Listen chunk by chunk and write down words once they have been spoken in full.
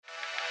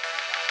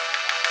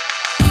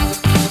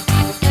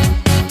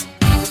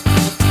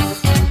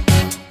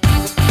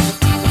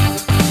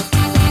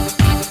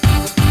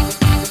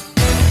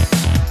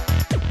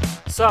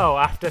So,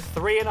 after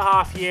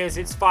 3.5 years,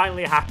 it's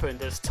finally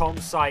happened as Tom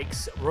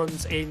Sykes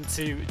runs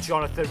into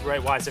Jonathan Ray.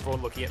 Why is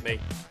everyone looking at me?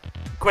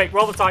 Quick,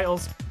 roll the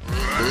titles.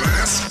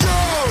 Let's go!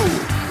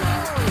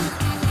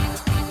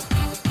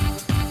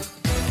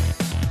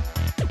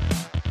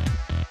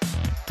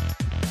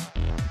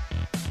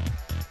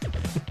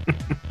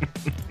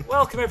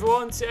 Welcome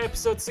everyone to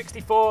episode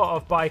 64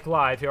 of Bike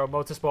Live here on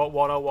Motorsport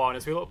 101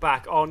 as we look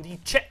back on the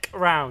Czech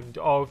round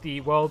of the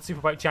World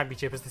Superbike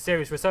Championship as the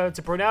series returned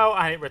to Brno,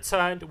 and it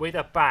returned with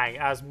a bang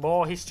as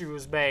more history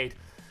was made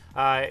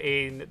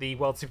in the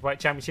World Superbike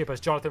Championship as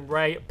Jonathan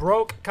Ray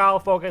broke Carl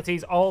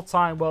Fogarty's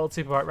all-time World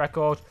Superbike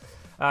record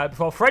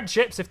before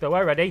friendships, if they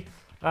were ready,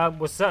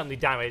 was certainly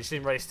damaged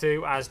in race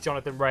 2 as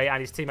Jonathan Ray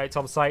and his teammate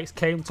Tom Sykes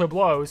came to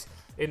blows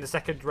in the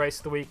second race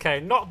of the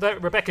weekend. Not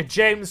that Rebecca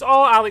James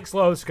or Alex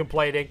Lowe's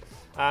complaining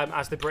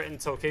as the Briton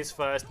took his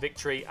first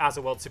victory as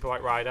a World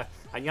Superbike rider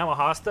and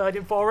Yamaha's third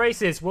in 4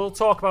 races. We'll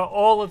talk about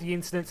all of the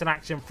incidents and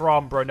action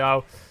from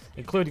Brno,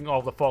 including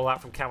all the fallout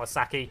from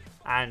Kawasaki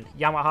and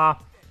Yamaha.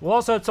 We'll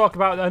also talk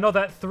about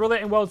another thriller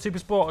in World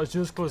Supersport as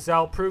Jules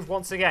Cluzel proved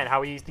once again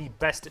how he's the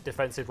best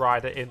defensive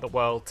rider in the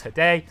world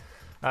today,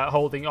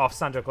 holding off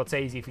Sandro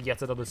Cortese for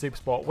yet another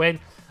Supersport win.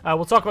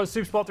 We'll talk about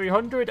Supersport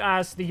 300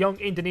 as the young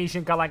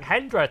Indonesian Galang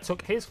Hendra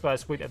took his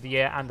first win of the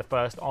year and the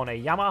first on a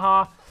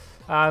Yamaha,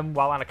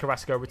 while Ana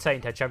Carrasco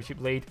retained her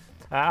championship lead.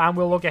 And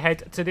we'll look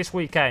ahead to this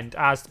weekend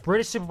as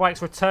British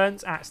Superbikes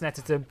returns at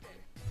Snetterton.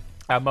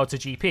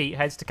 MotoGP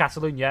heads to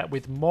Catalonia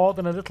with more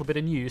than a little bit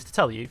of news to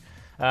tell you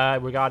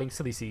regarding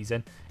silly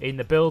season in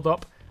the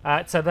build-up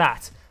to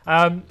that.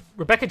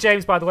 Rebecca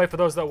James, by the way, for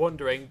those that are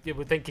wondering, you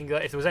were thinking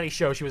that if there was any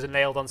show she was a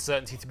nailed on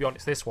certainty, to be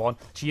honest, this one,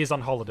 she is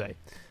on holiday.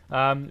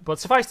 But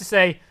suffice to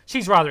say,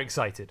 she's rather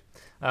excited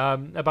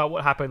about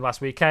what happened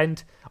last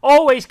weekend.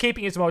 Always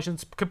keeping his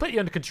emotions completely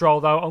under control,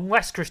 though,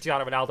 unless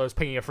Cristiano Ronaldo's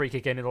pinging a free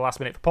kick in the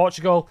last minute for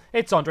Portugal.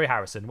 It's Andre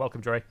Harrison.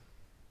 Welcome, Dre.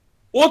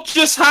 What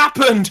just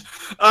happened?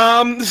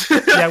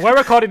 Yeah, we're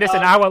recording this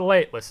an hour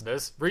late,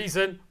 listeners.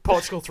 Reason,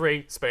 Portugal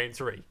 3, Spain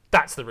 3.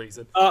 That's the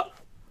reason.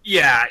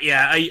 Yeah,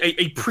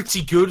 a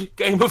pretty good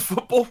game of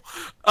football.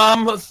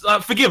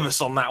 Forgive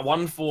us on that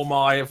one for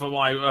my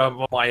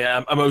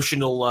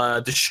emotional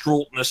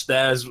distraughtness.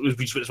 There,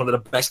 it's one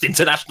of the best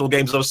international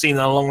games I've seen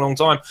in a long, long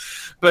time.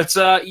 But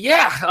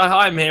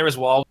I'm here as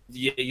well.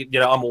 You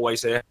know, I'm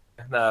always here.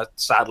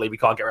 Sadly, we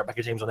can't get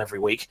Rebecca James on every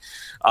week,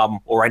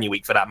 or any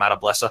week for that matter,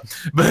 bless her.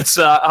 But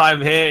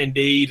I'm here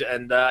indeed,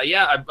 and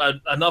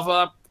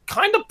another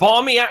kind of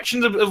balmy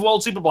action of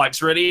World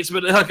Superbikes, really. It's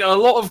been like a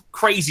lot of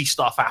crazy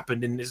stuff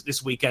happened in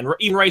this weekend.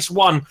 Even race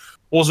 1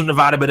 wasn't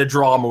without a bit of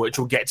drama, which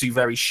we'll get to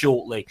very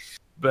shortly.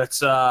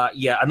 But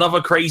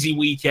another crazy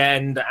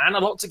weekend and a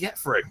lot to get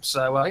through.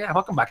 So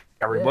welcome back,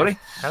 everybody.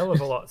 Yeah, hell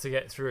of a lot to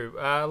get through.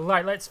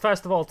 Right, let's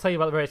first of all tell you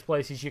about the various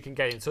places you can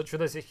get in touch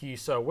with us if you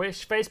so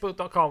wish.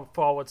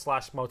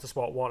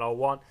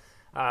 Facebook.com/motorsport101.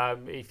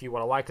 If you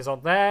want to like us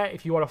on there.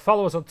 If you want to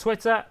follow us on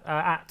Twitter,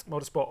 at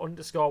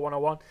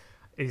motorsport_101.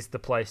 is the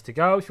place to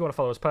go. If you want to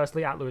follow us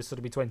personally, at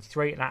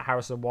LewisSotheby23 and at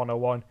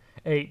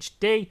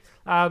Harrison101HD.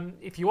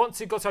 If you want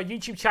to go to our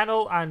YouTube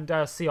channel and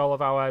see all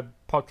of our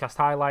podcast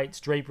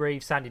highlights, Dre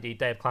Brief, Sandy D,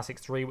 Day of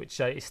Classics 3, which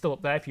is still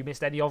up there if you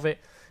missed any of it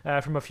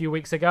from a few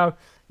weeks ago.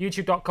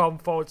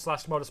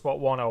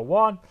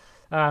 YouTube.com/motorsport101.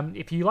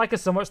 If you like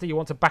us so much that you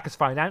want to back us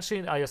financially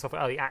and yourself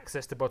early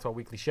access to both our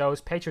weekly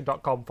shows,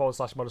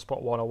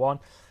 patreon.com/motorsport101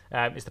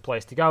 is the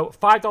place to go.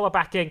 $5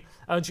 backing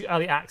earns you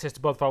early access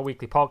to both of our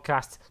weekly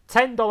podcasts.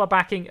 $10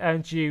 backing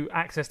earns you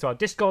access to our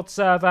Discord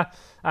server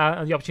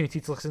and the opportunity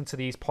to listen to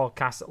these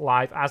podcasts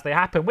live as they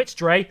happen, which,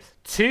 Dre,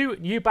 2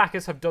 new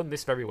backers have done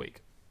this very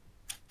week.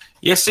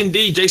 Yes,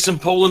 indeed. Jason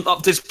Poland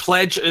upped his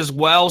pledge as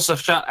well, so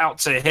shout out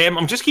to him.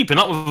 I'm just keeping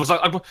up with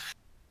it.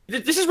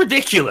 This is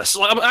ridiculous.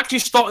 Like, I'm actually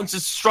starting to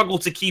struggle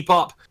to keep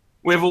up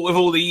with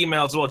all the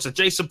emails. So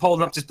Jason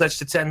Poland upped his pledge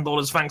to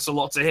 $10. Thanks a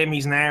lot to him.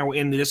 He's now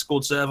in the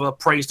Discord server.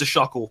 Praise to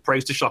Shuckle.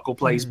 Praise to Shuckle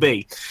plays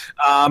B.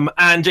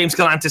 And James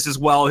Galantis as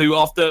well, who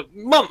after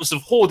months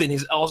of hoarding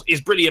his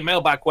brilliant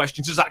mailbag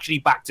questions has actually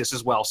backed us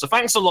as well. So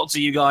thanks a lot to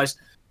you guys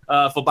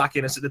for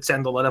backing us at the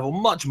 $10 level.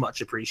 Much,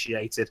 much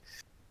appreciated.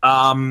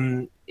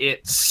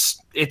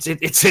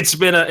 It's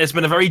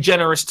been a very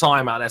generous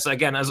time out there. So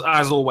again, as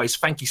always,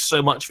 thank you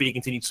so much for your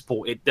continued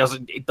support. It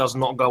does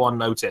not go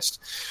unnoticed.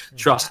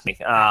 Trust me.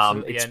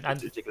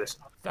 It's ridiculous.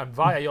 And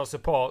via your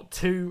support,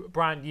 2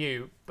 brand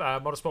new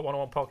Motorsport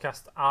 101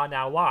 podcasts are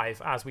now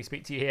live as we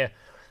speak to you here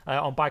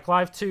on Bike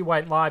Live. 2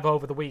 went live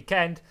over the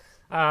weekend.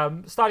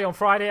 Starting on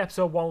Friday,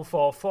 episode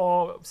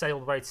 144,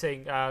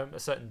 celebrating a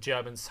certain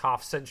German's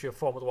half-century of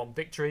Formula 1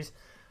 victories.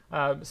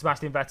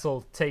 Sebastian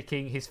Vettel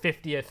taking his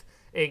 50th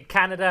in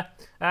Canada.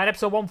 And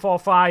episode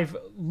 145,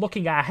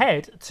 looking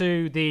ahead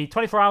to the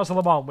 24 Hours of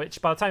Le Mans,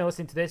 which by the time you're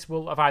listening to this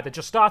will have either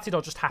just started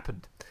or just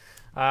happened.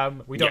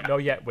 We don't know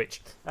yet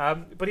which.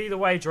 But either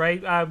way, Dre,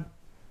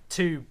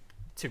 2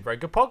 very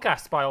good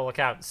podcasts by all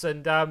accounts.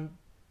 And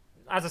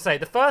as I say,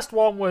 the first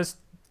one was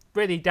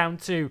really down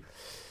to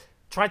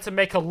trying to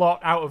make a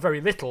lot out of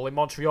very little in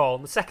Montreal.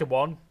 And the second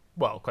one,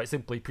 well, quite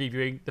simply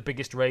previewing the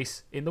biggest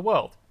race in the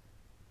world.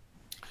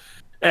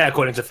 Yeah,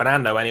 according to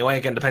Fernando, anyway.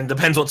 Again,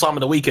 depends what time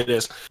of the week it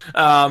is.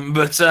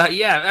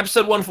 Yeah,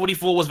 episode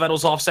 144 was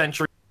Vettel's half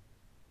century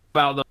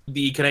about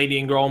the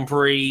Canadian Grand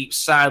Prix.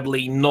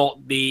 Sadly,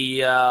 not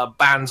the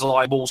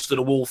Banzai balls to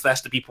the wall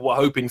fest that people were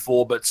hoping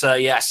for. But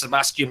yeah,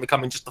 Sebastian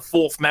becoming just the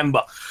fourth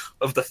member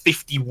of the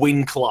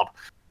 50-win club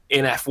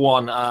in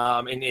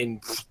F1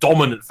 in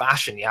dominant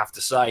fashion, you have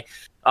to say.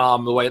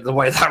 The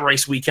way that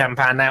race weekend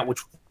panned out, which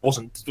was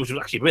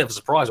actually a bit of a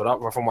surprise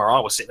from where I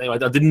was sitting. I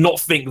did not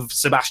think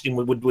Sebastian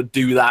would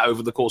do that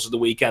over the course of the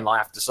weekend, I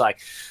have to say.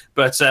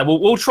 But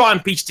we'll try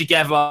and piece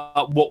together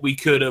what we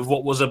could of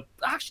what was a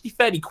actually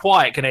fairly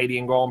quiet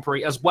Canadian Grand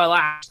Prix, as well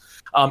as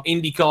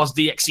IndyCar's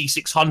DXC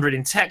 600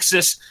 in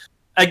Texas.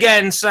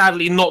 Again,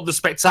 sadly, not the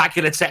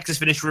spectacular Texas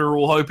finish we were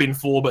all hoping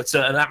for, but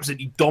an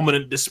absolutely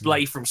dominant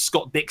display from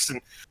Scott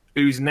Dixon,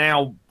 who's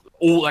now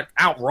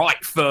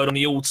outright third on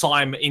the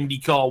all-time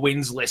IndyCar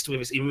wins list with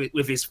his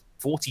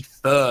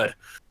 43rd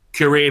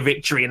career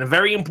victory, and a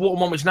very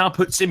important one which now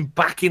puts him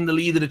back in the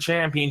lead of the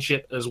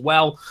championship as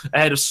well,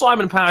 ahead of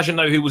Simon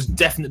Pagenaud, who was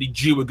definitely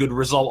due a good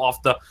result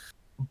after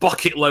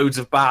bucket loads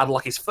of bad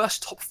luck. His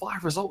first top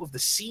 5 result of the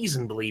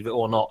season, believe it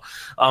or not,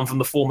 from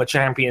the former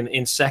champion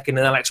in second,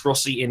 and Alex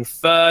Rossi in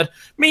third.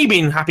 Me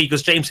being happy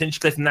because James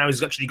Hinchcliffe, now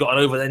he's actually got an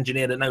over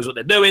engineer that knows what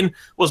they're doing,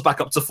 was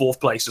back up to 4th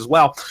place as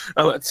well.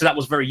 So that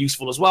was very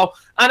useful as well.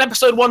 And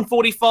episode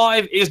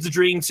 145 is the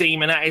Dream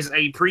Team, and that is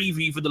a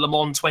preview for the Le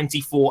Mans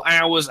 24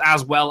 Hours,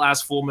 as well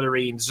as Formula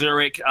E in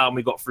Zurich.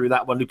 We got through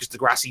that one. Lucas di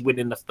Grassi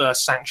winning the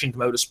first sanctioned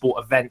motorsport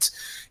event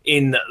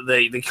in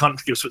the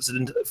country of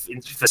Switzerland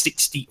for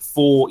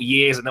 64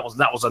 years, and that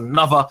was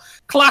another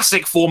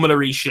classic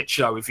Formula E shit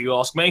show, if you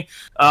ask me.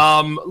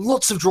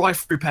 Lots of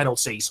drive-through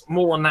penalties.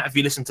 More on that if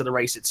you listen to the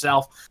race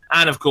itself.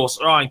 And of course,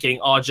 Ryan King,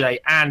 RJ,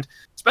 and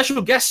special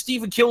guest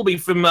Stephen Kilby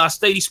from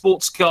Stady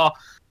Sports Car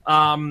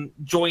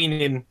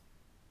joining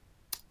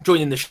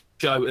the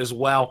show as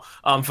well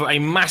for a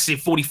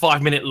massive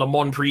 45-minute Le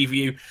Mans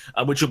preview,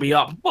 which will be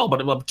up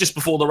but just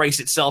before the race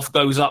itself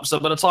goes up. So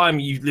by the time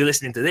you're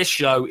listening to this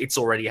show, it's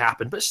already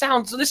happened. But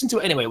listen to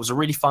it anyway. It was a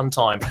really fun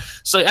time.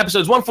 So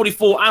episodes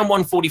 144 and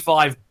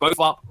 145 both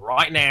up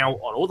right now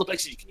on all the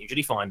places you can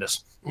usually find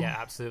us. Yeah,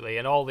 absolutely.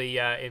 And all the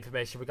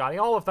information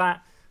regarding all of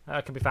that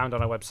can be found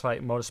on our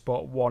website,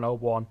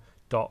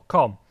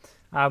 motorsport101.com.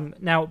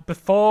 Now,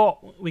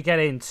 before we get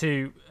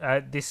into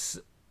this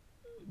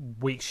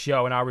week's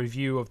show and our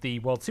review of the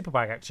World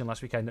Superbike action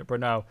last weekend at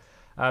Brno,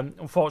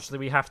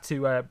 unfortunately we have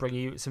to bring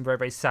you some very,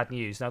 very sad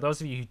news. Now,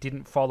 those of you who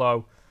didn't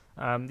follow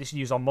this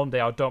news on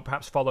Monday, or don't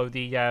perhaps follow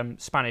the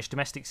Spanish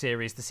domestic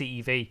series, the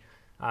CEV,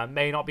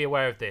 may not be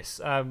aware of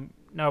this.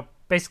 Now,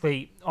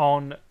 basically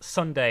on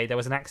Sunday there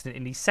was an accident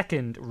in the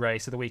second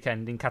race of the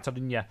weekend in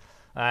Catalonia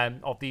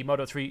of the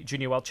Moto3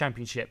 Junior World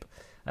Championship,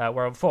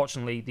 where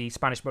unfortunately the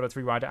Spanish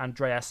Moto3 rider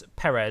Andreas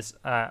Perez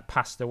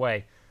passed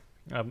away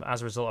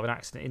as a result of an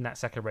accident in that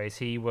second race.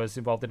 He was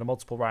involved in a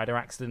multiple rider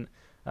accident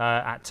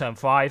at Turn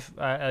 5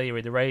 earlier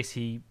in the race.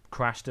 He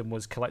crashed and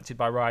was collected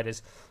by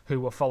riders who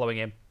were following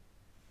him.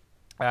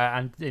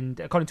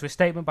 According to a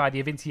statement by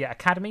the Avintia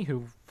Academy,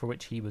 for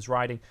which he was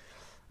riding,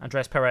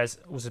 Andreas Perez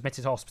was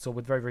admitted to hospital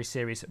with very, very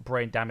serious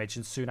brain damage,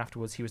 and soon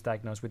afterwards he was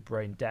diagnosed with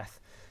brain death.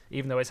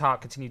 Even though his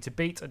heart continued to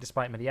beat, and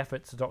despite many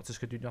efforts, the doctors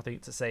could do nothing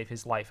to save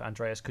his life.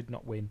 Andreas could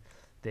not win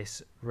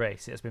this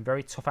race. It has been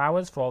very tough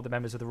hours for all the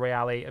members of the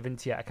Reale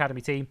Avintia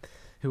Academy team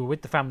who were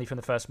with the family from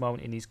the first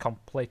moment in these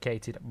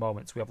complicated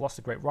moments. We have lost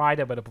a great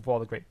rider, but above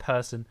all a great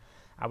person,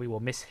 and we will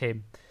miss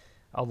him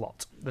a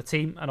lot. The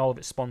team and all of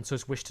its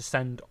sponsors wish to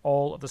send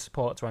all of the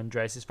support to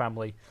Andreas'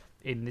 family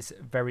in this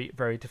very,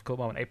 very difficult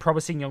moment. A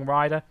promising young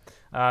rider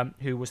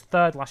who was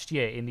third last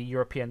year in the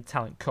European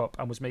Talent Cup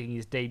and was making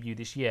his debut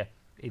this year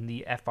in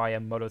the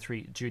FIM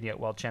Moto3 Junior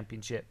World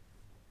Championship.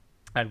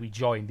 And we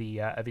joined the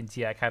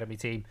Avintia Academy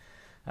team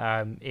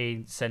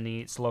in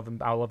sending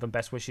our love and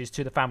best wishes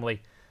to the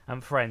family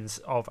and friends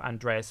of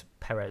Andreas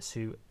Perez,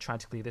 who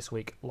tragically this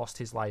week lost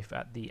his life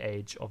at the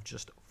age of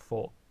just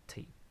 14.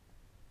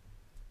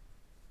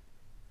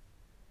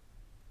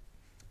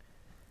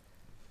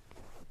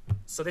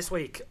 So this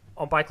week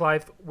on Bike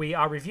Live, we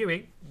are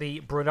reviewing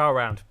the Brno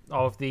round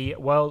of the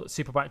World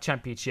Superbike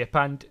Championship,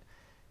 and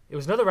it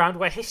was another round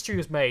where history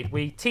was made.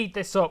 We teed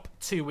this up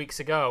 2 weeks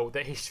ago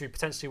that history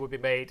potentially would be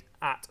made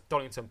at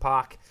Donington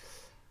Park,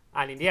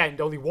 and in the end,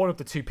 only one of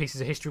the two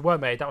pieces of history were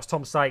made. That was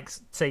Tom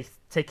Sykes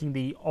taking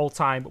the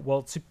all-time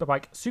World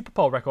Superbike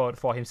Superpole record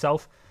for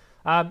himself.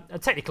 And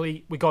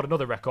technically, we got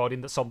another record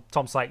in that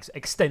Tom Sykes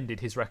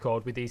extended his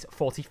record with his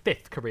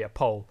 45th career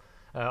pole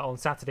on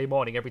Saturday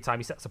morning. Every time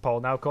he sets a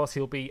pole now, of course,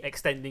 he'll be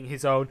extending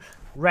his own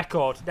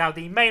record. Now,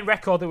 the main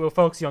record that we were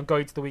focusing on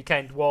going to the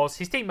weekend was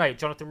his teammate,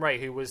 Jonathan Rea,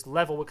 who was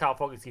level with Carl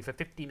Fogarty for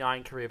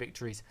 59 career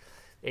victories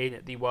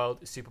in the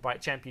World Superbike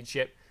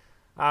Championship.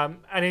 And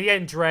in the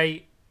end,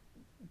 Rea,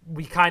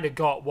 we kind of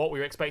got what we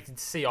were expecting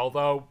to see,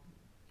 although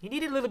he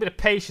needed a little bit of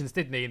patience,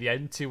 didn't he, in the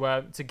end,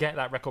 to get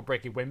that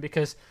record-breaking win,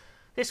 because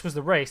this was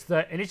the race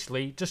that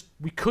initially just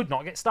we could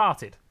not get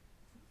started.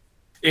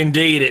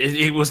 Indeed,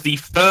 it was the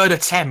third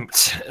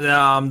attempt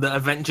that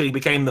eventually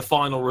became the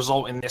final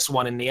result in this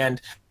one in the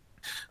end.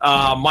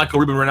 Michael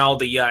Ruben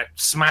Rinaldi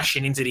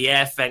smashing into the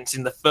air fence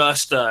in the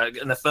first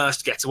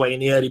getaway in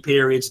the early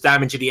periods,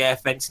 damaging the air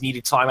fence,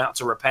 needed time out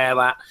to repair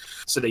that.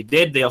 So they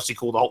did. They obviously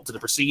called a halt to the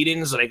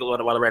proceedings, and they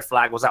got while the red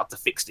flag was out to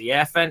fix the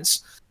air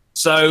fence.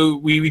 So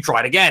we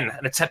tried again,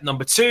 and attempt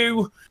number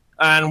 2,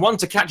 and one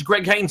to catch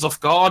Greg Haynes off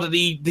guard.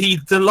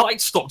 The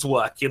lights stopped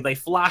working. They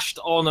flashed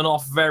on and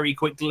off very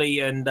quickly,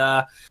 and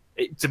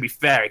to be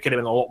fair, it could have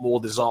been a lot more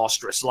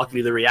disastrous.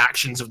 Luckily, the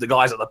reactions of the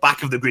guys at the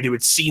back of the grid who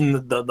had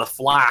seen the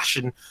flash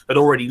and had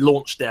already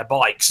launched their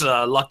bikes.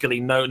 Luckily,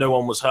 no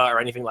one was hurt or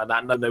anything like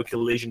that. No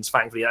collisions,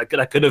 thankfully.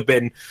 That could have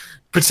been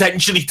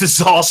potentially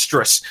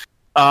disastrous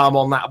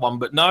on that one,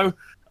 but no.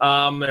 They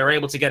were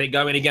able to get it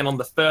going again on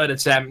the third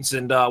attempt,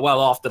 and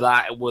after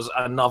that, it was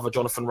another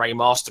Jonathan Rea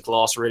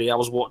masterclass, really. I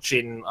was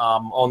watching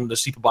on the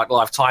Superbike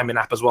Live timing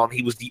app as well, and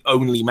he was the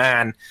only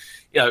man,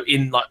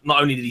 not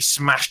only did he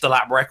smash the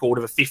lap record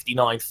of a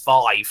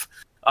 59.5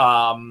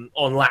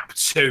 on lap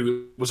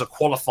 2, it was a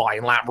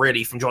qualifying lap,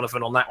 really, from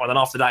Jonathan on that one, and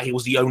after that, he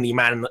was the only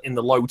man in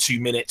the low 2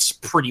 minutes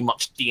pretty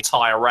much the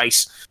entire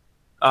race.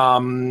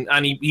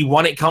 And he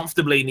won it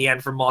comfortably in the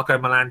end from Marco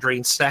Melandri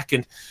in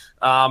second.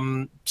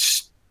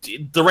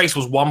 The race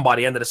was won by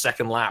the end of the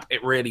second lap.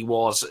 It really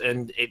was,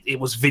 and it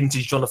was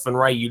vintage Jonathan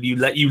Rea. You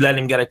let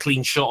him get a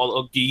clean shot,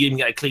 or you even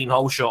get a clean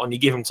hole shot, and you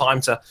give him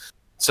time to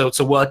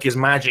work his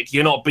magic.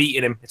 You're not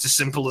beating him. It's as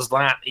simple as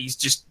that. He's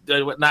just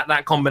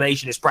that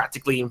combination is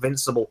practically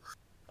invincible.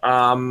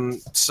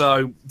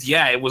 So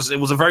yeah, it was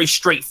a very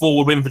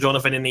straightforward win for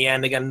Jonathan in the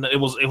end. Again, it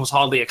was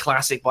hardly a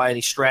classic by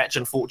any stretch,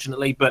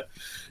 unfortunately, but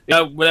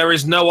there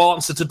is no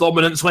answer to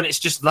dominance when it's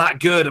just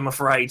that good, I'm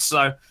afraid.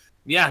 So.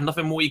 Yeah,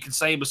 nothing more you can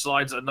say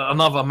besides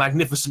another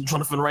magnificent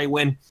Jonathan Rea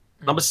win.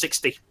 Number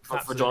 60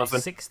 for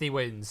Jonathan. 60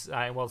 wins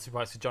in World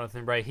Superbikes for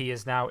Jonathan Rea. He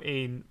is now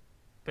in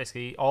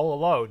basically all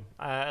alone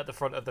at the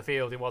front of the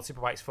field in World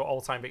Superbikes for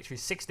all-time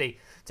victories. 60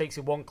 takes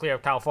him one clear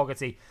of Kyle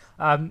Fogarty.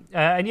 And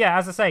yeah,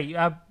 as I say,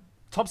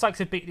 Tom Sykes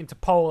had beaten him to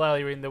pole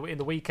earlier in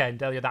the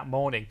weekend, earlier that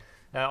morning,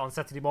 on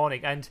Saturday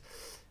morning, and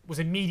was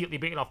immediately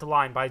beaten off the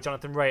line by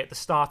Jonathan Rea at the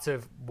start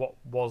of what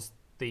was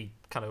the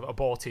kind of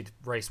aborted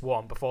race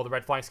 1 before the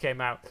red flags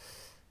came out.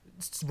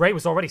 Rea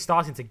was already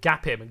starting to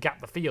gap him and gap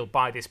the field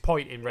by this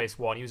point in race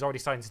 1. He was already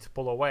starting to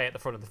pull away at the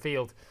front of the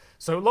field.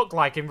 So it looked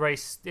like in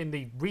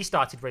the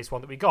restarted race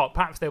 1 that we got,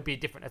 perhaps there'll be a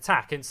different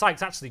attack. And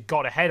Sykes actually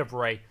got ahead of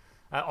Rea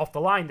off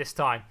the line this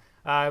time.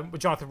 But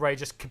Jonathan Rea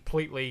just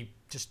completely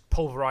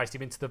pulverised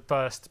him into the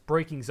first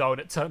braking zone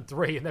at turn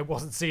 3 and then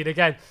wasn't seen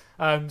again.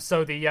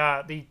 So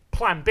the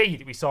plan B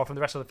that we saw from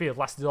the rest of the field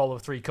lasted all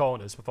of 3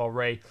 corners before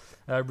Rea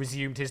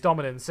resumed his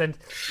dominance. And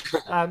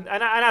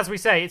as we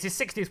say, it's his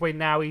 60th win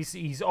now.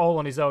 He's all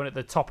on his own at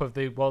the top of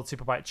the World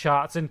Superbike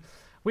charts. And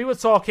we were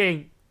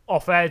talking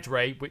off-air,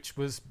 Dre, which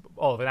was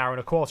all of an hour and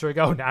a quarter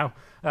ago now,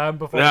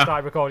 before we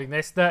started recording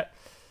this, that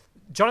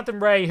Jonathan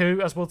Rea, who,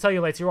 as we'll tell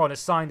you later on,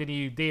 has signed a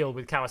new deal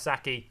with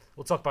Kawasaki.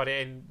 We'll talk about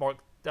it in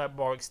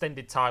more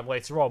extended time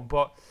later on.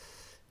 But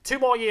 2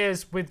 more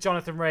years with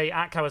Jonathan Rea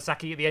at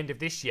Kawasaki at the end of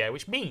this year,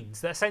 which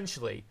means that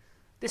essentially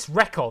this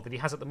record that he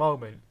has at the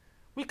moment,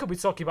 we could be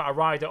talking about a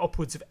rider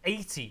upwards of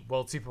 80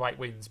 World Superbike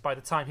wins by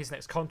the time his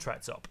next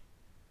contract's up.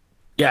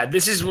 Yeah,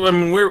 this is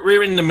when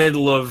we're in the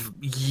middle of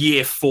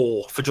year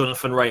 4 for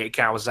Jonathan Rea at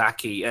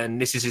Kawasaki, and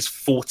this is his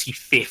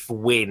 45th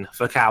win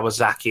for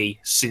Kawasaki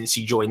since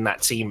he joined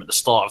that team at the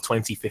start of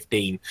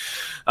 2015.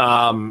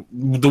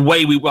 The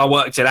way I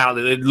worked it out,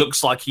 it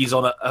looks like he's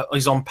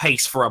on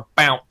pace for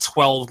about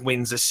 12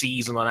 wins a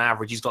season on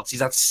average. He's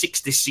had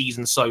 6 this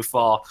season so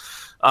far.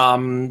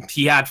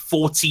 He had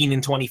 14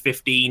 in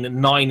 2015 and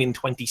 9 in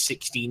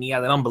 2016. He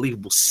had an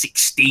unbelievable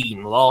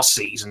 16 last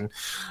season.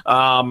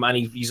 And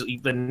he's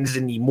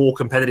in the more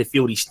competitive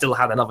field. He still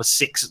had another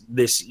 6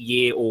 this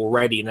year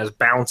already, and there's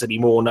bound to be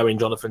more knowing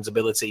Jonathan's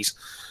abilities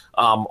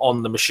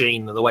on the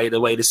machine, the way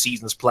the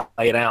season's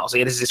played out. So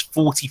yeah, this is his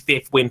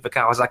 45th win for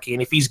Kawasaki,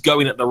 and if he's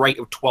going at the rate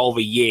of 12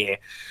 a year,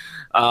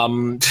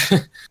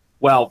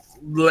 well,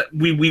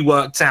 we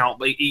worked out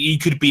that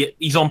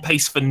he's on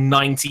pace for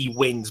 90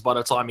 wins by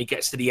the time he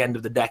gets to the end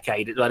of the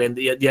decade. At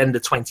the end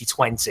of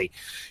 2020,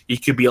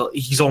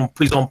 he's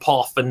on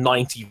path for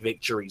 90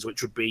 victories,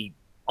 which would be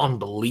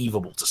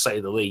unbelievable to say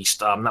the least.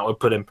 That would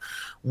put him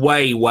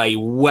way, way,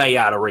 way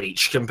out of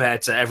reach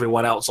compared to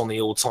everyone else on the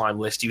all-time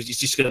list. He's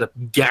just going to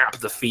gap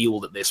the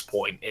field at this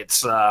point.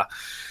 It's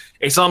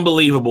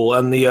unbelievable,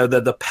 and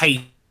the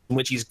pace in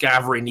which he's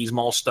gathering these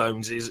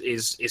milestones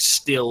is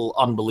still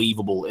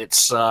unbelievable.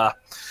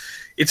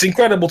 It's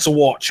incredible to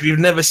watch. We've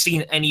never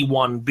seen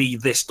anyone be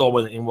this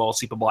dominant in World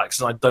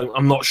Superbikes, and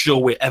I'm not sure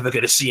we're ever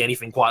going to see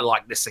anything quite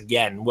like this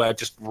again, where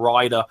just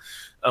rider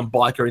and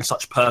biker in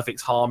such perfect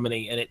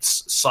harmony, and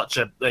it's such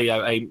a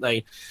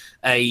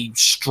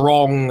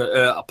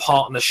strong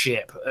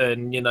partnership.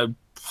 And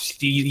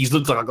he's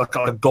looked like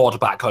a god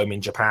back home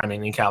in Japan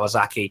and in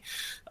Kawasaki.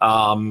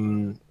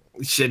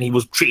 and he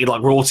was treated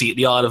like royalty at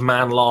the Isle of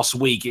Man last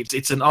week.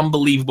 It's an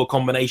unbelievable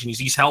combination.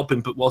 He's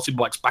helping put World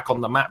Superbikes back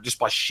on the map just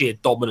by sheer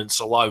dominance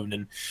alone.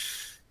 And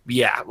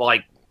yeah,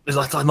 like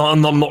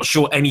I'm not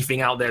sure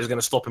anything out there is going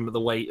to stop him at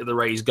the way the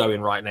Ray's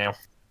going right now.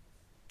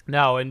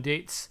 No, and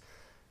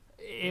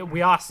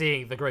we are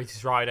seeing the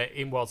greatest rider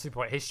in World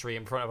Superbike history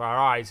in front of our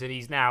eyes, and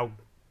he's now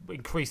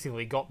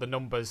increasingly got the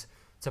numbers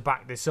to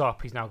back this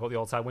up. He's now got the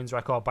all-time wins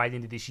record by the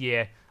end of this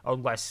year,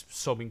 unless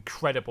some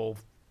incredible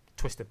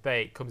twist of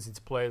fate comes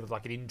into play,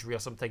 like an injury or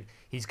something.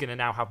 He's going to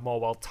now have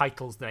more world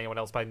titles than anyone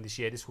else by the end of this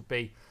year. This would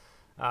be,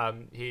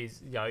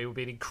 it would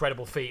be an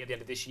incredible feat at the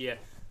end of this year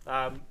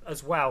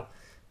as well.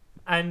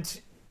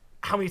 And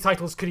how many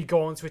titles could he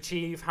go on to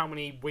achieve? How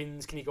many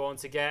wins can he go on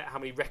to get? How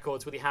many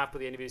records will he have by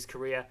the end of his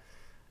career?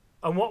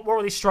 And what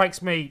really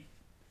strikes me,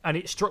 and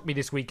it struck me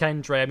this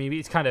weekend, Dre, I mean,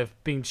 it's kind of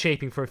been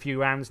shaping for a few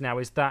rounds now,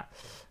 is that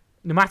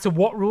no matter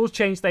what rules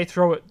change they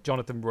throw at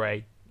Jonathan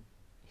Rea,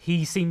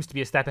 he seems to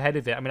be a step ahead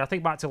of it. I mean, I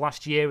think back to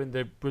last year and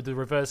the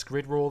reverse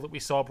grid rule that we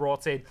saw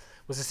brought in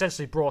was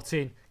essentially brought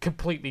in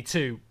completely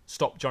to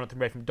stop Jonathan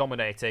Rea from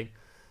dominating.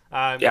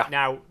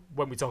 Now,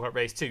 when we talk about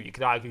race 2, you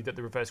could argue that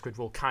the reverse grid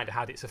rule kind of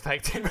had its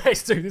effect in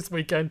race 2 this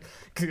weekend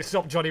because it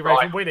stopped Johnny Rea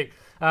from winning.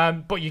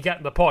 But you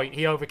get the point.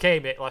 He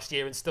overcame it last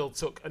year and still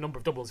took a number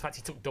of doubles. In fact,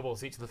 he took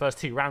doubles each of the first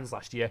 2 rounds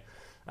last year.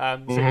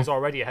 So he was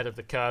already ahead of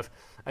the curve.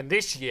 And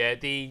this year,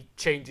 the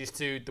changes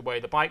to the way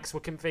the bikes were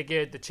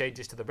configured, the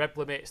changes to the rev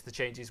limits, the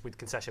changes with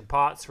concession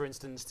parts, for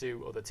instance,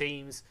 to other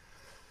teams,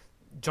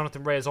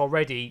 Jonathan Rea has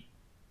already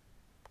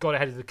got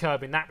ahead of the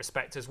curve in that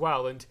respect as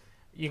well. And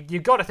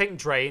you've got to think,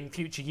 Dre, in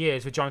future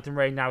years, with Jonathan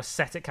Rea now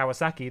set at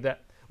Kawasaki,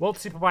 that World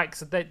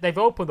Superbikes, they've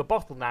opened the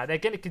bottle now. They're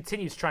going to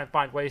continue to try and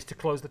find ways to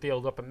close the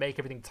field up and make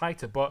everything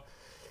tighter. But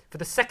for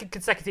the second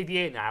consecutive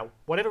year now,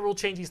 whatever rule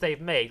changes they've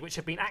made, which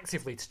have been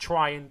actively to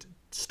try and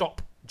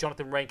stop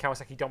Jonathan Rea and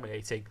Kawasaki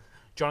dominating,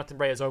 Jonathan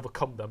Rea has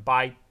overcome them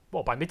by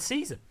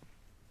mid-season.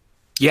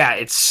 Yeah,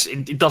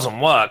 it doesn't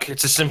work.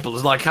 It's as simple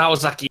as like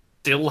Kawasaki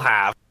still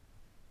have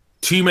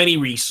too many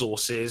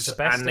resources,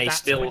 and they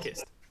still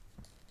quickest.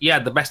 Yeah,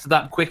 the best of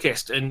that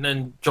quickest,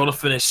 and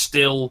Jonathan is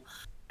still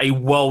a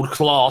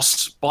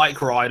world-class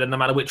bike rider, no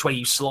matter which way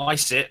you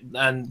slice it.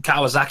 And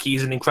Kawasaki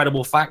is an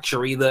incredible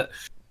factory that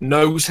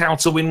knows how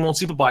to win more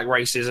superbike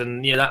races,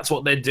 and that's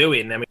what they're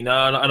doing. I mean,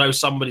 I know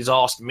somebody's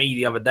asked me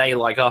the other day,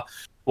 like,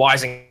 why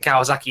isn't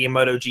Kawasaki in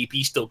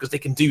MotoGP still? Because they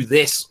can do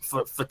this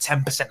for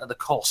 10% of the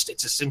cost.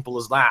 It's as simple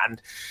as that. And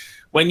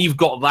when you've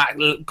got that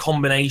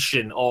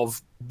combination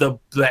of the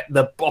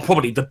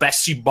probably the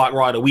best superbike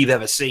rider we've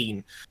ever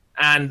seen,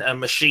 and a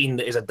machine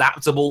that is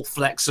adaptable,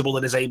 flexible,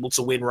 that is able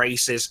to win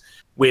races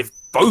with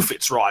both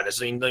its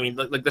riders. I mean,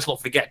 let's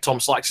not forget Tom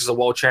Sykes is a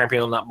world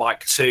champion on that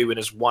bike too, and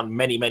has won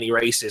many, many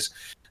races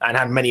and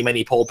had many,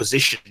 many pole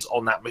positions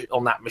on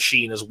that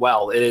machine as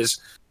well. It is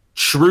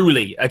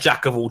truly a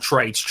jack of all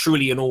trades,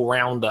 truly an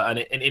all-rounder, and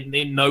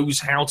it knows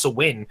how to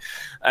win.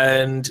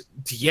 And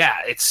yeah,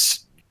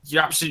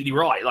 you're absolutely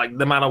right. Like,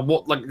 no matter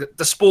what, like,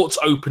 the sport's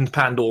opened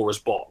Pandora's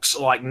box.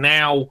 Like,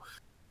 now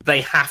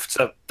they have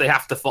to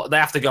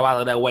go out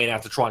of their way now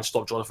to try and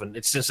stop Jonathan.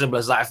 It's as simple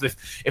as that.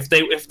 If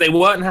they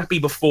weren't happy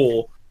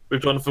before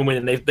with Jonathan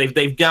winning,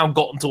 they've now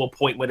gotten to a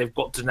point where they've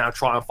got to now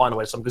try and find a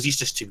way to stop him, because he's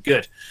just too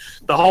good.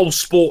 The whole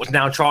sport is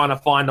now trying to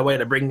find a way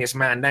to bring this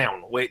man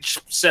down, which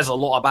says a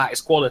lot about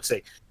his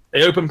quality.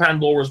 They opened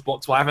Pandora's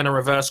box by having a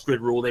reverse grid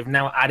rule. They've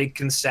now added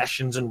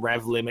concessions and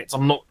rev limits.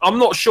 I'm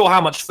not sure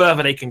how much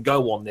further they can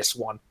go on this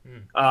one,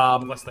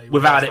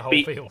 without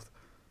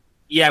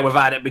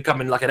it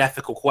becoming like an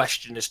ethical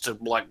question as to,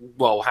 like,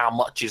 well, how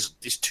much is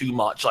too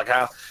much? Like,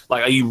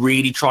 are you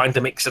really trying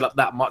to mix it up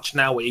that much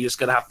now, where you're just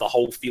going to have the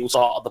whole field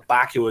start at the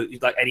back, who,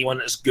 like, anyone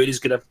that's good is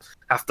going to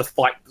have to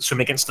swim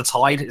against the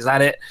tide? Is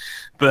that it?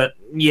 But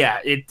yeah,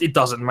 it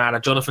doesn't matter.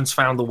 Jonathan's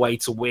found a way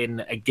to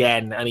win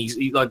again, and he's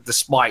like,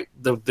 despite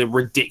the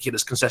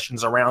ridiculous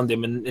concessions around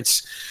him, and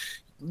it's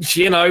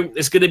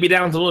going to be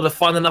down to Lord to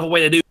find another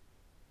way to do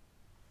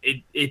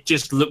it. It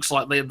just looks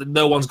like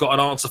no one's got an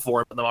answer for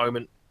him at the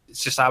moment.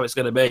 It's just how it's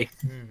going to be.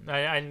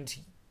 And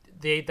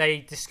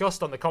they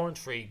discussed on the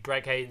commentary,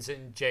 Greg Haynes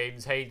and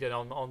James Hayden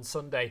on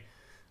Sunday,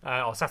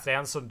 or Saturday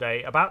and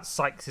Sunday, about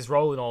Sykes'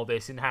 role in all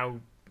this and how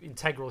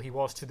integral he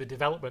was to the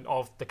development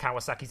of the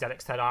Kawasaki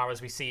ZX-10R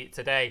as we see it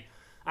today,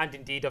 and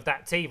indeed of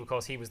that team. Of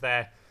course, he was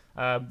there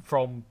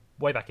from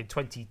way back in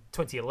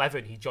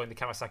 2011. He joined the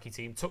Kawasaki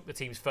team, took the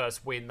team's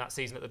first win that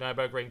season at the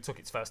Nürburgring, took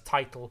its first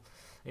title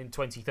in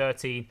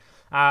 2013,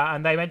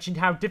 and they mentioned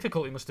how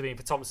difficult it must have been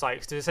for Tom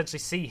Sykes to essentially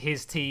see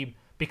his team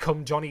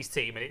become Johnny's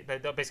team, and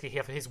they basically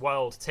have his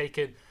world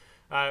taken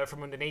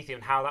from underneath him,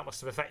 and how that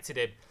must have affected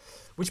him.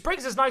 Which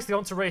brings us nicely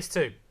on to race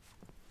 2,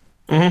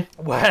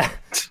 where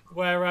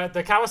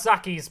the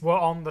Kawasaki's were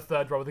on the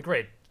third row of the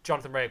grid.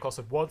 Jonathan Rea, of course,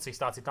 had won, so he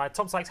started 9th.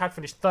 Tom Sykes had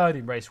finished 3rd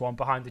in race 1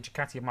 behind the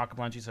Ducati of Marco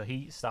Blanchi, so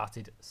he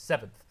started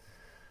 7th.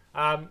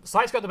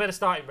 Sykes got the better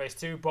start in race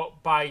 2,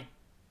 but by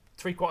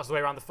 3/4 of the way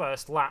around the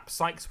first lap,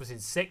 Sykes was in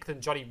 6th and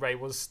Johnny Rea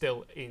was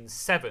still in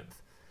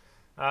 7th.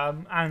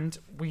 And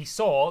we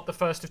saw the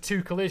first of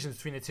two collisions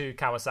between the two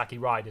Kawasaki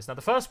riders. Now,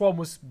 the first one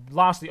was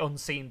largely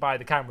unseen by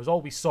the cameras.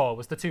 All we saw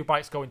was the two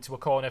bikes go into a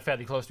corner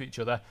fairly close to each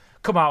other,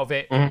 come out of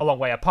it a long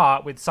way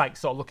apart, with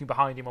Sykes sort of looking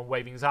behind him and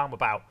waving his arm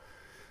about.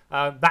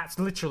 That's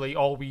literally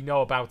all we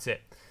know about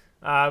it.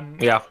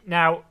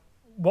 Now,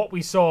 what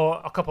we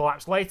saw a couple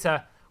laps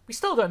later, we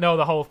still don't know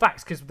the whole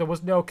facts because there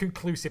was no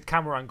conclusive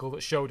camera angle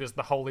that showed us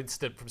the whole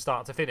incident from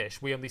start to finish.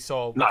 We only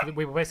saw... No.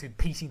 We were basically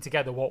piecing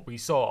together what we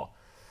saw.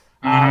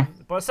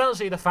 But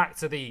essentially the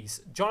facts are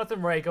these.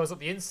 Jonathan Rea goes up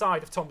the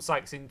inside of Tom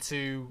Sykes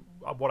into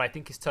what I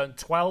think is turn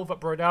 12 at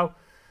Brunel.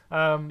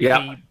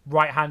 The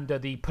right-hander,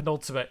 the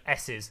penultimate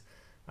S's,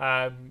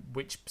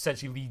 which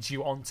essentially leads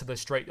you onto the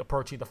straight,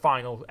 approaching the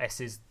final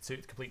S's to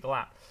complete the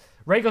lap.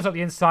 Rea goes up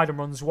the inside and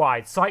runs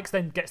wide. Sykes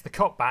then gets the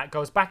cutback,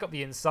 goes back up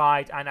the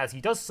inside, and as he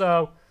does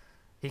so,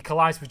 he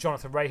collides with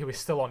Jonathan Rea, who is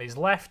still on his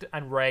left,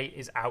 and Rea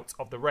is out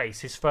of the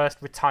race. His first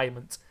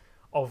retirement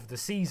of the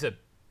season.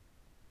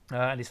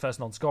 And his first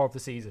non-score of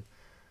the season.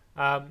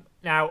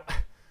 Now,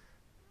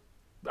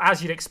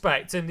 as you'd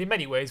expect, and in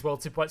many ways, World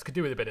Superbikes could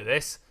do with a bit of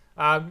this,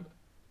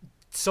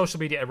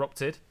 social media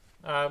erupted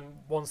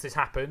once this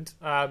happened.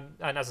 And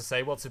as I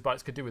say, World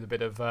Superbikes could do with a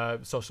bit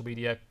of social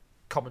media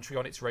commentary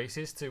on its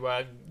races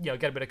to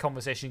get a bit of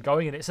conversation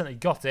going, and it certainly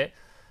got it.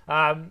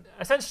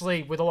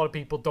 Essentially, with a lot of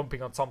people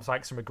dumping on Tom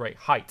Sykes from a great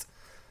height.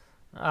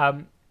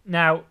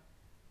 Now,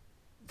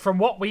 from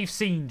what we've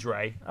seen,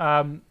 Dre...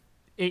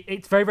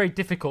 It's very, very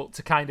difficult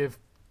to kind of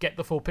get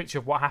the full picture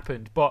of what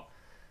happened, but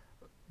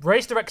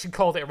Race Direction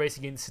called it a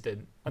racing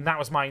incident, and that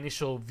was my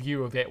initial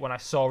view of it when I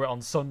saw it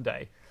on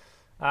Sunday.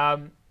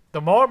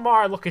 The more and more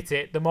I look at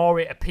it, the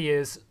more it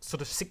appears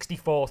sort of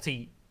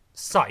 60-40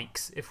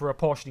 Sykes, if we're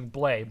apportioning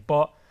blame,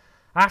 but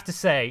I have to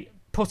say,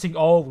 putting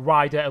all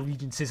rider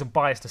allegiances and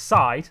bias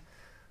aside,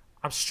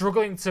 I'm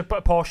struggling to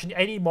apportion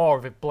any more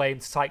of it blame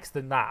to Sykes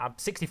than that.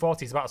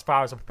 60-40 is about as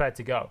far as I'm prepared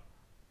to go.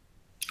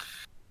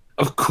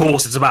 Of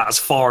course, it's about as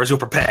far as you're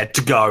prepared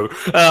to go.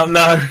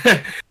 No.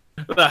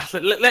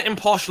 Let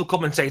impartial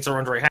commentator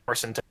Andre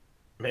Harrison take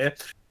here.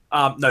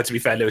 No, to be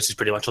fair, Lewis is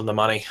pretty much on the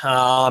money.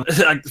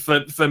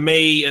 For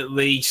me, at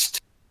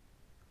least,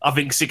 I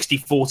think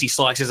 60-40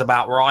 Sykes is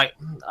about right.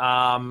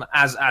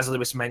 As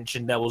Lewis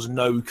mentioned, there was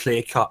no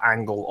clear-cut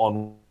angle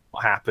on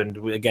what happened.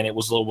 Again, it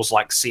was almost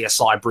like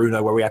CSI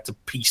Bruno, where we had to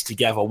piece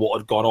together what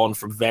had gone on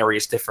from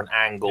various different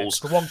angles.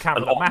 The one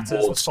camera that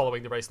matters was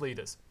following the race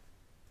leaders.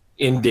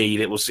 Indeed,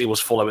 it was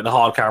following, the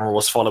hard camera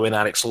was following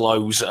Alex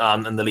Lowe's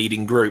and the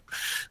leading group.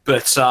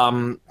 But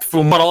from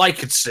what I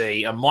could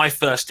see, and my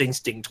first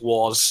instinct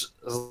was,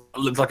 it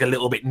looked like a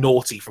little bit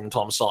naughty from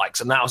Tom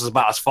Sykes, and that was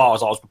about as far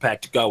as I was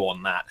prepared to go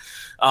on that.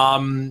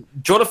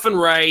 Jonathan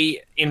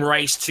Rea, in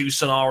race 2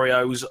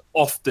 scenarios,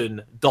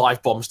 often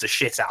dive bombs the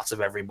shit out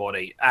of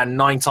everybody, and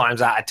 9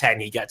 times out of 10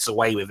 he gets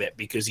away with it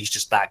because he's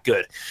just that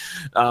good.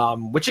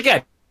 Which,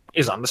 again,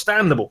 is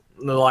understandable.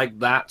 Like,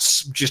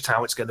 that's just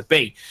how it's going to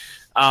be.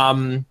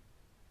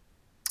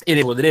 It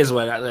is what it is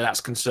where that's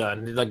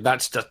concerned. Like,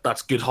 that's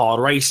good hard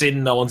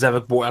racing. No one's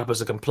ever brought it up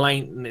as a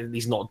complaint.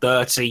 He's not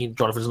dirty.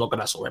 Jonathan's not got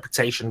that sort of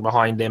reputation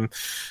behind him.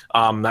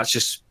 That's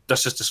just the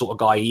sort of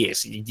guy he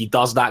is. He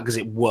does that because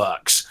it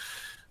works.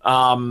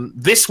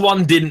 This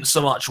one didn't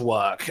so much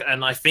work,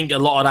 and I think a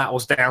lot of that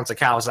was down to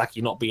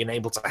Kawasaki not being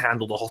able to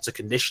handle the hotter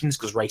conditions,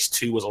 because race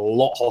 2 was a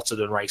lot hotter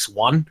than race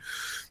 1.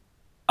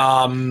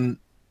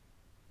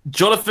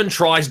 Jonathan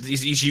tries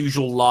his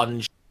usual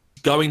lunge,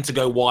 going to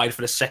go wide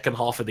for the second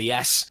half of the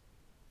S.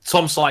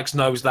 Tom Sykes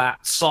knows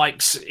that.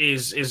 Sykes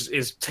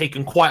is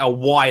taking quite a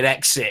wide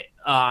exit.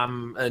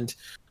 And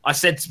I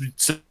said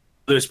to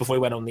Lewis before we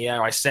went on the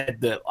air, I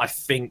said that I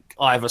think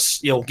either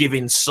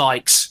giving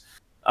Sykes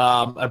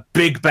a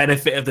big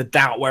benefit of the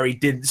doubt where he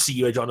didn't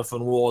see where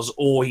Jonathan was,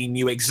 or he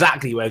knew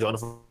exactly where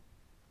Jonathan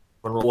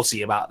was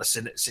about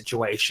the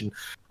situation.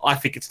 I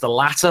think it's the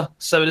latter,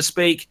 so to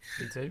speak.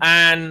 Me too.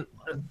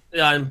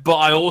 But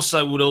I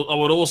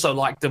would also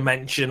like to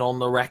mention on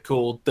the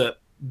record that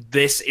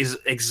this is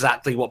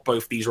exactly what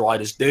both these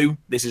riders do.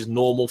 This is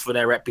normal for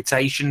their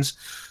reputations.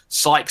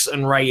 Sykes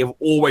and Rea have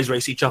always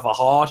raced each other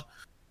hard,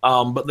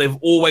 but they've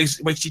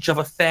always raced each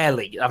other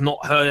fairly. I've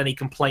not heard any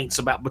complaints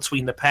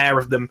between the pair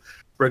of them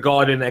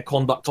regarding their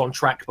conduct on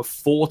track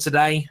before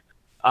today.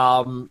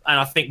 And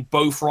I think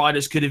both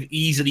riders could have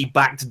easily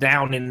backed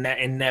down in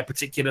their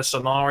particular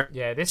scenario.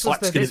 Yeah, this was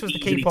the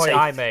key point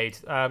I made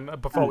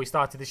before we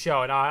started the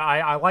show, and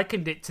I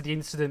likened it to the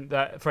incident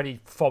that, for any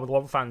Formula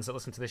 1 fans that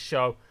listen to this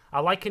show, I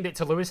likened it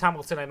to Lewis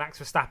Hamilton and Max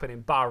Verstappen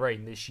in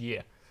Bahrain this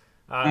year,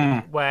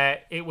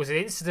 where it was an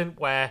incident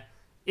where,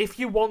 if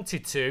you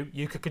wanted to,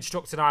 you could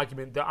construct an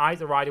argument that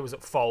either rider was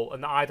at fault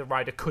and that either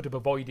rider could have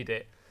avoided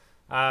it,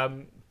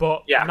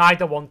 but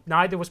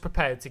neither was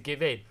prepared to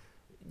give in.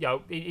 You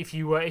know, if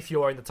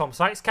you're in the Tom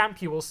Sykes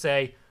camp, you will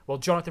say, well,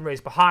 Jonathan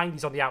Rea's behind,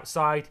 he's on the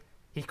outside,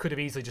 he could have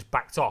easily just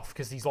backed off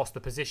because he's lost the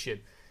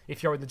position.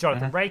 If you're in the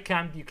Jonathan Rea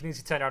camp, you can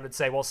easily turn around and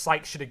say, well,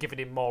 Sykes should have given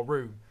him more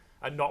room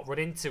and not run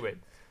into him.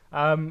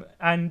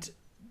 And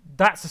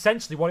that's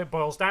essentially what it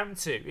boils down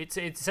to.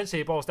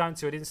 It boils down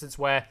to an instance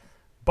where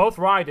both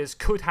riders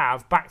could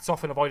have backed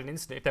off and avoided an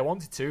incident if they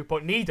wanted to,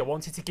 but neither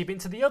wanted to give in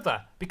to the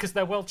other because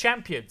they're world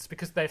champions,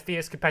 because they're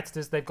fierce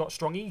competitors, they've got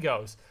strong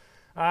egos.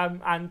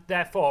 And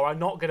therefore are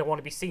not going to want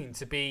to be seen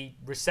to be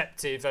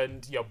receptive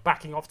and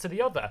backing off to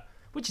the other,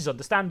 which is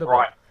understandable.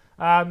 Right.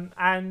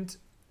 And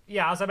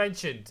yeah, as I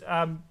mentioned,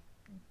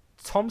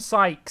 Tom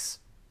Sykes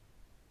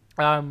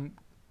could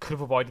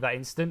have avoided that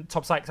incident.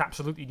 Tom Sykes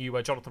absolutely knew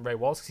where Jonathan Rea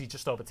was because he'd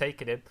just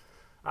overtaken him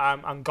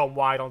and gone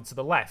wide onto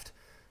the left.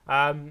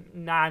 And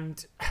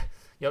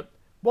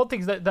one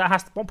point that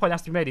has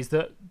to be made is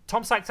that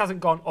Tom Sykes hasn't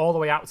gone all the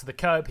way out to the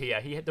curb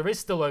here. There is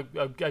still a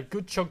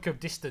good chunk of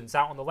distance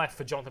out on the left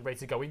for Jonathan Rea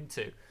to go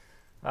into.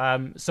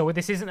 So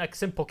this isn't a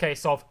simple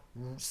case of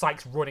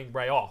Sykes running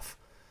Rea off.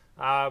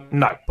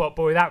 No. But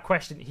without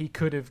question, he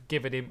could have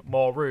given him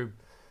more room.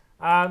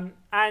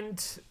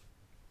 And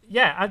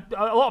yeah,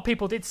 a lot of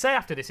people did say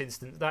after this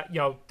incident that,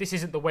 this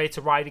isn't the way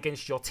to ride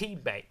against your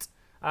teammate.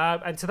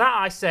 And to that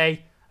I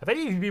say, have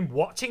any of you been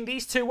watching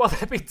these two while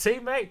they've been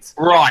teammates?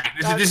 Right.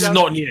 This is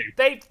not new.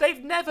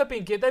 They've never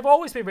been good. They've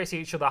always been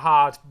racing each other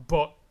hard,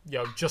 but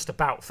just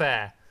about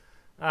fair.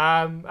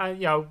 And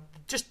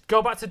just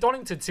go back to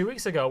Donington 2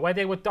 weeks ago, where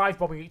they were dive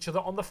bombing each other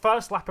on the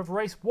first lap of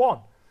race 1,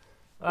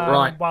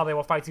 right, while they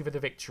were fighting for the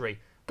victory.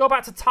 Go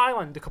back to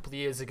Thailand a couple of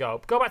years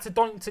ago. Go back to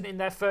Donington in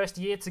their first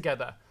year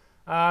together.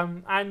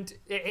 And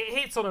it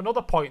hits on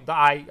another point that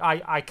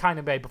I kind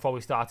of made before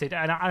we started,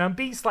 and I'm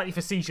being slightly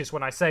facetious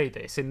when I say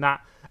this, in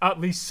that at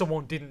least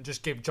someone didn't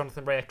just give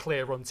Jonathan Rea a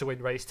clear run to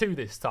win race 2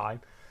 this time.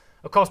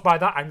 Of course, by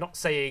that I'm not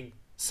saying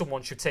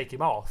someone should take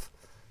him off,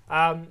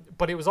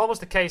 but it was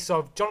almost a case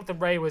of Jonathan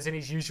Rea was in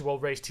his usual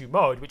race 2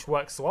 mode, which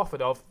works so often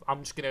of, I'm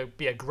just going to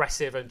be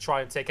aggressive and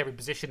try and take every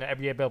position at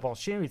every available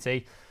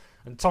opportunity,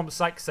 and Tom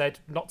Sykes said,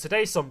 not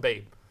today,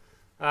 Sunbeam.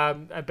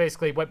 And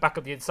basically went back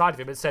up the inside of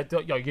him and said,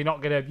 you're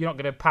not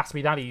gonna pass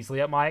me that easily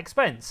at my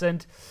expense.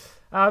 And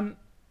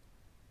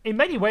in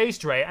many ways,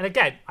 Dre, and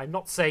again, I'm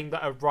not saying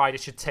that a rider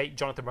should take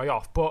Jonathan Rea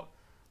off, but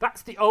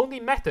that's the only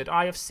method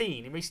I have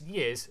seen in recent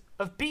years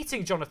of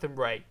beating Jonathan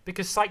Rea,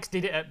 because Sykes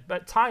did it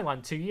at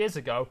Thailand 2 years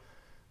ago.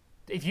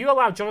 If you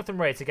allow Jonathan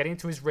Rea to get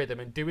into his rhythm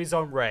and do his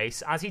own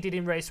race, as he did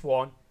in race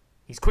 1,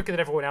 he's quicker than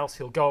everyone else,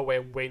 he'll go away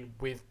and win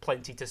with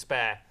plenty to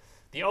spare.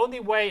 The only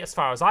way, as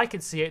far as I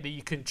can see it, that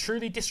you can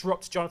truly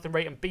disrupt Jonathan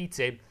Rea and beat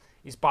him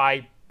is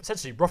by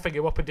essentially roughing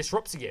him up and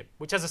disrupting him,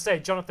 which, as I say,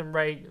 Jonathan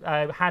Rea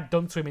had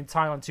done to him in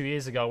Thailand 2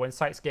 years ago when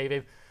Sykes gave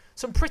him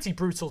some pretty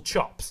brutal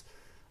chops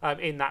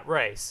in that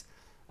race.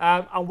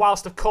 And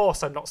whilst, of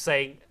course, I'm not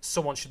saying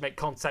someone should make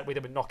contact with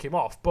him and knock him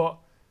off, but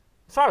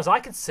as far as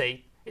I can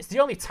see, it's the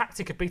only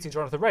tactic of beating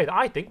Jonathan Rea that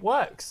I think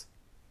works.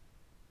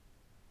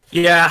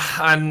 Yeah,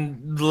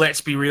 and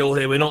let's be real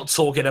here. We're not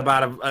talking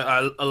about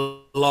a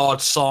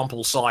large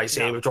sample size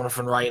here with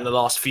Jonathan Rea in the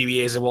last few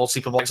years in World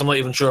Superbikes. I'm not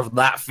even sure if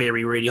that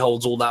theory really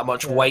holds all that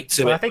much weight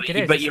to it. I think it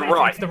is. But you're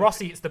right. It's the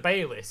Rossi, it's the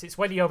Bayliss. It's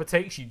when he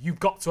overtakes you, you've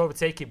got to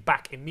overtake him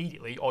back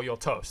immediately or you're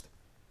toast.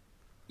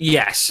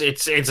 Yes,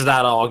 it's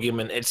that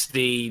argument. That's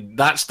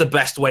the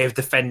best way of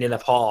defending a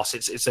pass.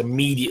 It's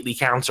immediately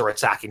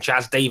counter-attacking.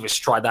 Chaz Davis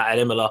tried that at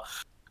Imola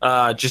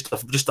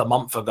just a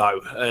month ago,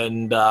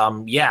 and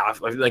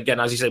again,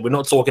 as you said, we're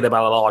not talking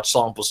about a large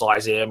sample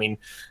size here. I mean,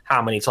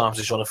 how many times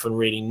has Jonathan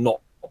really not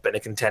been a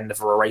contender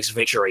for a race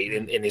victory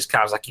in his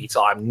Kawasaki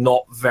time?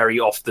 Not very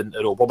often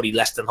at all. Probably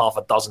less than half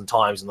a dozen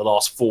times in the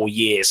last 4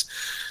 years.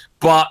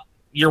 But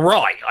you're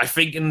right. I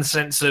think in the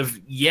sense of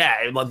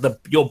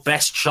your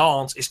best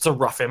chance is to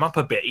rough him up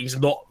a bit. He's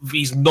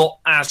not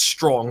as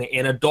strong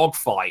in a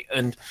dogfight,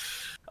 and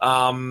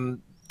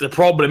the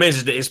problem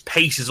is that his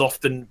pace is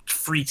often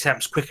 3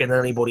 tenths quicker than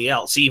anybody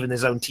else, even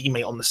his own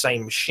teammate on the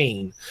same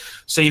machine.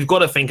 So you've got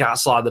to think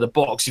outside of the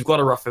box. You've got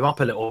to rough him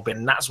up a little bit,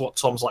 and that's what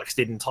Tom Sykes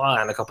did in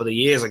Thailand a couple of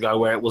years ago,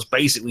 where it was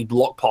basically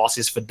block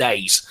passes for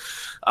days.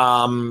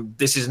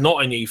 This is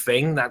not a new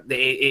thing. That it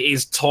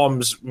is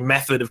Tom's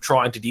method of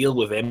trying to deal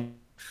with him.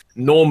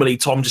 Normally,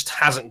 Tom just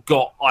hasn't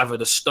got either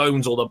the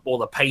stones or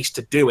the pace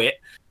to do it.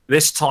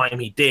 This time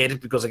he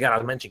did, because again, as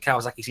I mentioned,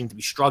 Kawasaki seemed to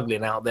be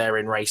struggling out there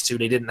in race 2.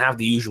 They didn't have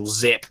the usual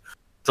zip.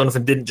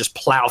 Jonathan didn't just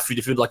plow through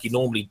the field like he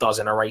normally does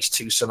in a race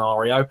 2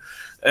 scenario,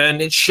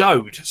 and it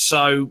showed.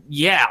 So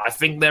yeah, I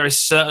think there is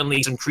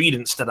certainly some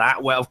credence to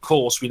that, where of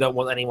course we don't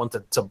want anyone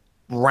to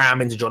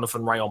ram into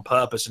Jonathan Rea on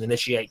purpose and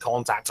initiate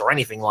contact or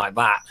anything like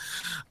that.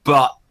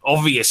 But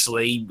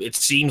obviously, it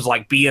seems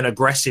like being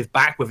aggressive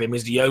back with him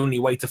is the only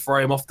way to throw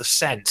him off the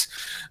scent.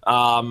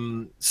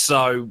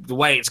 So the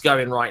way it's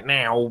going right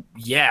now,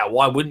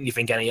 why wouldn't you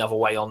think any other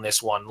way on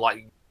this one?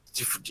 Like,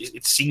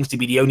 it seems to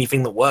be the only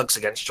thing that works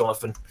against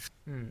Jonathan.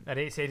 And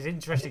it's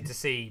interesting to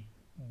see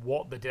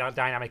what the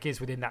dynamic is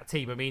within that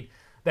team. I mean,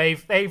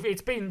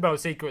 it's been no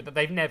secret that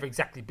they've never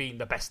exactly been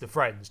the best of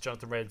friends,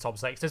 Jonathan Rea and Tom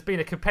Sykes. There's been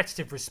a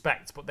competitive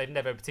respect, but they've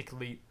never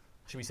particularly,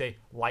 should we say,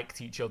 liked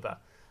each other.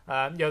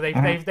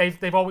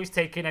 They've always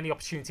taken any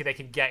opportunity they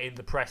can get in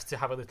the press to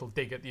have a little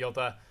dig at the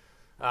other.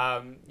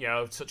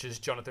 Such as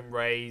Jonathan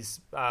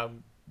Rea's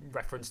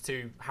reference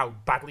to how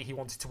badly he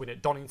wanted to win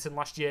at Donington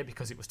last year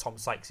because it was Tom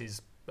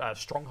Sykes'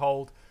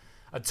 stronghold.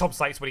 and Tom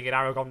Sykes winning in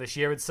Aragon this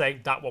year and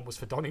saying that one was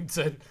for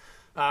Donington.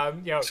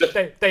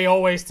 They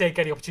always take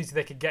any opportunity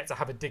they can get to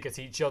have a dig at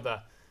each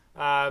other.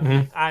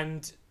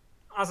 And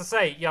as I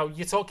say,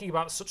 you're talking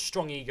about such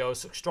strong egos,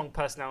 such strong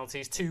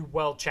personalities, two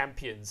world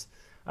champions,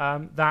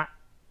 that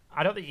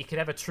I don't think you can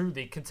ever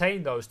truly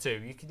contain those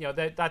two.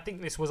 I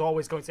think this was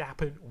always going to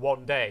happen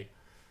one day,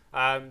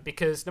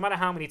 because no matter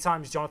how many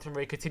times Jonathan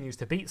Rea continues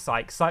to beat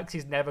Sykes, Sykes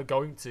is never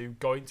going to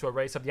go into a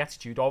race of the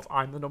attitude of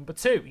I'm the number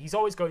two. He's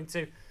always going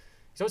to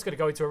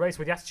go into a race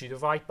with the attitude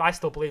of I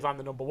still believe I'm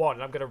the number one,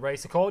 and I'm going to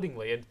race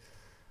accordingly. And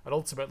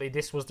ultimately,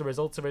 this was the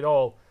result of it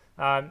all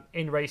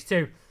in race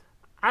 2.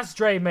 As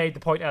Dre made the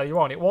point earlier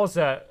on, it was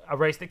a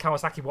race that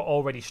Kawasaki were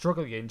already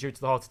struggling in due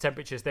to the hotter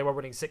temperatures. They were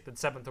running 6th and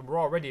 7th and were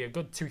already a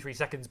good 2-3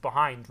 seconds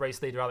behind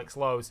race leader Alex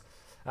Lowes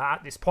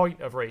at this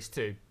point of race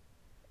 2.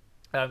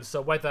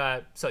 So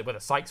whether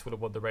Sykes would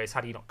have won the race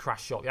had he not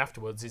crashed shortly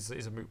afterwards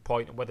is a moot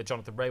point, and whether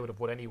Jonathan Rea would have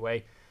won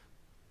anyway,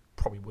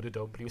 probably would have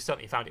done, but he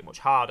certainly found it much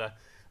harder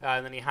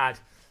than he had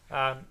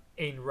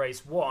in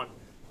race 1.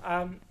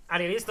 And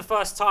it is the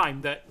first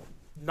time that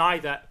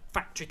neither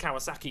factory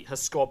Kawasaki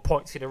has scored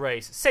points in a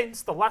race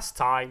since the last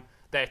time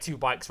their two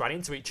bikes ran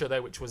into each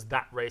other, which was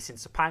that race in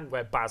Sepang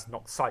where Baz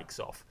knocked Sykes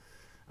off,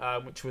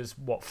 which was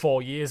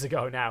 4 years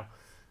ago now.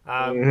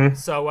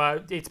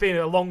 So it's been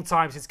a long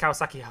time since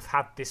Kawasaki have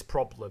had this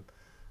problem,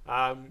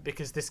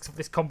 because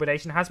this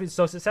combination has been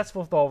so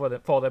successful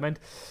for them. And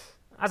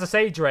as I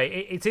say, Dre,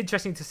 it's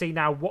interesting to see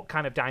now what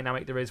kind of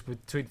dynamic there is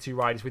between the two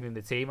riders within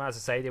the team. As I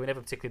say, they were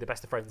never particularly the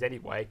best of friends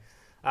anyway.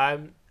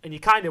 And you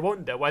kind of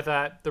wonder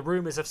whether the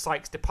rumours of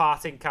Sykes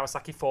departing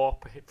Kawasaki for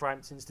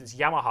instance,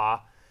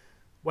 Yamaha,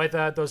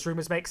 whether those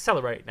rumours may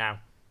accelerate now.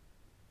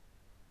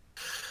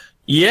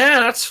 Yeah,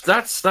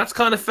 that's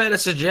kind of fair to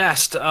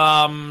suggest.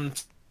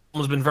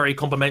 Has been very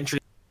complimentary.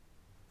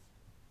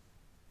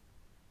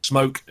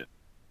 Smoke,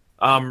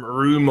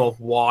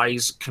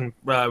 rumor-wise,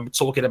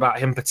 talking about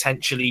him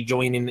potentially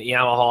joining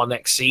Yamaha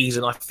next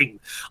season. I think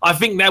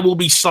there will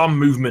be some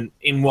movement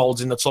in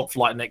Worlds in the top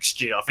flight next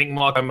year. I think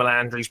Marco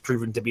Melandri's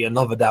proven to be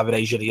another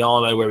Davide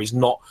Giuliano, where he's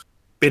not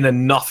been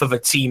enough of a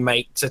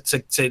teammate to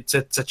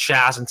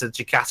Chaz and to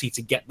Ducati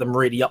to get them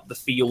really up the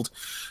field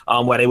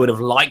where they would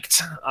have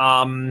liked.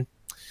 And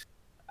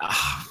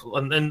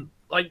then.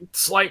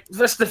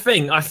 That's the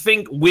thing. I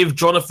think with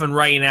Jonathan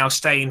Rea now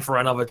staying for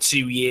another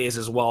 2 years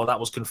as well, that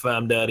was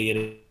confirmed earlier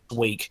this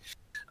week.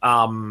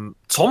 Tom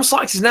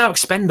Sykes is now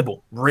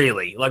expendable,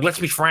 really. Let's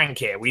be frank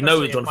here. We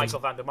know that Michael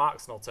van der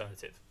Mark's an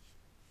alternative.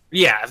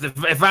 Yeah,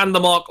 if Van der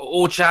Mark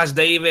or Chaz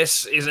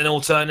Davis is an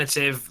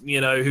alternative,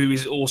 who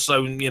is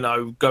also,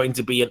 going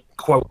to be a,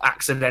 quote,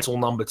 accidental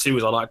number 2,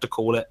 as I like to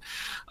call it.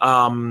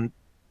 Then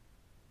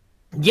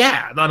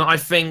I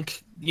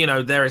think,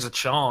 there is a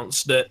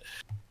chance that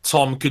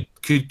Tom could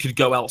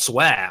go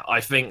elsewhere.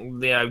 I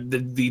think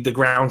the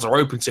grounds are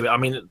open to it. I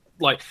mean,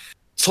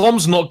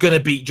 Tom's not going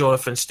to beat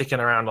Jonathan sticking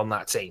around on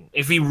that team.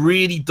 If he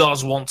really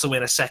does want to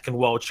win a second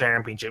world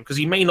championship, because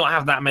he may not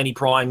have that many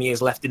prime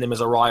years left in him as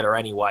a rider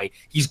anyway,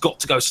 he's got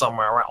to go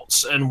somewhere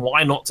else. And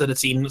why not to the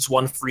team that's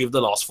won 3 of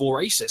the last 4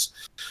 races,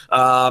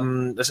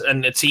 and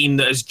a team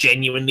that has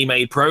genuinely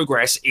made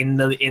progress in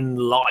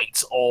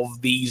light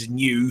of these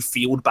new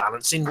field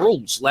balancing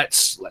rules.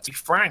 Let's be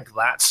frank.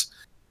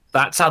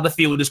 That's how the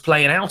field is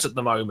playing out at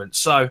the moment.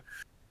 So,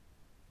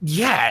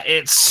 yeah,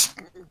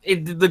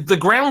 the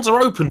grounds are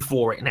open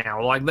for it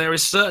now. There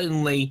is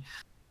certainly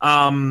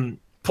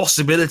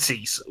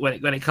possibilities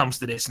when it comes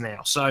to this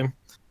now. So,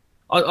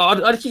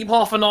 I'd keep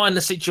half an eye on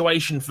the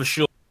situation for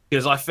sure,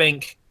 because I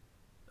think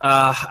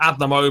at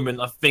the moment,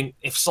 I think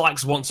if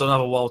Sykes wants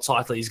another world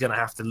title, he's going to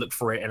have to look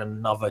for it in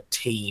another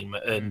team.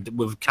 And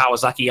with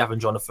Kawasaki having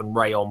Jonathan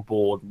Rea on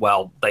board,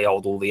 well, they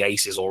hold all the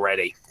aces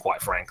already,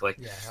 quite frankly.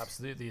 Yeah,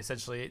 absolutely.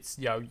 Essentially, it's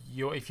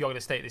if you're going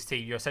to stay at this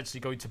team, you're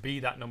essentially going to be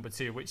that number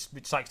 2, which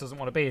Sykes doesn't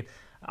want to be.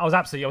 I was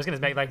going to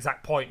make that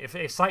exact point.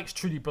 If Sykes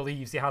truly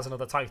believes he has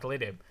another title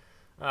in him,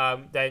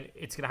 then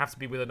it's going to have to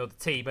be with another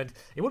team. And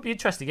it would be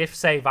interesting if,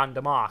 say, Van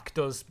der Mark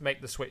does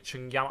make the switch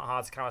from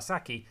Yamaha to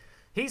Kawasaki.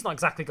 He's not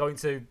exactly going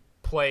to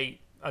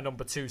play a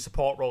number 2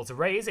 support role to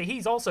Rea, is he?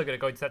 He's also going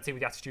to go into that team with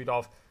the attitude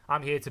of,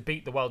 I'm here to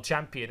beat the world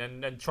champion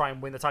and try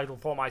and win the title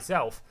for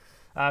myself,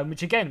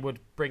 which again would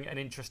bring an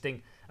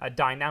interesting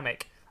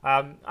dynamic.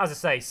 As I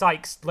say,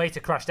 Sykes later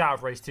crashed out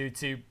of race 2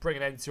 to bring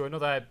an end to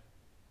another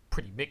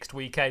pretty mixed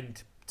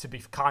weekend, to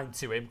be kind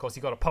to him. Of course,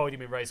 he got a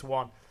podium in race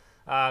 1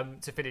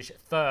 to finish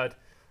 3rd.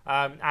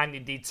 And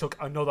indeed took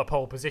another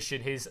pole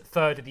position, his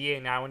 3rd of the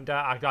year now. And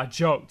I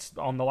joked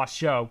on the last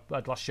show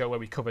where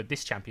we covered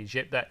this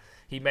championship, that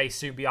he may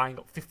soon be eyeing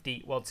up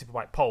 50 World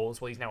Superbike poles.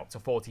 Well, he's now up to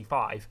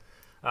 45.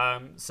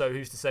 So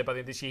who's to say by the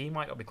end of this year he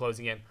might not be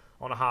closing in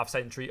on a half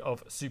century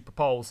of super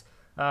poles,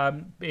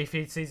 if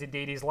it is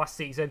indeed his last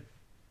season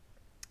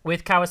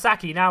with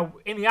Kawasaki. Now,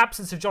 in the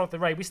absence of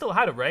Jonathan Rea, we still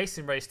had a race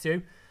in race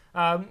 2.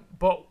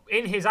 But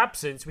in his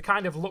absence, we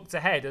kind of looked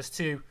ahead as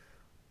to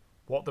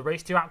what the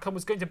race 2 outcome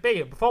was going to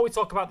be. And before we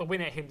talk about the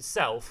winner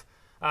himself,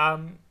 I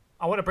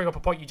want to bring up a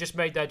point you just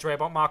made there, Dre,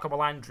 about Marco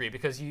Melandri,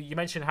 because you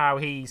mentioned how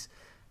he's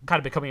kind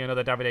of becoming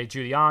another Davide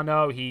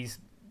Giuliano. He's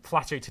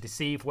flattering to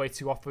deceive way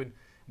too often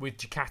with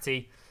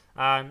Ducati.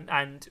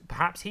 And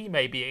perhaps he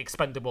may be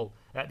expendable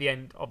at the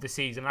end of the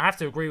season. I have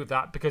to agree with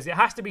that because it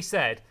has to be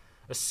said,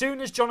 as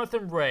soon as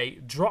Jonathan Rea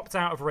dropped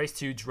out of race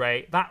 2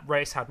 Dre, that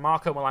race had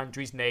Marco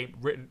Melandri's name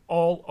written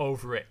all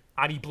over it,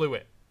 and he blew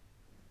it.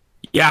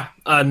 Yeah,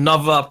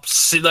 another...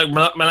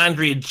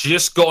 Melandri had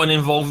just gotten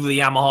involved with the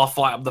Yamaha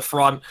fight up the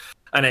front,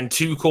 and then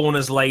 2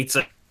 corners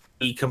later,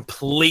 he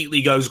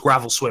completely goes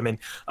gravel swimming,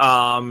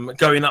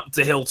 going up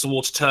the hill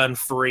towards turn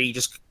 3,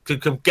 just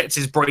gets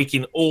his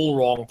braking all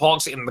wrong,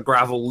 parks it in the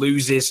gravel,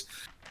 loses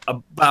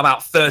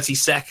about 30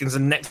 seconds,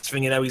 and next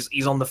thing you know,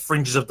 he's on the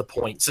fringes of the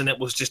points, and it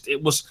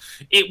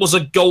was a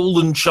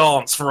golden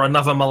chance for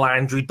another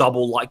Melandri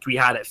double like we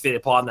had at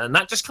Phillip Island, and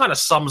that just kind of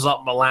sums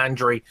up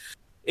Melandri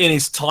in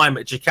his time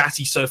at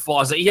Ducati so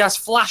far, is that he has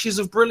flashes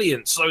of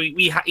brilliance. So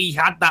he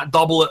had that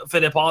double at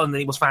Phillip Island, and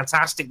he was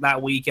fantastic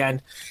that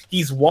weekend.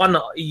 He won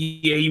at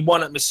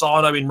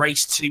Misano in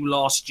race 2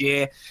 last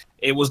year.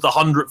 It was the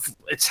 100th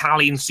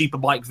Italian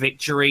Superbike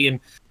victory, and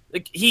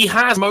he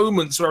has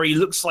moments where he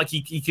looks like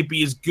he could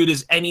be as good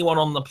as anyone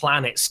on the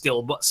planet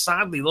still, but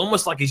sadly,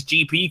 almost like his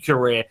GP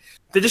career,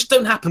 they just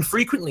don't happen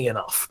frequently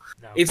enough.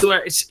 No.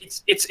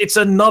 It's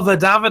another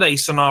Davide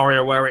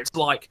scenario where it's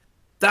like,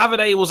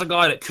 Davide was a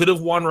guy that could have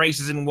won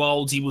races in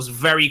Worlds. He was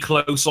very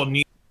close on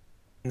New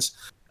Zealand,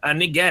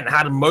 and again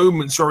had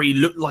moments where he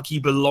looked like he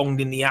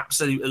belonged in the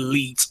absolute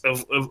elite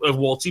of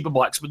World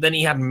Superbikes. But then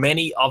he had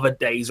many other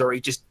days where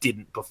he just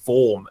didn't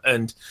perform.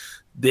 And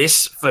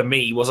this, for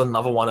me, was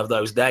another one of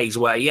those days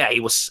where, yeah, he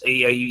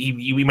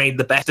made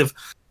the best of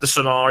the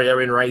scenario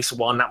in race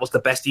 1. That was the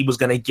best he was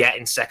going to get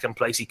in second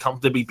place. He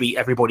comfortably beat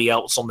everybody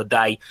else on the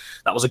day.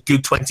 That was a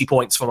good 20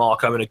 points for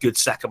Marco and a good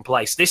second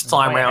place. This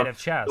time around, ahead of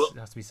Chaz, it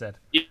has to be said.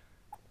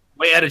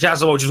 Way ahead of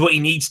Chaz, which is what he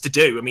needs to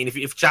do. I mean, if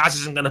Chaz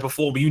isn't going to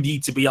perform, you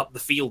need to be up the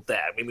field there.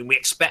 I mean, we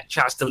expect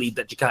Chaz to lead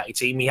that Ducati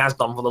team. He has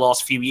done for the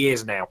last few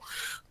years now.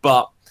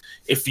 But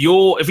if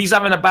he's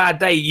having a bad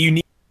day, you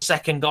need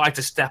second guy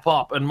to step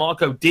up, and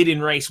Marco did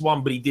in race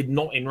 1, but he did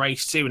not in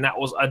race 2, and that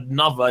was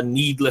another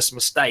needless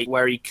mistake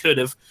where he could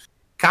have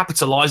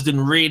capitalized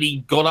and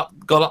really got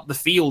up the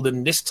field,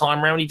 and this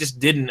time around he just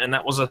didn't, and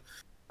that was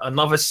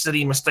another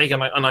silly mistake,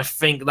 and I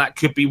think that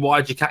could be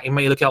why Ducati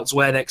may look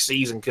elsewhere next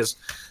season, because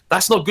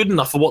that's not good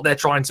enough for what they're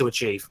trying to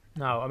achieve.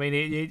 No, I mean,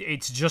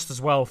 it's just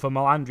as well for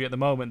Melandri at the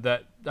moment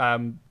that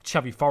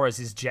Xavi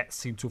Forres' jets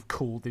seem to have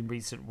cooled in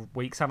recent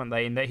weeks, haven't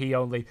they? In that he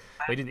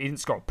didn't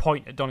score a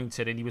point at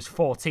Donington, and he was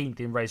 14th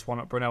in race 1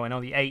 at Brno and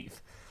only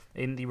 8th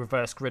in the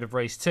reverse grid of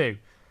race 2.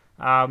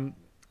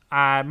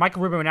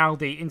 Michael Ruben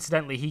Rinaldi,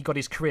 incidentally, he got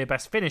his career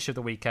best finish of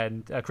the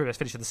weekend, career best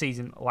finish of the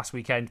season last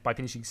weekend by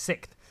finishing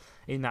 6th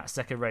in that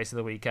second race of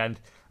the weekend.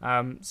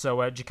 So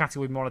Ducati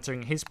will be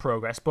monitoring his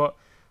progress, but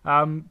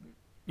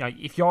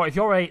if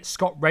you're a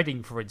Scott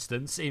Redding, for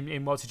instance, in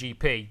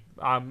MotoGP,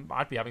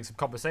 I'd be having some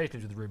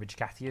conversations with Ruben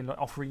Ducati and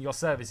offering your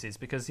services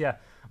because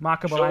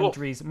Marco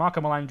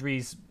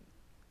Melandri's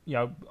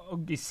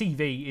his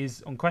CV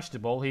is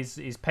unquestionable,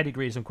 his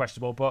pedigree is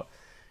unquestionable, but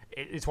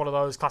it's one of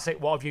those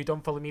classic "what have you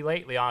done for me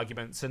lately"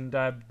 arguments, and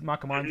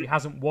Marco Melandri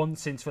hasn't won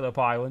since Phillip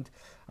Island,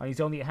 and he's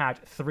only had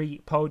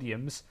 3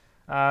 podiums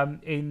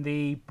in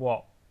the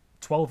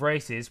 12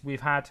 races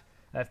we've had,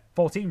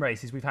 14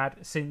 races we've had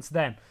since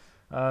then.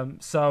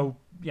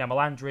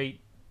 Melandri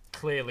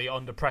clearly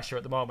under pressure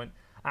at the moment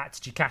at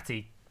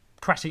Ducati,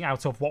 crashing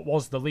out of what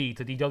was the lead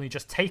that he'd only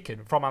just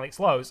taken from Alex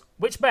Lowes,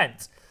 which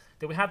meant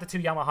that we had the 2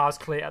 Yamahas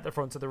clear at the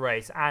front of the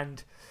race,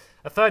 and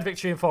a 3rd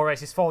victory in 4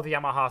 races for the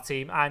Yamaha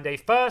team, and a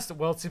first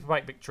World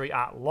Superbike victory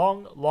at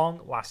long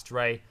last,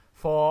 Ray,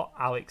 for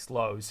Alex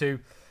Lowes, who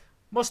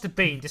must have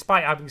been,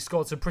 despite having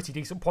scored some pretty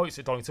decent points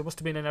at Donington, must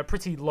have been in a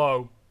pretty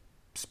low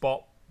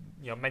spot,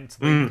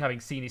 mentally, having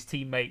seen his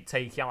teammate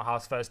take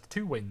Yamaha's first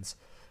 2 wins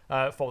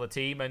for the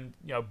team, and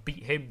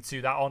beat him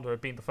to that honour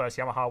of being the first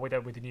Yamaha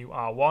winner with the new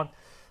R1.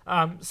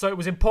 So it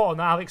was important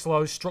that Alex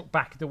Lowes struck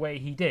back the way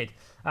he did.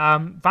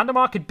 Van der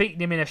Mark had beaten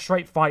him in a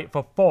straight fight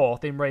for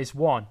 4th in race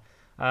 1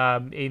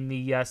 in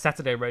the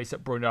Saturday race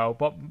at Brno,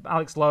 but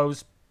Alex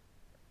Lowes,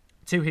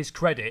 to his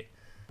credit,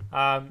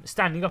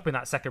 standing up in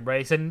that second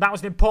race, and that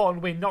was an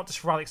important win not just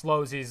for Alex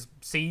Lowes'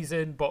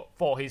 season but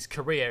for his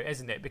career,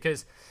 isn't it?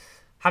 Because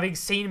having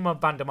seen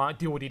Van der Mark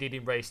do what he did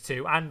in race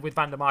 2, and with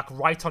Van der Mark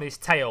right on his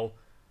tail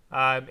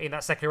in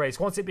that second race,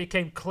 once it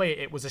became clear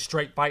it was a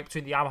straight fight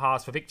between the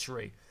Yamahas for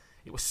victory,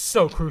 it was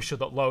so crucial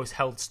that Lowes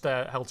held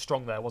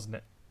strong there, wasn't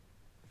it?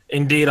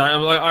 Indeed,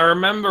 I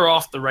remember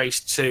after race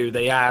 2,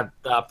 they had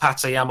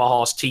Pata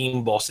Yamaha's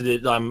team boss.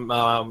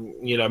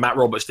 Matt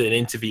Roberts did an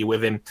interview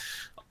with him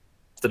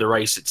after the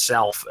race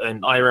itself,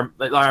 and I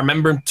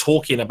remember him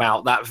talking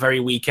about that very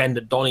weekend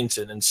at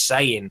Donington and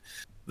saying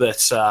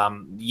that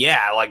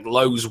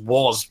Lowes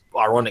was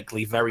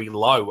ironically very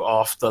low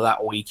after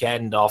that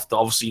weekend. After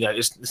obviously,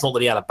 it's not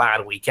that he had a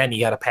bad weekend;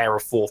 he had a pair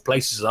of 4th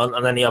places,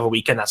 and then the other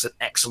weekend that's an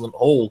excellent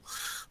haul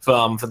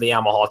for the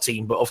Yamaha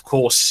team. But of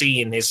course,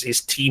 seeing his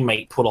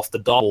teammate pull off the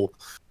double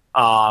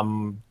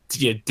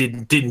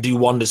didn't do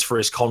wonders for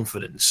his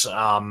confidence.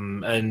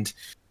 And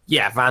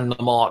yeah, Van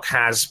der Mark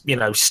has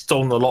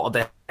stolen a lot of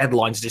the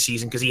headlines this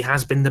season because he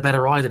has been the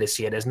better rider this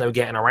year. There's no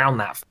getting around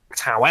that fact.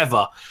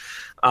 However,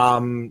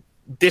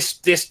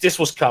 this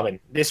was coming.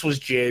 This was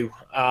due.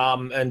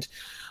 And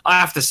I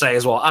have to say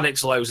as well,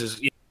 Alex Lowes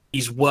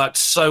he's worked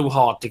so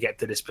hard to get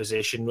to this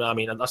position. I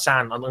mean, I'm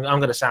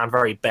going to sound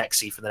very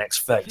Bexy for the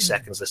next 30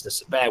 seconds, listeners,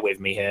 so bear with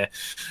me here.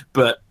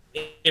 But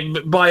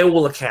by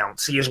all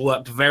accounts, he has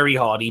worked very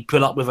hard. He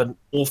put up with an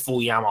awful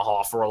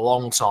Yamaha for a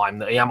long time.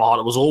 The Yamaha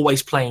that was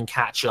always playing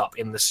catch up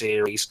in the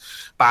series,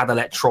 bad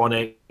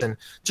electronics, and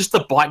just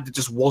a bike that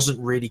just wasn't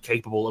really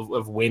capable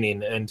of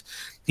winning. And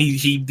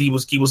he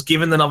was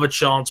given another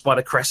chance by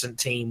the Crescent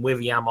team with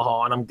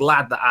Yamaha, and I'm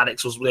glad that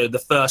Alex was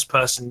the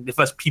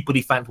first people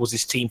he thanked was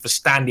his team for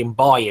standing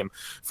by him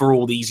for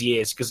all these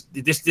years, because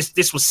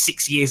this was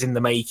 6 years in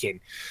the making.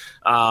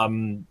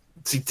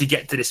 To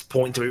get to this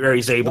point where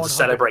he's able to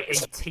celebrate his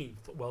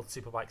 18th World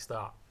Superbike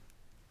start.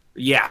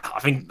 Yeah,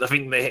 I think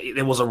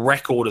there was a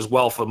record as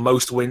well for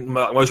most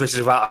races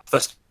without a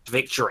first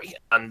victory,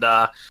 and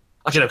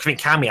actually, I think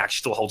Cammy actually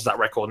still holds that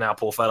record now.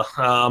 Poor fella.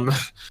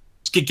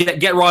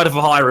 Get Ryder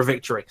for hire a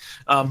victory.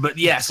 But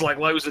yes,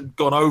 Lowes had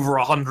gone over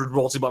 100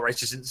 World Superbike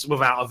races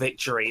without a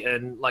victory,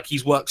 and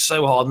he's worked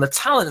so hard, and the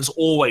talent has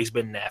always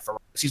been there for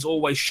us. He's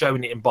always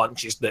shown it in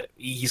bunches that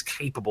he's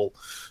capable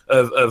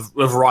of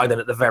riding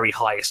at the very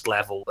highest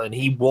level, and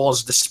he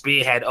was the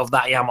spearhead of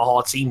that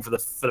Yamaha team for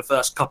the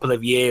first couple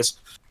of years.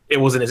 It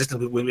was in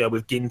existence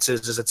with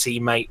Ginters as a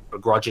teammate,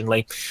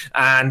 begrudgingly,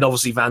 and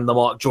obviously Van der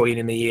Mark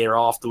joining the year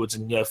afterwards,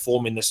 and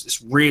forming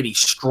this really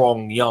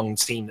strong young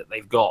team that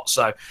they've got.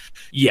 So,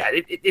 yeah,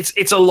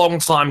 it's a long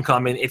time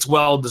coming. It's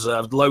well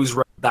deserved. Lowe's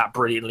rode that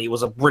brilliantly. It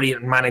was a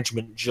brilliant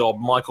management job.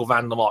 Michael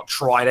Van der Mark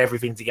tried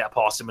everything to get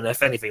past him, and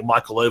if anything,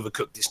 Michael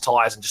overcooked his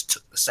tyres and just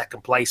took the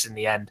second place in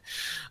the end.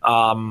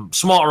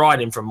 Smart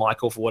riding from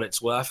Michael for what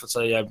it's worth.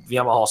 So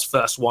Yamaha's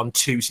first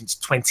 1-2 since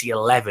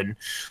 2011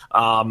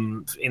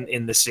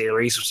 in the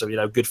series,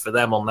 so good for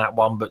them on that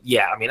one. But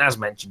yeah, I mean, as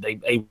mentioned,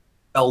 a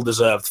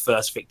well-deserved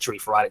first victory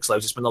for Alex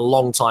Lowes. It's been a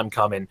long time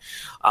coming,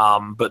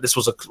 but this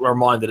was a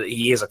reminder that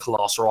he is a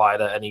class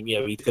rider, and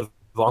he took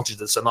advantage of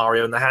the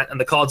scenario and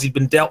the cards he'd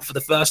been dealt for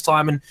the first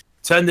time and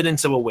turned it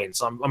into a win.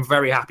 So I'm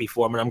very happy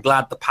for him, and I'm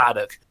glad the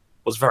paddock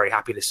was very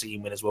happy to see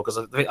him win as well, because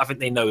I think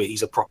they know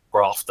he's a proper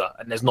grafter,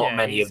 and there's not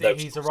many of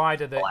those. He's a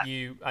rider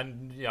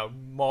that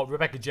more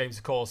Rebecca James,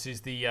 of course, is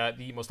the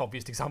most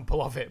obvious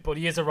example of it, but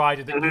he is a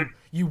rider that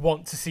you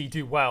want to see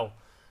do well,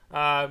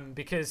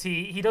 because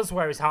he does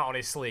wear his heart on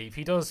his sleeve.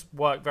 He does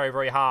work very,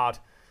 very hard,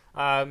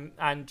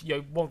 and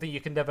one thing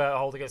you can never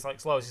hold against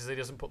Alex Lowes is he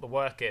doesn't put the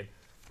work in.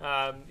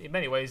 In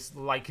many ways,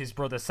 like his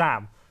brother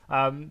Sam,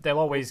 they'll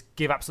always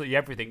give absolutely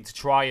everything to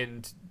try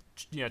and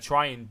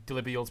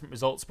deliver the ultimate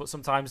results, but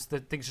sometimes the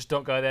things just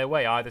don't go their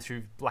way, either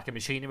through lack of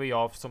machinery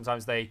or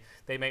sometimes they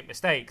make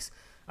mistakes.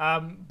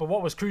 But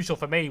what was crucial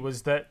for me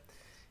was that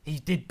he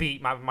did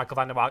beat Michael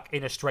Van der Mark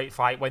in a straight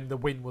fight when the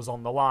win was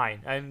on the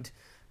line. And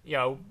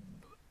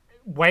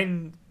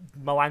when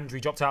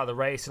Melandri dropped out of the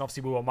race, and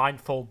obviously we were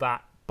mindful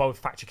that both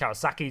factory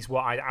Kawasaki's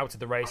were either out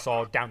of the race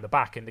or down the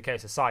back in the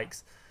case of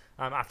Sykes,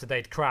 after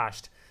they'd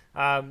crashed.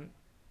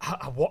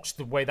 I watched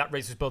the way that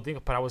race was building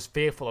up, and I was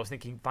fearful. I was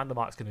thinking Van der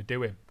Mark's going to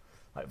do him.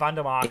 Van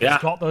der Mark, he's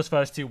got those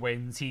first two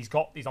wins. He's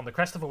on the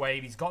crest of a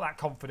wave. He's got that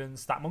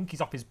confidence. That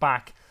monkey's off his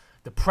back.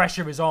 The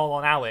pressure is all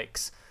on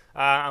Alex,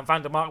 and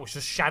Van der Mark was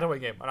just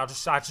shadowing him. And I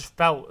just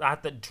felt, I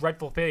had that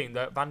dreadful feeling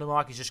that Van der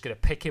Mark is just going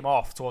to pick him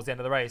off towards the end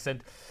of the race.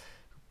 And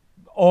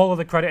all of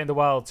the credit in the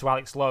world to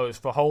Alex Lowes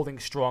for holding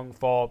strong,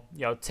 for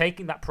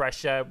taking that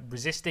pressure,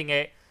 resisting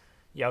it,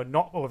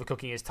 not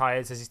overcooking his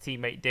tyres as his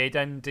teammate did,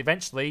 and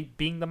eventually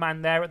being the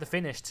man there at the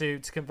finish to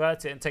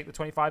convert it and take the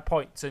 25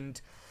 points. And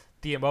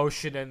the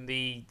emotion and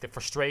the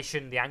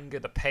frustration, the anger,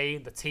 the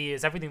pain, the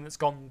tears, everything that's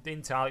gone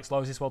into Alex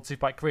Lowes' World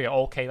Superbike career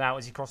all came out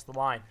as he crossed the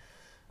line,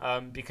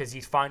 because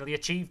he's finally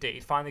achieved it.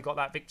 He's finally got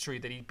that victory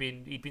that he'd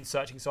been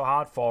searching so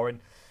hard for. And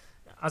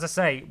as I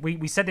say,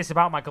 we said this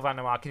about Michael Van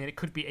der Mark, and it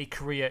could be a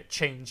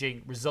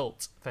career-changing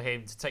result for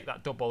him to take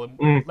that double.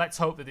 And let's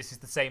hope that this is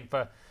the same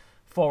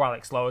for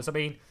Alex Lowes. I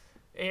mean,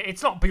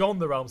 it's not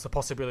beyond the realms of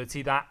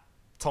possibility that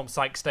Tom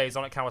Sykes stays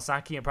on at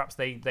Kawasaki, and perhaps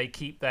they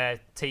keep their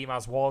team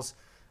as was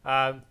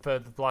for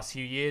the last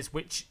few years,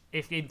 which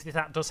if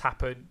that does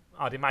happen,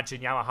 I'd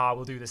imagine Yamaha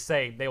will do the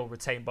same. They will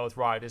retain both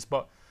riders.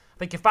 But I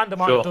think if Van der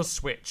Mark does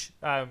switch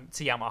to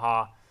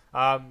Yamaha,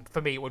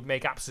 for me it would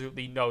make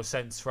absolutely no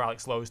sense for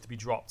Alex Lowes to be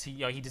dropped.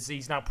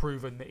 He's now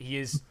proven that he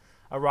is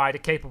a rider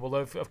capable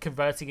of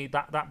converting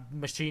that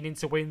machine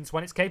into wins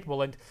when it's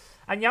capable, and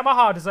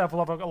Yamaha deserve a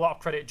lot of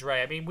credit,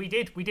 Dre. I mean, we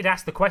did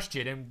ask the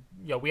question,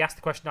 and we asked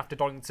the question after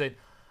Donington: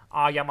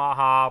 are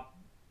Yamaha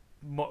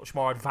much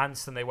more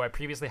advanced than they were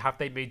previously? Have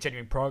they made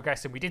genuine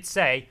progress? And we did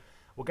say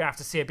we're going to have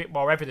to see a bit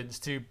more evidence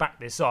to back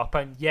this up.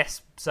 And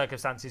yes,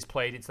 circumstances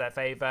played into their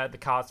favour. The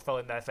cards fell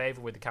in their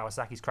favour with the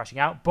Kawasaki's crashing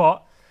out,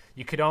 but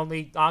you could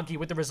only argue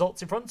with the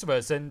results in front of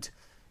us. And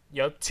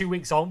 2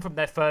 weeks on from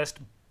their first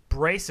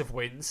brace of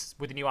wins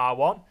with the new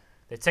R1,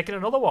 they've taken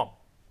another one.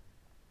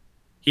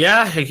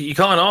 Yeah, you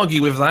can't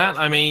argue with that.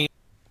 I mean,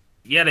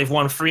 yeah, they've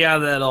won 3 out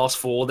of their last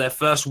 4. Their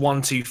first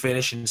 1-2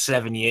 finish in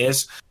 7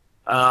 years.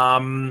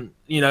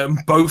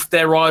 Both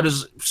their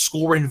riders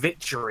scoring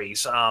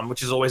victories,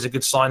 which is always a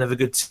good sign of a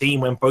good team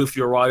when both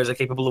your riders are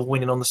capable of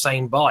winning on the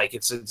same bike.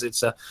 It's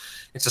a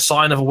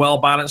sign of a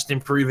well-balanced,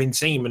 improving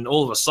team. And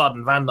all of a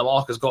sudden, Van der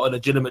Mark has got a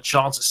legitimate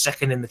chance at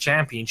second in the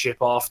championship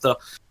after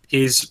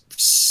his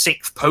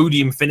 6th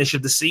podium finish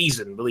of the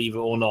season, believe it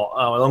or not,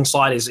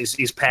 alongside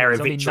his pair of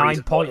victories. Only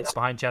 9 points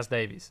behind Chaz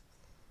Davies.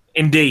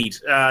 Indeed,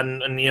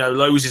 and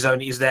Lowe's is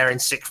there in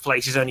 6th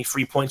place. He's only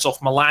 3 points off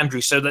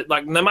Melandri. So that,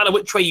 like, no matter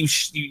which way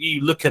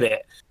you look at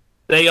it,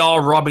 they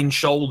are rubbing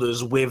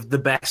shoulders with the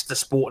best the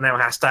sport now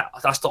has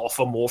to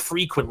offer more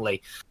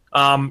frequently.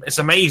 It's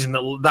amazing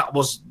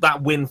that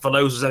win for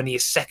Lowe's was only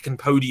his 2nd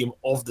podium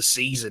of the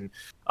season,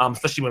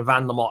 especially when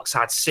Van der Mark's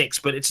had 6.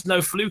 But it's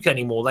no fluke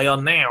anymore. They are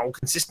now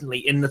consistently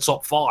in the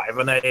top 5,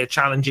 and they're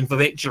challenging for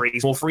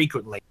victories more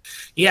frequently.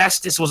 Yes,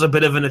 this was a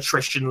bit of an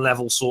attrition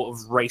level sort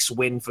of race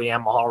win for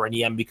Yamaha in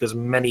the end, because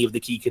many of the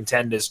key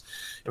contenders,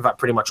 in fact,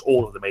 pretty much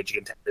all of the major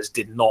contenders,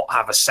 did not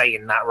have a say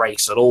in that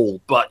race at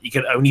all. But you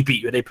can only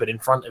beat who they put in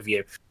front of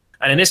you.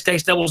 And in this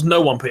case, there was no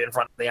one put in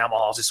front of the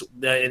Yamahas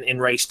in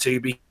race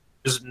 2,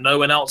 because no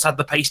one else had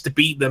the pace to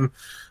beat them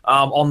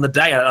on the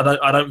day.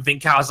 I don't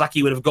think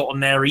Kawasaki would have gotten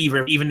there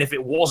either, even if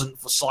it wasn't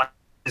for Sykes'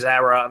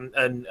 error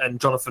and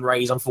Jonathan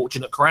Ray's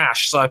unfortunate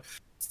crash. So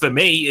for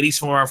me, at least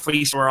from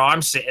where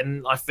I'm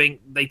sitting, I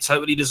think they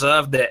totally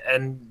deserved it.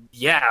 And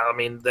yeah, I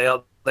mean,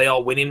 they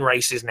are winning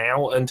races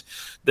now, and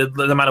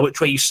no matter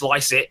which way you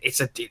slice it,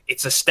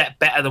 it's a step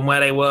better than where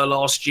they were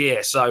last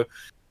year. So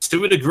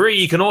to a degree,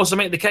 you can also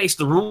make the case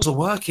the rules are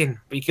working,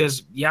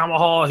 because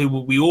Yamaha,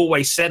 who we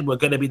always said were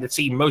going to be the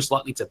team most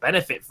likely to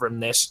benefit from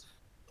this,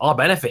 are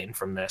benefiting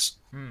from this.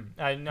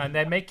 And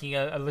they're making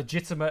a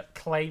legitimate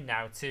claim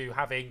now to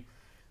having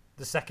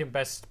the 2nd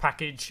best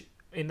package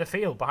in the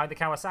field behind the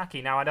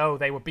Kawasaki. Now, I know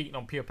they were beaten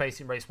on pure pace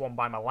in race 1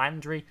 by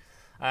Melandri,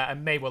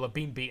 and may well have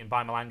been beaten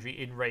by Melandri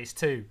in race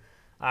 2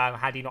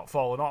 had he not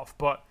fallen off.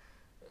 But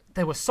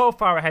they were so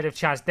far ahead of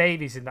Chaz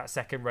Davies in that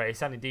 2nd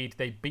race, and indeed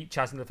they beat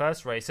Chaz in the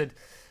 1st race. And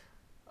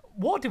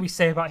what do we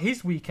say about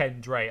his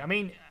weekend, Dre? I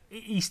mean,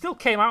 he still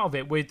came out of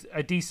it with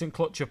a decent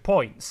clutch of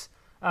points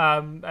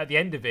at the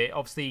end of it.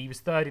 Obviously, he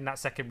was 3rd in that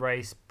 2nd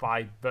race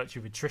by virtue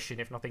of attrition,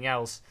 if nothing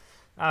else.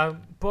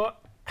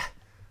 But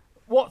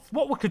what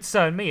would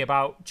concern me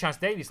about Chaz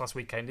Davies last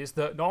weekend is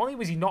that not only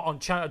was he not on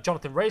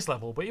Jonathan Ray's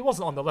level, but he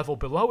wasn't on the level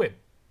below him.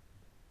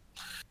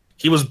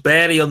 He was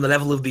barely on the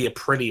level of the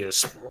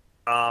Aprilias.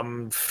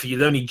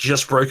 He'd only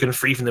just broken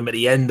free from them at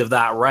the end of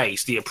that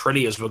race. The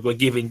Aprilias were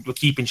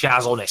keeping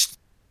Chaz honest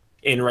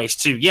in race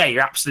 2. Yeah,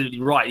 you're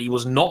absolutely right. He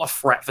was not a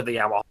threat for the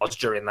Yamahas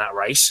during that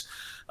race.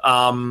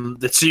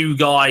 The 2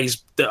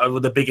 guys that were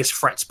the biggest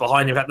threats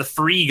behind him, in fact, the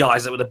 3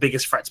 guys that were the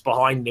biggest threats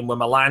behind him were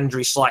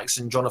Melandri, Sykes,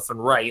 and Jonathan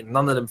Ray.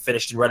 None of them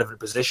finished in relevant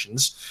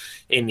positions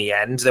in the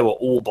end. They were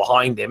all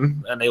behind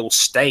him, and they all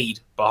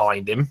stayed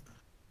behind him.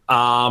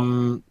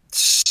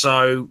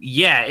 So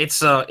yeah, it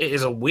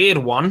is a weird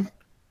one.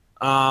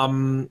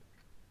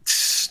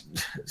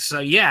 So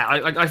yeah,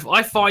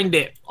 I find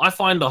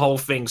the whole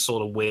thing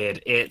sort of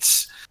weird.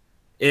 It's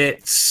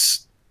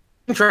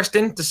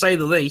interesting to say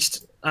the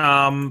least,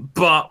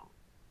 but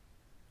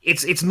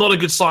it's not a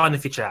good sign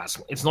if you're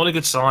Chaz. It's not a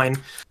good sign.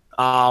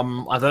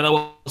 I don't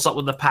know what's up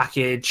with the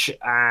package,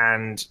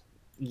 and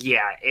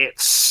yeah,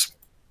 it's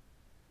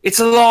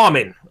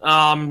alarming.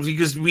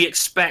 Because we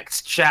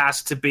expect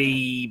Chaz to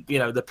be,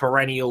 the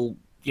perennial,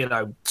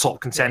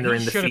 top contender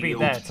in the field. He should have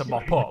been there to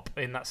mop up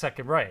in that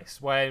 2nd race.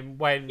 When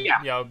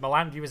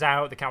Melandri was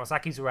out, the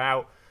Kawasaki's were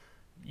out,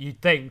 you'd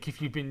think,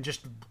 if you'd been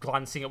just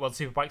glancing at World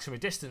Superbikes from a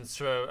distance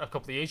for a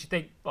couple of years, you'd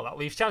think, well, that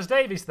leaves Chaz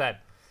Davies then.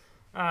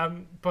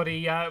 But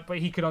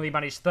he could only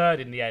manage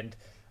 3rd in the end,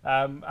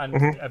 and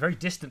a very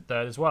distant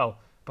 3rd as well,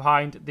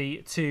 behind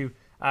the 2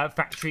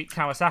 factory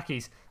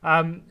Kawasaki's.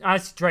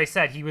 As Dre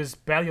said, he was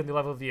barely on the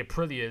level of the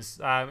Aprilias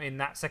in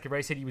that 2nd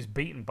race. He was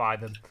beaten by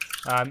them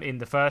in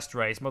the 1st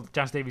race.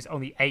 Chaz Davies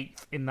only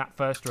 8th in that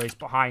 1st race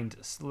behind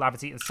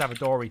Laverty and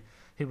Savadori,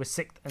 who were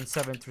 6th and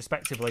 7th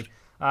respectively.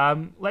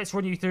 Let's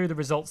run you through the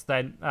results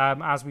then,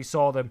 as we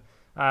saw them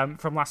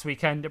from last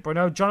weekend at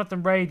Brno.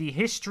 Jonathan Ray, the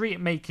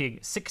history-making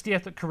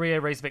 60th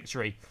career race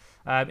victory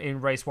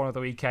in race 1 of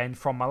the weekend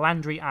from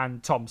Melandri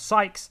and Tom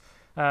Sykes,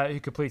 who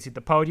completed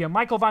the podium.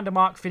 Michael van der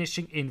Mark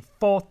finishing in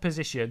 4th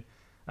position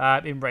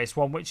in race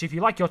 1, which, if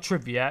you like your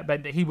trivia,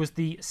 meant that he was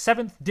the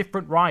 7th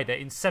different rider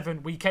in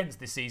 7 weekends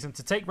this season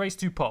to take race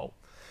 2 pole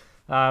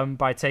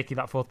by taking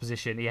that 4th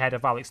position. He ahead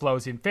of Alex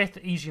Lowe's in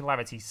 5th, Eugene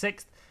Laverty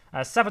 6th,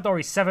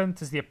 Savadori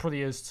 7th, as the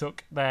Aprilias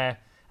took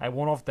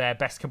one of their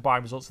best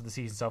combined results of the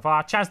season so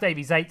far. Chaz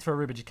Davies 8th for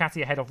Aruba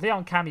Ducati, ahead of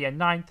Leon Camier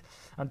 9th,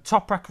 and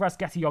Toprak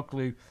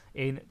Razgatlioglu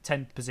in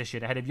 10th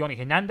position, ahead of Yoni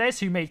Hernandez,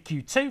 who made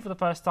Q2 for the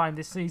first time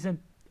this season,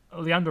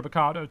 Leandro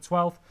Ricardo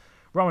 12th,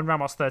 Roman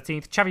Ramos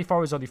 13th, Xavi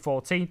Forres only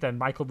 14th, and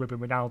Michael Ruben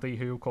Rinaldi,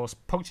 who of course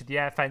punctured the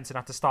air fence and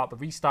had to start the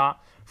restart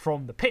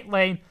from the pit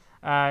lane,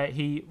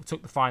 he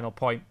took the final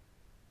point.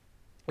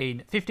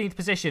 In 15th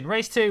position,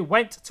 race 2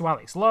 went to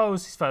Alex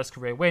Lowes, his first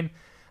career win.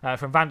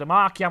 From Van der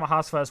Mark,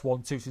 Yamaha's first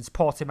 1-2 since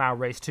Portimao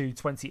Race 2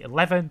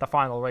 2011, the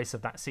final race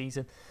of that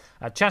season.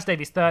 Chas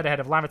Davies third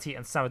ahead of Lamety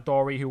and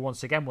Savadori, who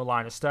once again were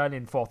line astern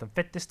in 4th and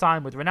 5th this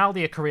time, with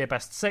Rinaldi a career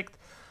best 6th,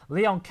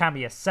 Leon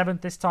Camier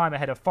 7th this time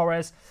ahead of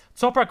Forres,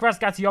 Toprak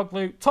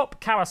Razgatlioglu, top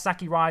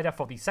Kawasaki rider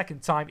for the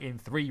second time in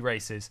 3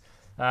 races.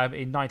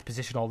 In 9th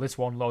position, all this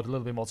one load a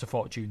little bit more to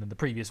fortune than the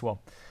previous one.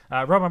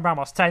 Roman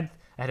Ramos 10th,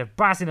 ahead of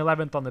Baz in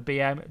 11th on the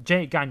BM,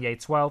 Jay Gagne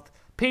 12th,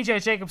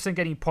 PJ Jacobson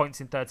getting points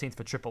in 13th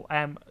for Triple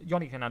M,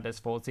 Yoni Hernandez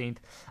 14th,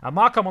 and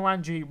Marco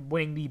Melandri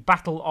winning the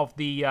battle of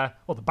the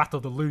battle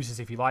of the losers,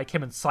 if you like.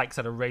 Him and Sykes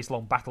had a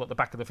race-long battle at the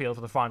back of the field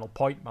for the final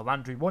point.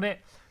 Melandri won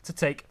it to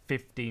take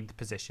 15th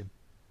position.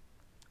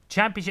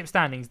 Championship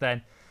standings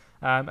then.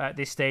 At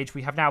this stage,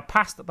 we have now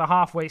passed the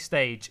halfway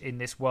stage in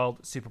this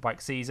World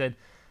Superbike season,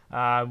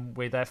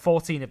 with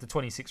 14 of the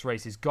 26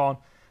 races gone.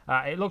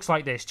 It looks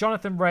like this.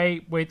 Jonathan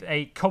Rea with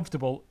a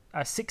comfortable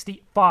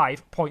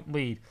 65-point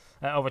lead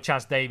over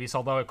Chas Davies,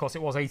 although, of course,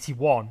 it was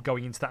 81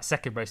 going into that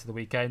second race of the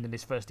weekend and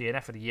his first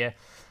DNF of the year.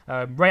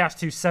 Rea has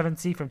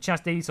 270 from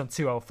Chas Davies on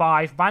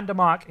 205. Van der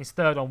Mark is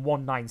third on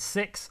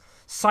 196.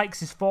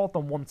 Sykes is fourth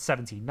on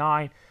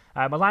 179.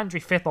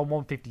 Melandri 5th on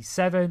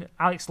 157.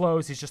 Alex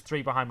Lowes is just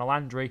 3 behind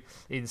Melandri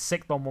in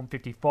 6th on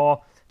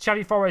 154.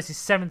 Xavi Forres is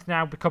 7th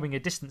now, becoming a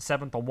distant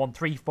 7th on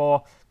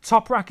 134.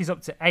 Toprak is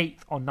up to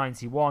 8th on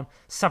 91.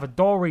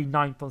 Savadori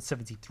 9th on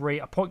 73,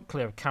 a point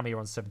clear of Camier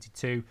on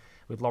 72,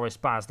 with Loris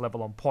Baz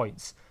level on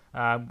points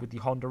with the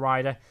Honda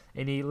rider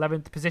in the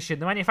 11th position.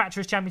 The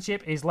Manufacturers'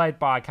 Championship is led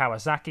by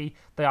Kawasaki.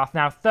 They are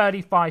now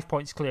 35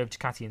 points clear of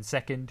Ducati in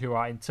second, who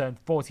are in turn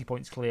 40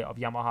 points clear of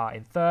Yamaha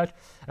in third.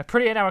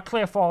 Aprilia now a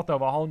clear fourth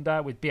over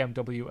Honda, with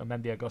BMW and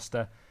Mendi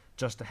Agusta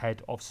just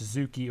ahead of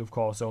Suzuki. Of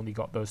course, only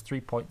got those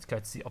 3 points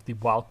courtesy of the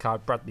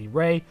wildcard Bradley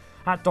Ray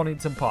at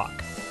Donington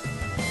Park.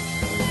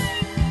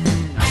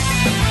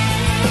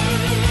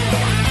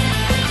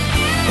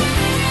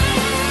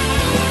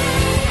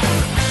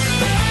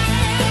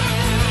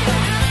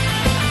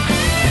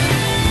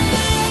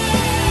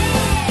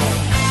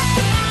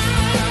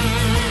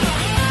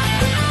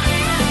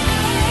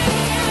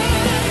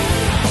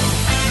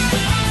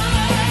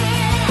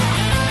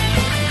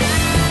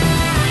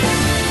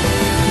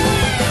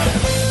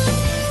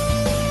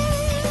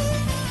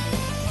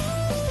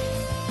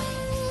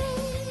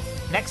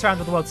 Next round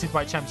of the World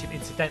Superbike Championship,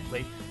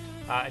 incidentally,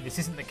 and this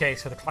isn't the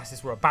case for the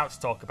classes we're about to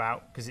talk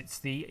about, because it's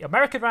the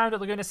American round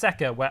at Laguna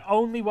Seca, where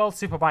only World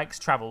Superbikes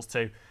travels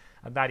to,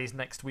 and that is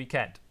next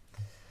weekend.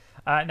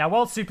 Now,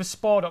 World Super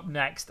Sport up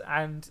next,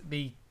 and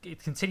the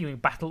continuing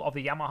battle of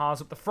the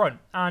Yamahas up the front,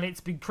 and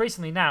it's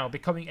increasingly now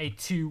becoming a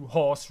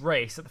 2-horse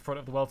race at the front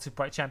of the World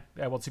Super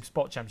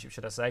Sport Championship,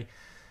 should I say.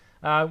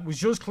 With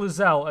Jules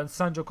Cluzel and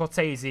Sandro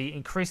Cortese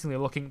increasingly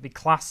looking the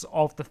class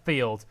of the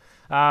field,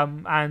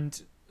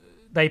 and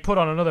they put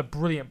on another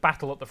brilliant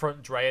battle at the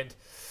front, Dre, and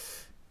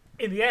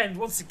in the end,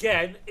 once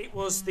again, it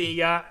was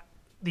the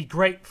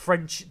great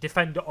French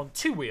defender on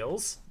 2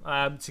 wheels,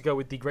 to go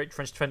with the great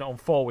French defender on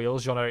 4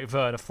 wheels, Jean-Eric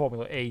Vergne of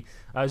Formula E,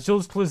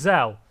 Jules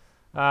Cluzel,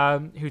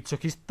 who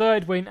took his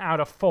 3rd win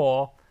out of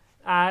 4,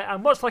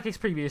 and much like his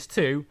previous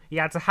 2, he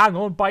had to hang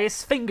on by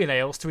his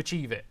fingernails to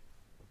achieve it.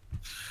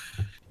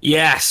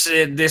 Yes,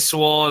 this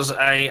was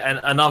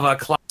another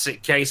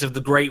classic case of the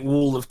Great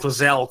Wall of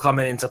Cluzel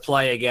coming into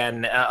play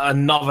again.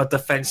 Another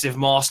defensive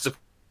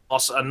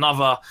masterclass,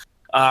 another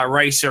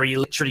racer he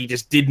literally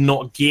just did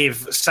not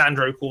give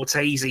Sandro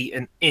Cortese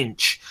an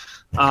inch.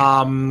 It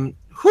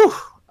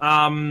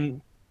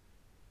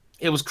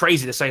was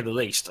crazy to say the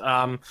least.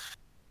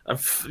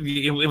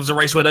 It was a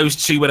race where those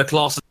two were the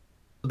class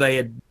they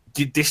had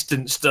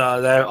distanced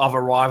their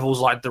other rivals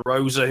like De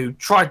Rosa, who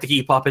tried to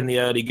keep up in the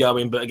early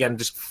going, but again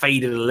just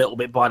faded a little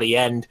bit by the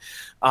end.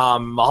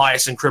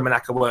 Mahias and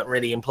Krimonaka weren't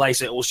really in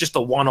place. It was just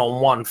a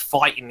one-on-one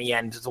fight in the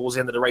end, towards the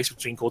end of the race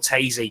between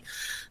Cortese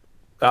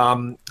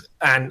and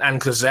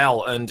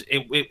Cluzel, and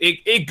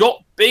it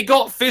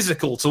got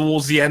physical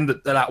towards the end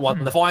of that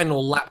one. The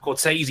final lap,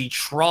 Cortese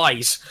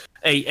tries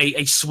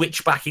a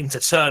switch back into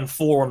turn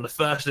 4 on the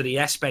first of the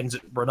S-bends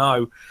at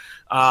Brno.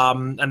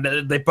 And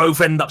they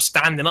both end up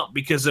standing up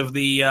because of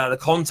the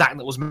contact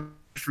that was made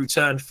through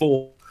turn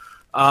 4.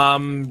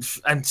 And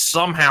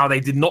somehow they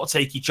did not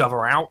take each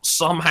other out.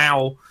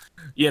 Somehow,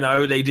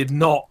 they did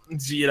not,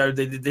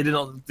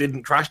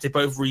 didn't crash. They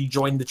both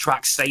rejoined the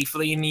track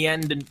safely in the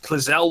end. And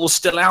Cluzel was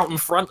still out in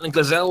front, and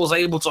Cluzel was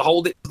able to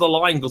hold it to the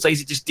line.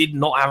 Cortese just did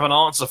not have an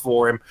answer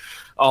for him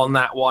on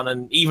that one.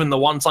 And even the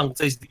one time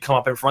Cortese did come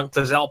up in front,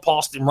 Cluzel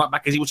passed him right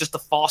back because he was just the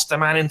faster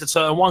man into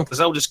turn 1.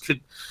 Cluzel just could.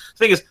 The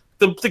thing is,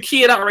 the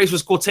key of that race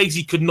was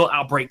Cortese could not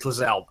outbrake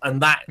Cluzel, and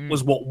that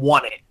was what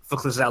won it for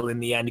Cluzel in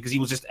the end, because he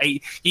was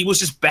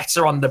just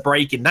better under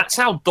braking. That's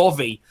how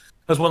Dovi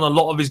has won a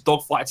lot of his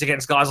dogfights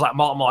against guys like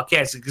Marc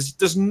Marquez, because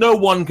there's no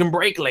one can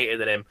brake later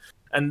than him.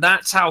 And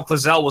that's how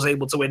Cluzel was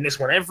able to win this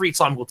one. Every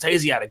time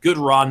Cortese had a good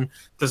run,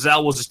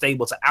 Cluzel was just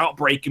able to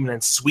outbrake him and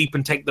then sweep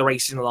and take the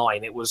race in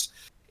line. It was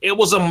it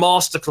was a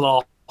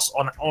masterclass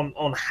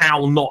on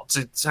how not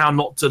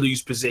to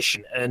lose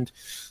position, and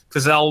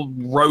Clazel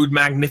rode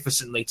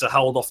magnificently to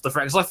hold off the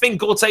threat. Because I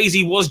think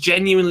Cortese was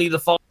genuinely the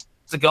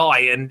faster guy,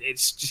 and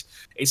it's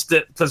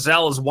that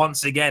Clazel has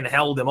once again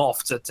held him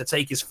off to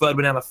take his third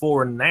win out of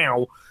 4, and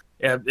now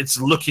it's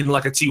looking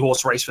like a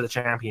 2-horse race for the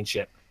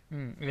championship.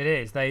 It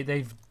is.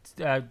 They've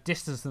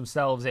distanced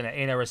themselves in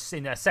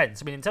a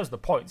sense. I mean, in terms of the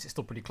points, it's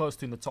still pretty close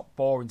to in the top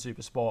 4 in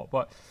Supersport.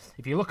 But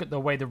if you look at the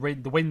way the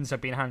wins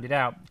have been handed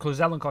out,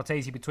 Clazel and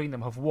Cortese between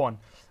them have won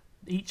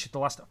each of the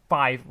last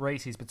 5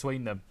 races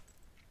between them,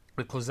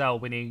 with Clazel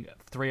winning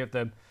 3 of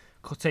them,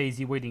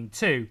 Cortese winning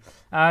 2.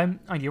 And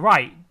you're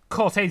right,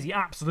 Cortese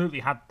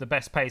absolutely had the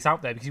best pace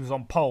out there because he was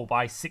on pole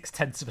by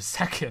 0.6 of a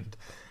second.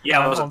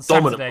 Yeah, it was on a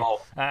dominant Saturday,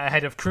 pole.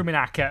 Ahead of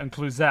Krummenacher and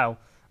Clazel,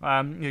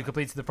 who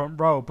completed the front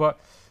row. But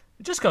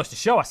it just goes to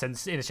show us,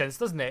 in a sense,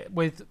 doesn't it,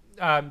 with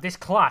this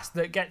class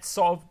that gets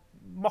sort of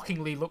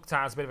mockingly looked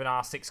at as a bit of an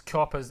R6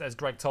 Cup, as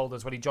Greg told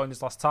us when he joined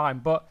us last time.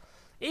 But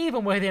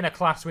even within a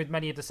class with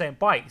many of the same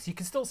bikes, you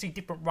can still see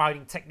different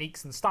riding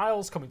techniques and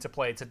styles come into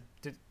play to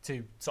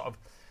sort of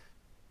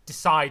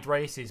decide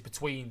races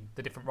between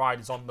the different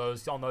riders on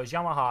those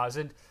Yamahas.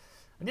 And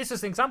this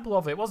was an example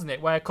of it, wasn't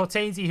it? Where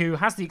Cortese, who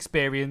has the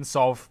experience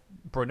of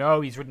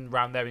Brno, he's ridden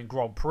around there in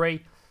Grand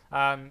Prix.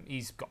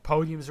 He's got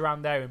podiums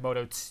around there in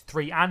Moto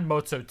 3 and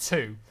Moto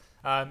 2.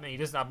 And he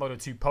doesn't have Moto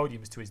 2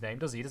 podiums to his name,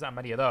 does he? He doesn't have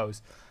many of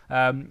those.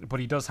 But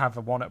he does have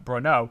one at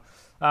Brno.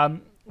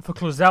 For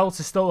Clazel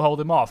to still hold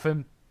him off.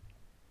 And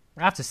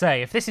I have to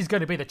say, if this is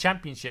going to be the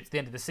championship at the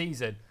end of the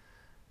season,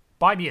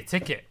 buy me a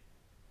ticket.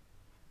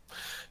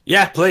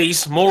 Yeah,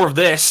 please, more of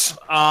this.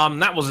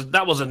 That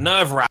was a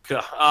nerve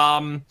wracker.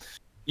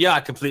 Yeah,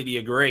 I completely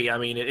agree. I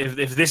mean,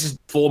 if this is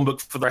form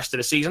book for the rest of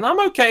the season, I'm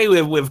okay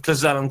with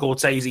Clazel and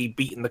Cortese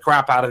beating the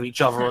crap out of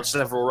each other on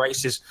several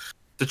races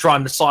to try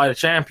and decide a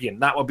champion.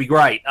 That would be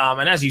great.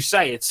 And as you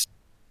say, it's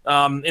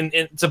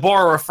to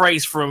borrow a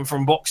phrase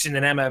from boxing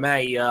and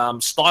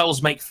MMA,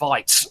 styles make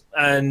fights,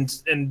 and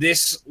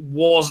this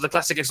was the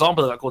classic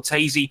example of that.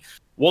 Cortese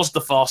was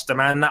the faster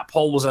man. That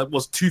pole was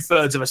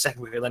 2/3 of a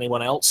second quicker than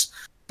anyone else.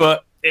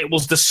 But it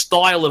was the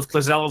style of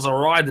Clazel as a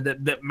rider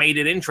that made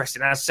it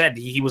interesting. As I said,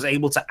 he was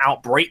able to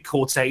outbrake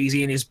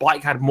Cortese, and his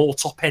bike had more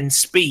top-end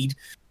speed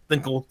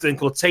than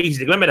Cortese.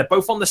 Remember, they're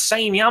both on the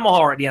same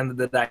Yamaha at the end of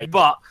the day,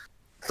 but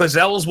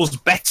Clazel's was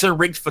better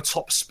rigged for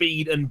top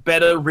speed and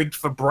better rigged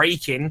for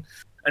braking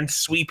and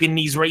sweeping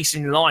these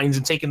racing lines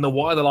and taking the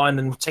wider line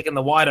and taking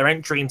the wider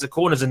entry into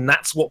corners, and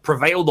that's what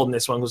prevailed on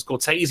this one, was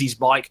Cortese's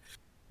bike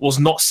was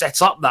not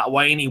set up that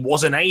way, and he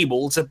wasn't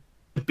able to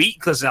beat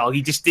Clazel.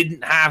 He just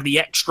didn't have the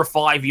extra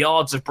 5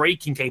 yards of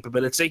braking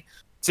capability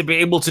to be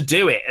able to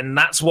do it, and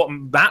that's what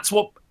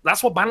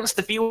balanced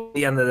the field at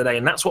the end of the day,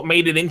 and that's what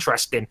made it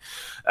interesting,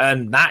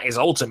 and that is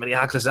ultimately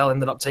how Clazel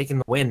ended up taking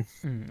the win.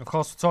 Of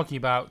course, we're talking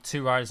about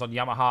 2 riders on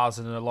Yamahas,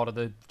 and a lot of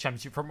the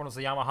championship front runners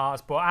are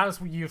Yamahas, but as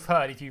you've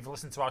heard, if you've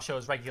listened to our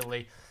shows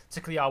regularly,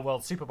 particularly our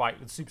World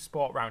Superbike and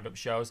Supersport Roundup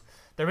shows,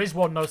 there is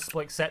one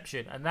noticeable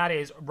exception, and that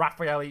is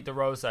Raffaele De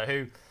Rosa,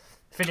 who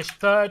finished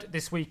 3rd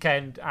this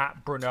weekend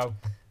at Brno.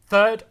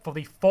 3rd for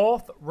the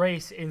 4th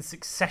race in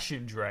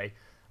succession, Dre.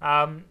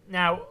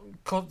 Now,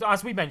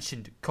 as we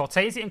mentioned,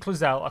 Cortese and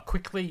Clazel are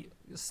quickly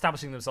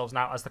establishing themselves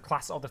now as the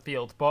class of the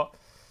field. But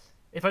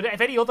if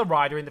any other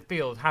rider in the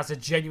field has a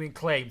genuine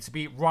claim to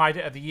be Rider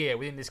of the Year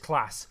within this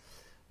class,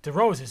 De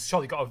Rosa's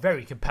surely got a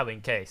very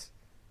compelling case.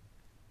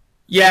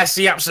 Yes,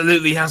 he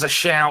absolutely has a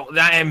shout.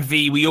 That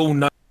MV, we all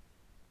know,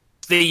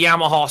 the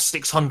Yamaha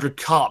 600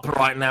 Cup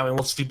right now in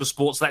World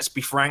Supersports. Let's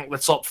be frank, the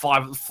top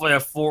 5 out of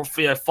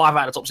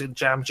the top 6 in the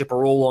championship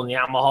are all on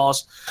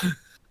Yamahas.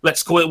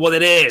 Let's call it what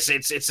it is.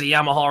 It's a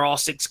Yamaha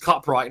R6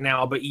 Cup right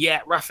now, but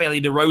yet Raffaele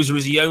De Rosa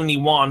is the only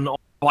one on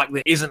a bike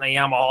that isn't a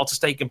Yamaha to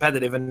stay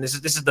competitive, and this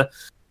is the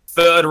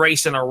 3rd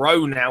race in a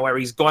row now where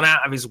he's gone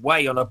out of his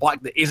way on a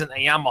bike that isn't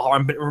a Yamaha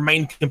and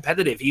remained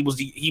competitive. He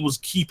was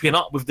keeping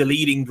up with the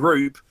leading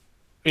group,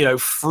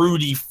 through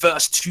the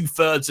first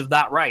 2/3 of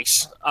that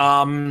race.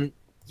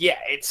 Yeah,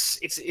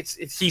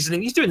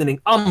 he's doing an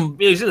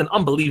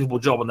unbelievable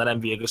job on that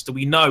MV Agusta.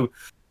 We know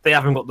they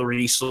haven't got the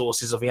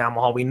resources of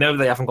Yamaha. We know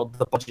they haven't got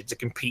the budget to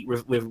compete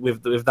with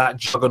that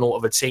juggernaut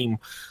of a team.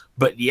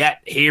 But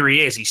yet here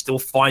he is. He's still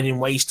finding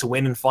ways to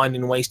win and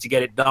finding ways to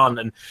get it done.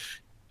 And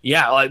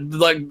yeah, like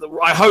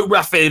I hope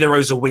Raffaele De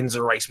Rosa wins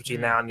a race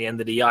between now and the end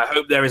of the year. I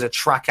hope there is a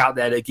track out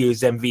there that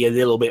gives MV a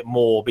little bit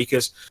more,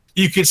 because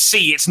you can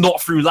see it's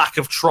not through lack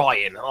of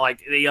trying.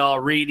 Like he's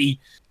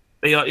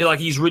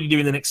really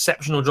doing an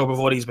exceptional job of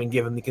what he's been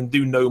given. He can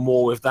do no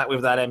more with that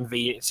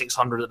MV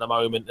 600 at the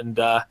moment, and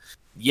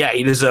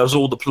he deserves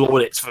all the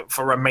plaudits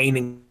for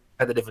remaining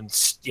competitive and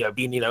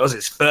being as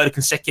his 3rd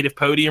consecutive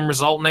podium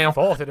result now.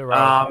 4th in a row.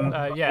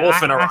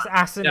 4th in a row.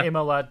 Assen,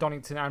 Imola,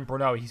 Donington, and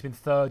Brno. He's been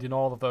 3rd in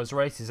all of those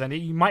races, and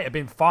he might have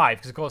been 5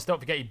 because, of course, don't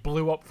forget he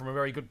blew up from a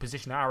very good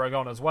position at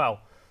Aragon as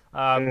well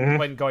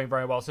when going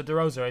very well. So De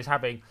Rosa is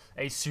having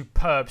a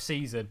superb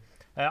season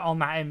on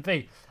that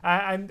MV,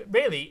 and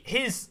really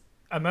his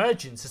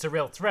emergence as a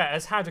real threat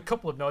has had a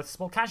couple of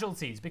noticeable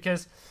casualties,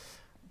 because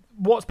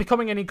what's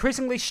becoming an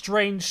increasingly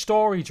strange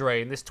story,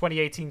 Dre, in this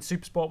 2018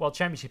 Supersport World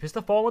Championship is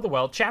the form of the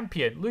world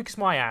champion, Lucas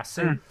Moyas,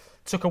 who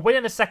took a win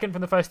and a second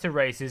from the first 2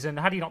 races, and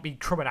had he not been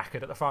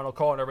crummanackered at the final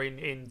corner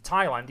in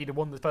Thailand, he'd have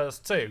won the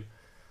first 2.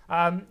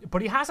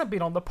 But he hasn't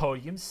been on the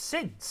podium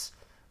since.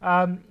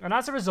 And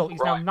as a result,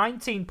 he's now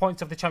 19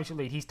 points off the championship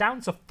lead. He's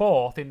down to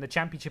 4th in the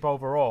championship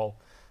overall.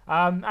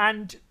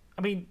 And,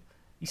 I mean,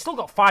 he's still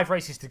got 5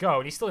 races to go,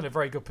 and he's still in a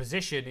very good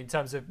position in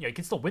terms of, he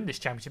can still win this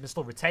championship and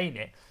still retain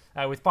it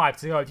with 5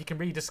 to go if he can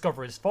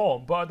rediscover his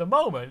form. But at the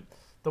moment,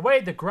 the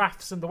way the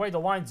graphs and the way the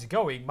lines are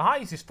going,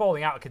 Mahias is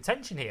falling out of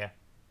contention here.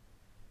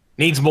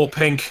 Needs more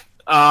pink.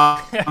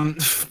 But,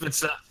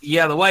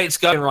 the way it's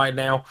going right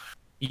now,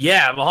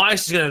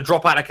 Mahias is going to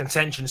drop out of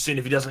contention soon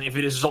if his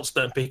results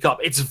don't pick up.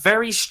 It's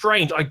very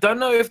strange. I don't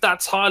know if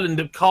that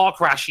Thailand car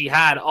crash he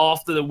had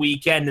after the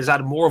weekend has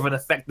had more of an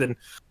effect than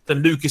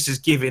Lucas is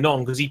giving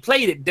on, because he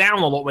played it down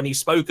a lot when he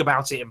spoke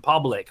about it in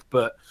public.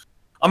 But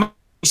I'm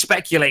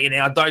speculating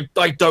here. I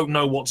don't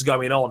know what's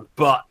going on,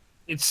 but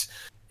it's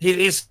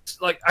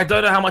like, I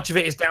don't know how much of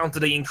it is down to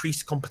the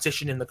increased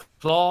competition in the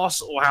class,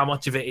 or how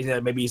much of it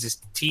is maybe is his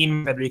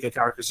team, Federico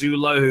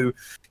Caricasulo, who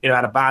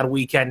had a bad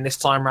weekend this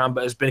time around,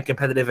 but has been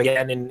competitive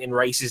again in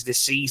races this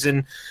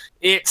season.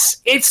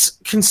 It's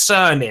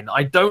concerning.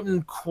 I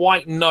don't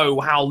quite know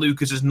how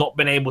Lucas has not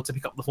been able to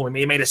pick up the form.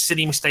 He made a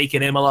silly mistake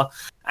in Imola,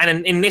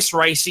 and in this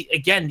race, he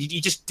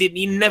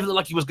never looked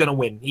like he was going to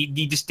win.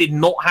 He just did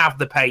not have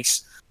the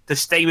pace to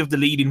stay with the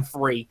lead in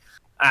 3.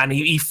 And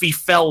he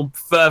fell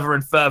further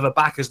and further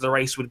back as the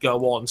race would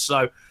go on.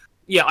 So,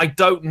 I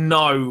don't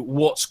know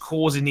what's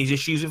causing these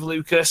issues with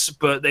Lucas,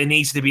 but there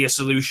needs to be a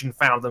solution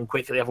found them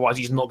quickly. Otherwise,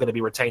 he's not going to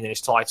be retaining his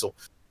title.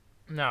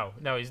 No,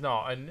 he's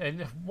not.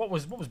 And what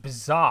was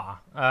bizarre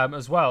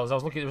as well, as I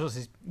was looking at the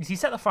results, is he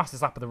set the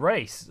fastest lap of the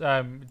race,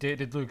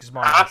 did Lucas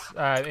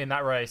Moyas in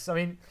that race. I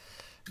mean,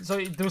 so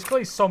there was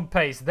clearly some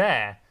pace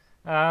there.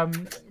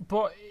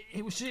 But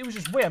it was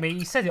just weird. I mean,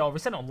 he said it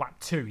on lap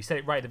 2. He said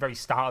it right at the very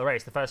start of the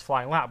race, the first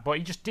flying lap. But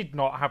he just did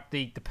not have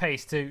the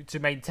pace to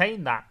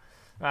maintain that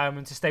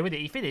and to stay with it.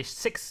 He finished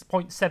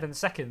 6.7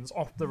 seconds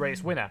off the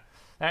race winner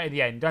in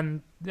the end,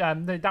 and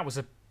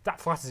that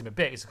flatters him a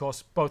bit. Because, of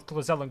course, both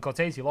Cluzel and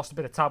Cortese lost a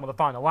bit of time on the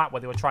final lap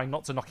where they were trying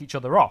not to knock each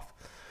other off.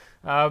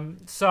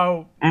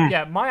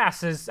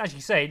 Moyas has, as you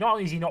say, not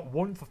only has he not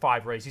won for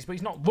 5 races, but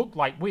he's not looked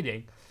like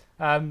winning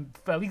for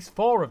at least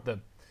 4 of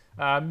them.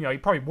 He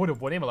probably would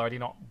have won Imola had he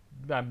not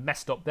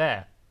messed up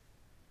there.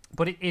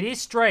 But it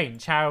is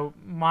strange how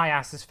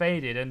Moyas has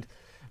faded, and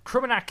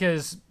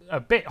Krummenacker's a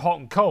bit hot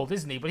and cold,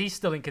 isn't he? But he's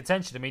still in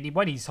contention. I mean,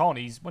 when he's on,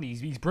 he's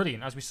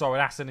brilliant, as we saw in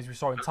Assen, as we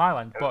saw in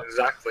Thailand. But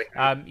exactly.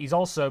 He's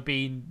also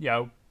been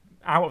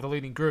out of the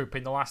leading group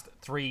in the last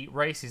 3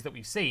 races that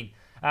we've seen.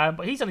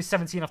 But he's only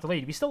 17 off the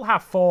lead. We still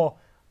have 4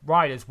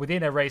 riders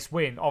within a race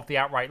win of the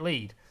outright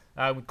lead.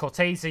 With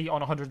Cortese on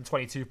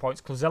 122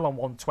 points, Cluzel on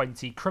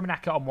 120,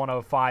 Krummenacker on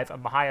 105,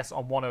 and Mahias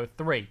on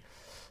 103.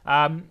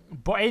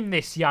 But in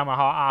this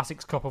Yamaha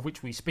R6 Cup of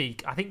which we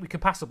speak, I think we could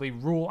possibly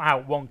rule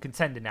out one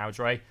contender now,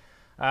 Dre.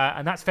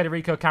 And that's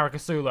Federico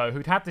Caricasulo,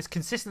 who'd had this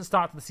consistent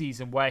start to the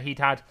season where he'd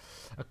had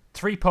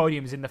 3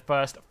 podiums in the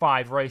first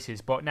 5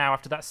 races. But now,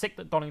 after that 6th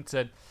at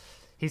Donington,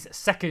 his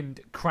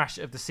second crash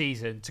of the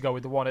season, to go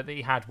with the one that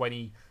he had when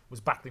he was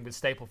battling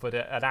with Stapleford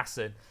at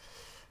Assen.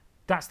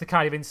 That's the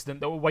kind of incident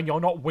that when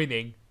you're not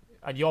winning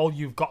and all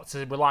you've got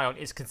to rely on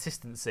is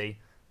consistency,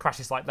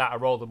 crashes like that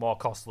are all the more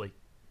costly.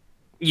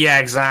 Yeah,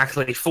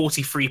 exactly.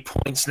 43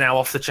 points now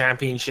off the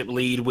championship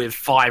lead with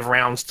 5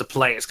 rounds to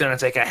play. It's going to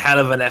take a hell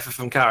of an effort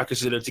from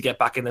Caricasulo to get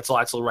back in the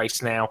title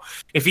race now.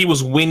 If he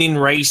was winning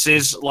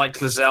races like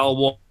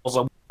Cluzel was,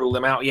 I wouldn't rule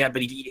him out yet,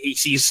 but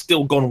he's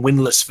still gone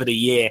winless for the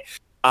year.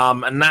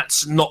 And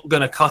that's not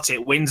going to cut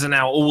it. Wins are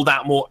now all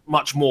that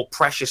much more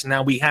precious.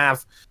 Now we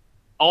have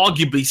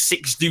arguably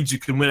 6 dudes who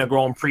can win a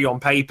Grand Prix on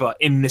paper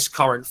in this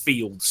current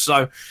field.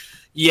 So,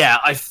 yeah,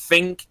 I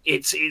think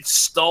it's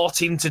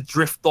starting to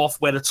drift off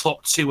where the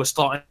top 2 are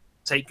starting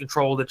to take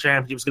control of the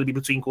championship. It's going to be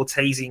between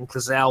Cortese and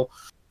Cluzel.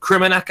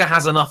 Krummenacker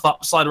has enough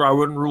upside where I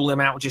wouldn't rule him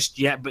out just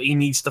yet, but he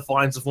needs to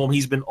find some form.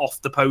 He's been off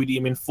the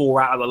podium in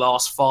 4 out of the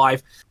last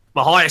 5.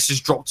 Mahias has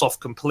dropped off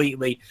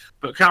completely,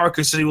 but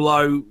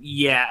Caricasulo,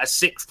 a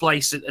 6th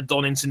place at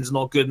Donington is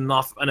not good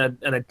enough, and a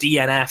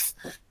DNF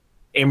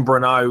in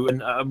Brno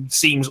and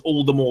seems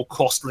all the more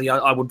costly.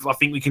 I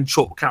think we can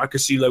chalk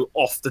Caricasulo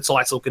off the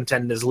title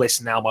contenders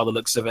list now by the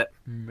looks of it.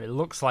 It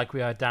looks like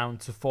we are down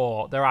to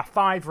 4. There are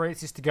 5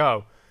 races to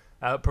go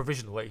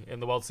provisionally in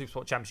the World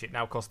Supersport Championship.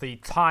 Now, of course,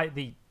 the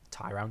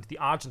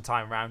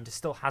Argentine round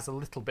still has a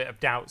little bit of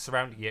doubt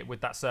surrounding it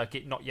with that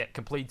circuit not yet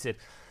completed.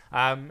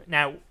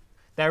 Now,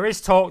 there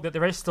is talk that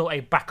there is still a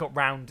backup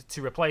round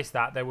to replace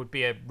that. There would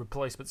be a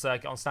replacement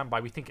circuit on standby.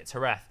 We think it's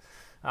Jerez.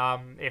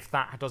 If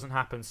that doesn't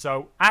happen.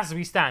 So, as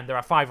we stand, there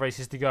are 5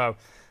 races to go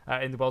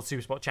in the World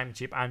Supersport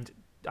Championship, and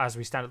as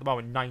we stand at the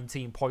moment,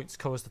 19 points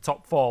covers the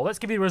top 4. Let's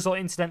give you the result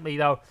incidentally,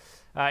 though.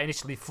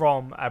 initially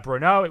from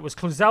Bruno. It was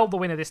Cluzel the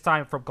winner this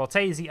time from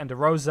Cortese and De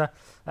Rosa,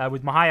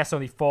 with Mahias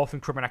only 4th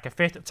and Krummenacher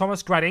 5th.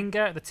 Thomas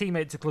Gradinger, the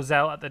teammate to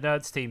Cluzel at the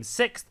Nerds team,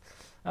 6th.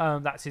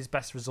 That's his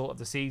best result of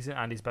the season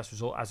and his best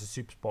result as a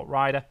Supersport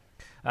rider.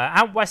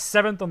 Out West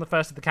 7th on the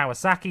first of the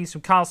Kawasaki's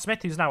from Carl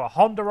Smith, who's now a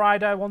Honda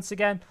rider once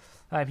again.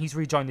 He's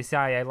rejoined the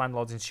CIA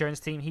Landlords Insurance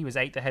team. He was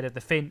 8th ahead of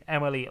the Finn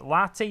Emily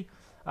Lati.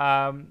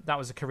 That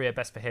was a career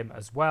best for him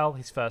as well,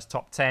 his first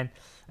top 10.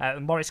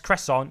 Maurice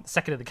Cresson,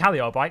 2nd of the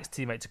Callio bikes,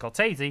 teammate to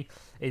Cortese,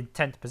 in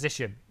 10th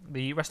position.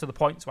 The rest of the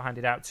points were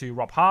handed out to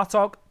Rob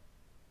Hartog,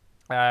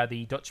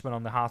 the Dutchman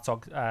on the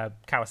Hartog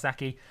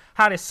Kawasaki,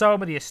 Haris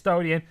Soma, the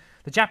Estonian,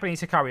 the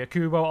Japanese Hikari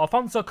Okubo,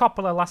 Alfonso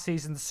Coppola, last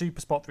season's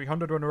Supersport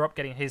 300 runner-up,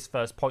 getting his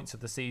first points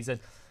of the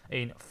season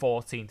in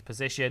 14th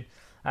position.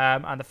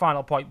 And the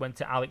final point went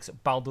to Alex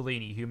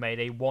Baldolini, who made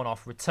a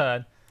one-off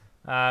return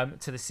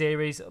to the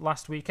series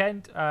last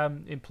weekend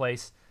in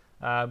place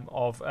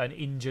of an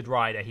injured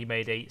rider. He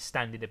made a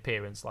standing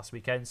appearance last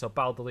weekend, so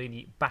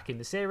Baldolini back in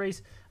the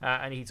series,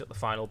 and he took the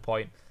final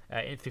point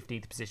in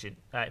 15th position.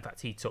 In fact,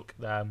 he took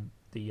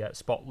the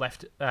spot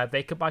left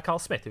vacant by Carl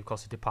Smith, who of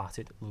course had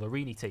departed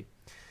Larini team.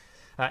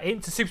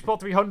 Into Supersport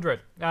 300,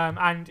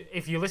 and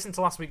if you listen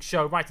to last week's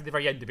show, right at the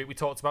very end of it, we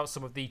talked about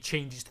some of the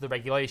changes to the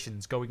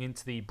regulations going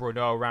into the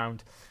Brno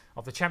round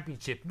of the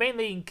championship,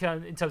 mainly in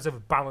terms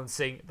of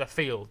balancing the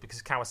field,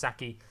 because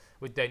Kawasaki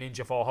with their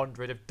Ninja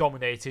 400 have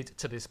dominated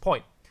to this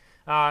point.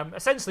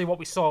 Essentially what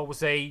we saw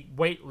was a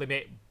weight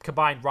limit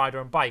combined rider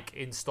and bike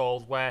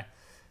installed, where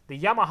the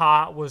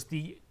Yamaha was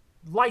the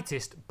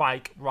lightest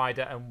bike,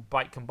 rider and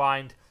bike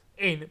combined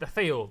in the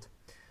field.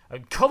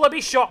 And colour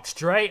be shocked,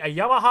 Dre, a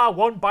Yamaha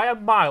won by a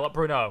mile at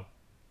Brno.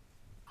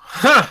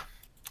 Huh.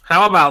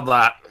 How about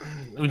that?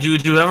 Would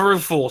you ever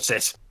have thought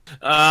it?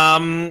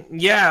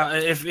 Yeah,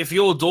 if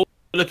you're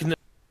looking at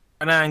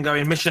now and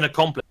going mission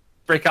accomplished,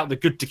 break out the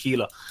good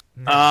tequila.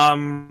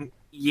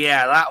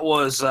 Yeah, that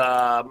was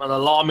an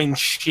alarming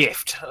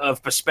shift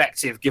of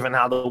perspective given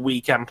how the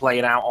weekend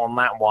played out on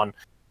that one.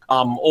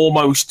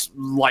 Almost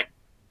like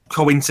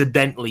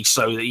coincidentally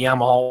so that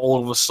Yamaha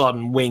all of a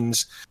sudden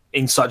wins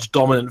in such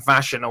dominant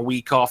fashion a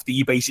week after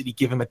you basically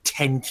give him a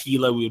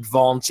 10-kilo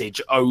advantage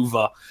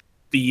over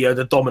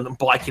the dominant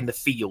bike in the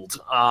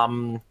field.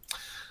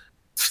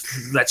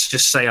 Let's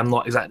just say I'm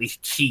not exactly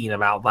keen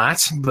about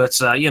that, but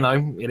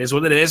it is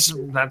what it is.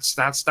 That's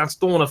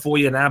Dorna for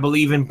you now. I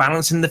believe in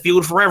balancing the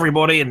field for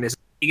everybody, and this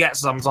you get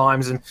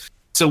sometimes. And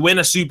to win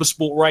a super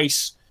sport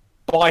race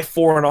by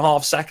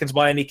 4.5 seconds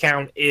by any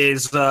count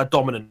is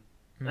dominant.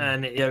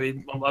 And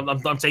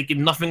I'm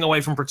taking nothing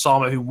away from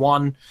Pratamo, who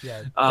won.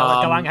 Yeah,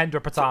 Galang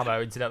Hendra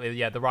Pratamo,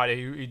 incidentally, the rider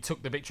who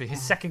took the victory,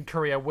 his second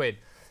career win.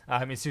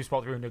 In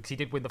Supersport 300, because he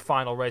did win the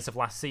final race of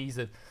last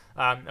season,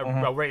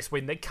 a race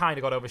win that kind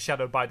of got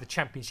overshadowed by the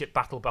championship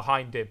battle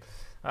behind him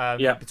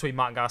between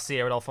Martin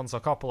Garcia and Alfonso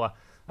Coppola.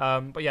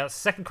 But yeah,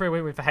 second career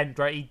win for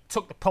Hendra. He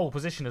took the pole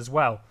position as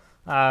well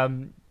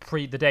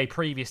the day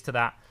previous to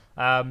that,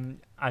 and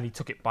he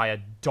took it by a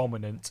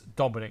dominant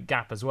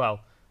gap as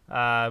well.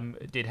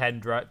 Did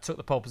Hendra, took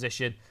the pole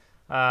position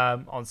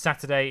on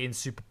Saturday in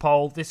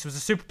Superpole. This was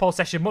a Superpole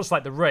session much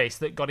like the race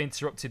that got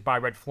interrupted by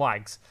red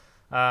flags.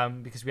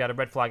 Because we had a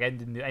red flag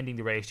ending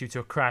the race due to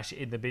a crash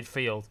in the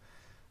midfield.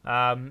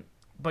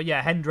 But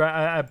yeah,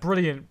 Hendra, a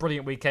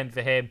brilliant weekend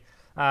for him.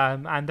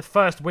 And the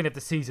first win of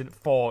the season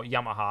for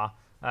Yamaha.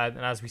 And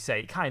as we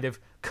say, it kind of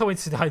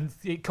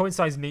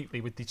coincides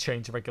neatly with the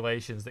change of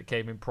regulations that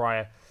came in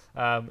prior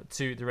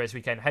to the race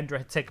weekend. Hendra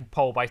had taken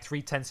pole by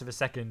 0.3 of a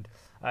second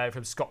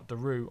from Scott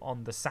Deroux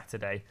on the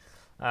Saturday.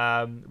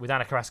 With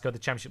Ana Carrasco, the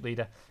championship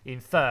leader,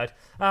 in third.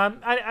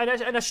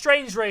 And a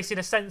strange race in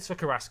a sense for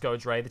Carrasco,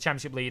 Dre, the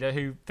championship leader,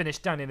 who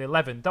finished down in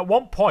 11th. At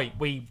one point,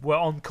 we were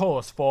on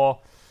course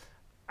for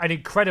an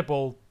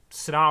incredible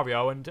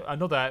scenario and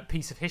another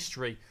piece of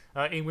history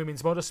in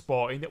women's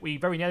motorsport, in that we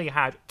very nearly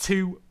had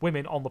 2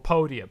 women on the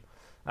podium.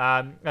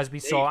 As we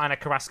saw Ana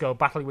Carrasco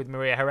battling with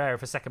Maria Herrera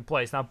for second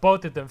place. Now,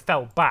 both of them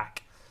fell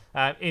back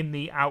in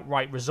the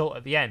outright result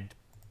at the end.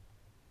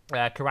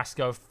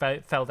 Carrasco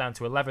fell down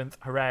to 11th,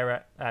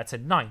 Herrera to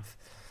 9th.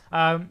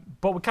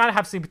 But we kind of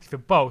have sympathy for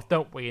both,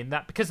 don't we? In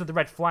that because of the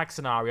red flag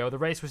scenario, the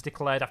race was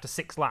declared after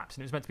 6 laps,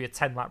 and it was meant to be a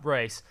 10-lap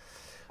race.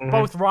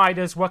 Both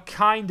riders were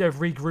kind of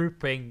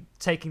regrouping,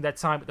 taking their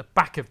time at the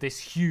back of this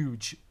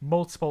huge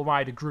multiple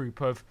rider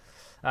group of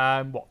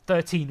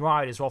 13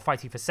 riders all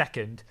fighting for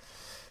second.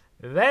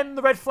 Then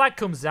the red flag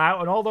comes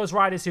out, and all those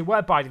riders who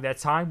were biding their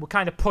time were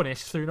kind of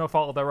punished through no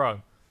fault of their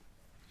own.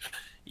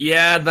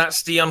 Yeah,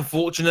 that's the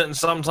unfortunate and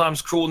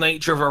sometimes cruel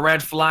nature of a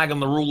red flag and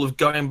the rule of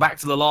going back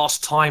to the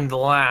last timed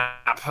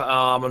lap.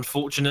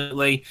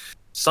 Unfortunately,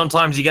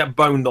 sometimes you get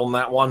boned on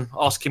that one.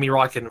 Ask Kimi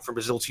Räikkönen from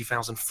Brazil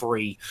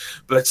 2003.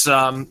 But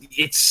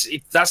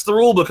that's the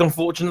rule book,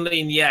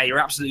 unfortunately. And yeah, you're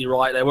absolutely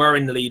right. They were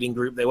in the leading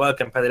group. They were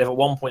competitive. At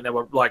one point, they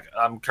were like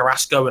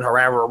Carrasco and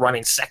Herrera were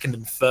running second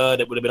and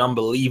third. It would have been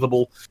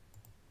unbelievable.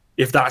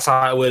 if that's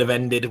how it would have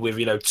ended with,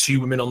 2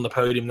 women on the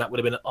podium, that would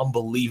have been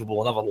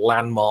unbelievable. Another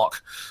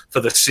landmark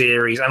for the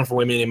series and for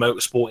women in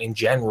motorsport in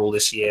general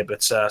this year.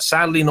 But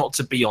sadly, not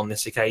to be on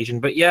this occasion.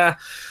 But yeah,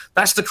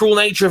 that's the cruel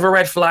nature of a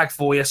red flag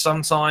for you.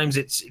 Sometimes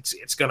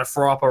it's going to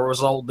throw up a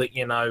result that,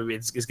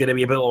 it's going to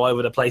be a bit all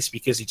over the place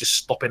because you're just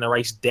stopping a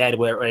race dead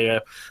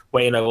where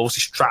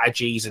obviously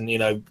strategies and,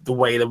 the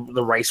way the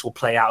race will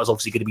play out is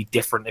obviously going to be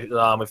different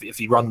if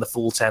you run the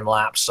full 10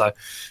 laps. So,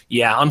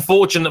 yeah,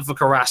 unfortunate for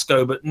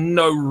Carrasco, but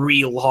no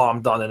real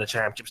harm done in the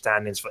championship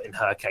standings in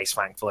her case,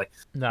 thankfully.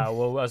 No,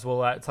 well, as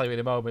we'll tell you in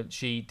a moment,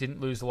 she didn't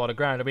lose a lot of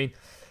ground. I mean,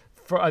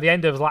 at the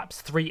end of laps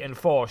 3 and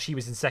 4, she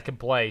was in second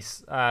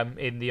place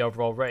in the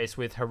overall race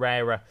with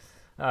Herrera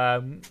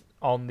on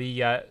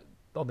the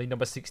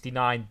number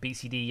 69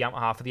 BCD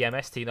Yamaha for the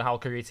MS team, the Hal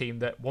Courier team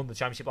that won the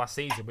championship last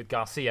season with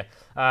Garcia.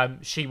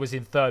 She was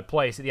in third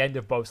place at the end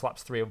of both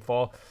laps 3 and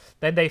 4.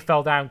 Then they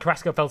fell down.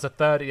 Carrasco fell to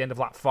third at the end of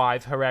lap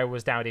 5. Herrera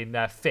was down in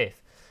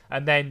fifth.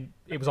 And then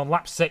it was on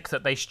lap 6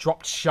 that they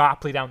dropped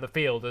sharply down the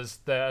field as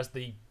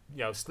the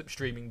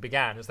slipstreaming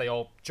began, as they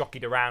all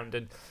jockeyed around,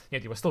 and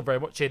they were still very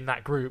much in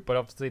that group, but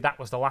obviously that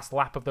was the last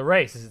lap of the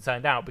race, as it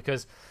turned out,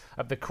 because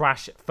of the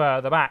crash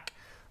further back,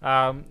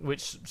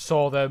 which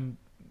saw them,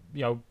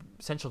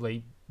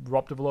 essentially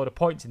robbed of a load of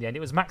points in the end. It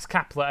was Max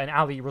Kapler and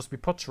Ali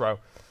Rusby-Putro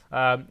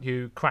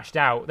who crashed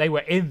out. They were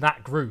in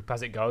that group,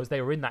 as it goes.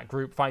 They were in that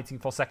group fighting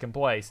for second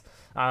place.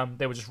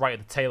 They were just right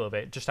at the tail of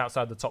it, just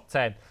outside the top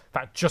 10. In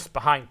fact, just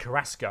behind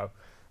Carrasco.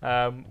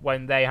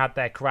 When they had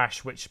their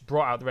crash, which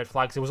brought out the red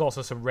flags. There was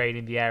also some rain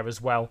in the air as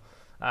well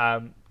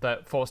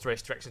that forced the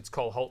race direction to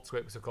call a halt to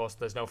it, because of course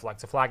there's no flag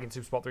to flag in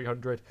Supersport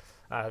 300,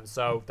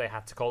 so they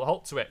had to call a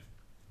halt to it.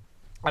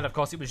 And of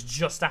course it was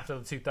just after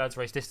the 2/3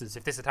 race distance.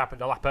 If this had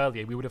happened a lap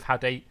earlier, we would have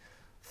had a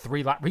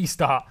 3-lap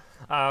restart,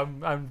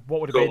 and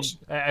what would have been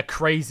a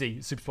crazy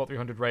Supersport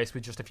 300 race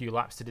with just a few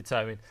laps to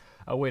determine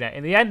a winner.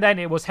 In the end then,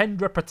 it was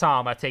Hendra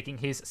Pratama taking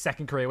his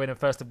second career win and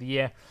first of the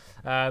year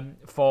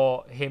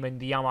for him and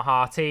the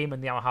Yamaha team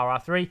and the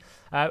Yamaha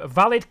R3.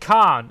 Valid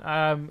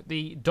Khan,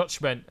 the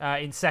Dutchman,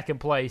 in second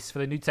place for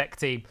the Nutec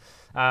team.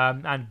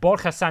 And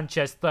Borja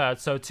Sanchez third,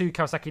 so 2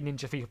 Kawasaki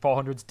Ninja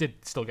 400s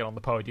did still get on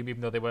the podium,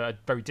 even though they were a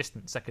very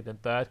distant second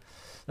and third.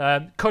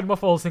 Cud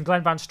Muffles and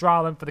Glenn Van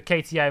Stralen for the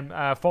KTM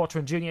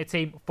Fortran Junior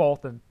team,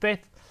 4th and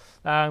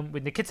 5th.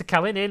 With Nikita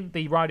Kalinin,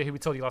 the rider who we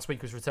told you last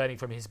week was returning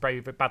from his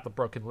very badly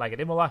broken leg at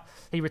Imola,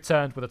 he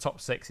returned with a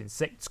top 6 in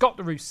 6th. Scott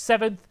Derue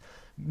 7th,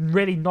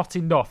 really not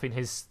enough in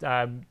his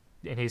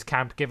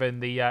camp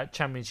given the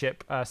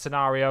championship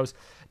scenarios.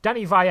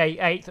 Danny Valle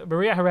 8th,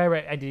 Maria Herrera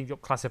ending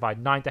up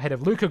classified 9th, ahead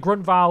of Luca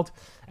Grunwald.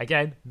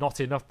 Again, not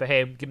enough for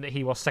him, given that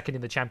he was second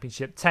in the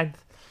championship,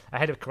 10th,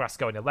 ahead of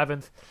Carrasco in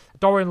 11th.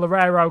 Dorian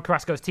Loureiro,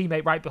 Carrasco's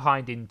teammate, right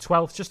behind in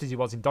 12th, just as he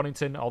was in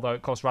Donington, although,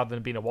 of course, rather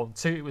than being a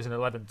 1-2, it was an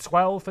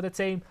 11-12 for the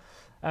team.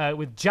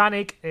 With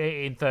Janik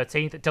in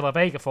 13th, De La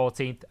Vega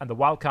 14th, and the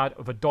wildcard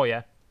of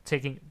Adoya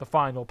taking the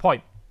final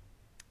point.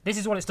 This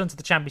is what it's done to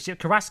the championship.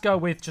 Carrasco,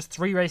 with just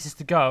 3 races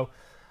to go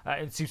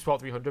in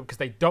Supersport 300, because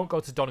they don't go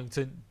to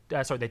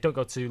they don't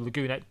go to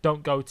Laguna,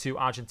 don't go to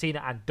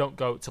Argentina, and don't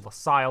go to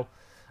Losail.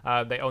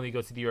 They only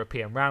go to the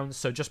European rounds.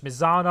 So just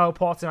Misano,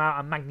 Portimao,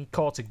 and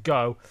Magny-Cours to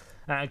go.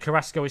 And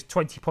Carrasco is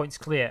 20 points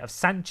clear of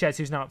Sanchez,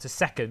 who's now up to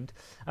second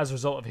as a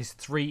result of his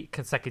 3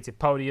 consecutive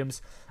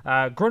podiums.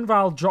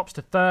 Grunwald drops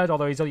to third,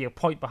 although he's only a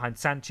point behind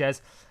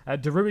Sanchez.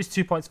 Derue is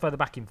 2 points further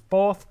back in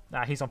fourth.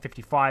 He's on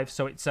 55,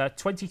 so it's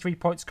 23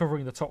 points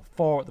covering the top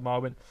 4 at the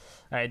moment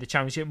in the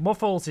championship.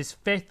 Muffles is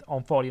 5th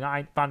on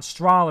 49. Van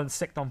Stralen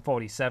 6th on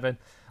 47.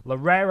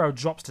 Loureiro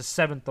drops to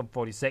 7th on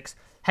 46.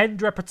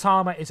 Hendra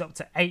Pratama is up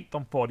to 8th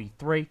on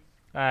 43,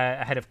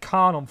 ahead of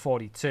Khan on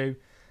 42.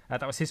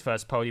 That was his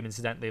first podium,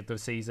 incidentally, of the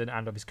season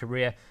and of his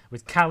career,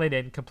 with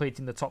Kalinin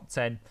completing the top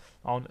 10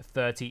 on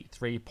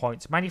 33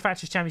 points.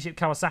 Manufacturers' Championship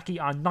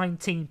Kawasaki are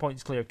 19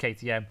 points clear of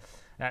KTM,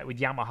 with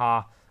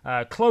Yamaha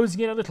closing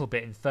in a little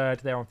bit in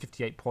third. They're on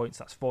 58 points.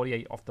 That's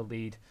 48 off the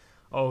lead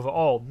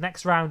overall.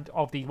 Next round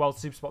of the World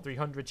Supersport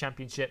 300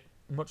 Championship,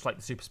 much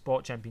like the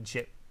Supersport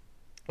Championship,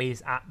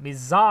 is at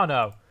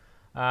Misano,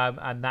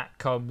 and that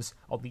comes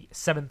on the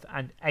 7th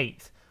and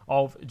 8th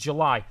of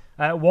July.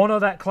 One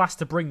other class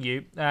to bring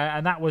you,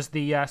 and that was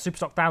the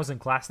Superstock 1000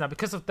 class. Now,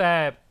 because of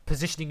their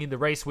positioning in the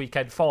race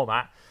weekend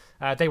format,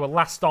 they were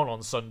last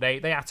on Sunday.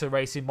 They had to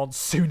race in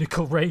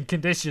monsoonical rain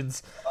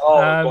conditions.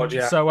 God,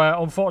 yeah. So,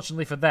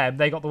 unfortunately for them,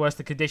 they got the worst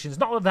of conditions.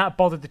 Not that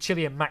bothered the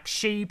Chilean Max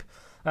Scheib,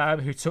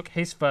 who took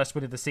his first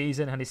win of the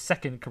season and his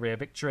second career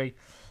victory,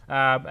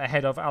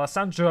 ahead of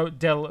Alessandro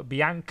Del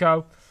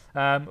Bianco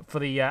for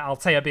the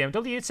Altea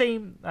BMW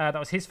team. That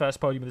was his first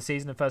podium of the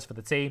season and first for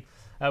the team,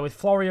 with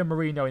Florian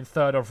Marino in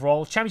third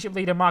overall. Championship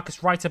leader Marcus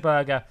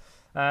Reiterberger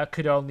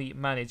could only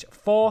manage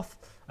fourth.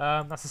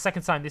 That's the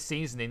second time this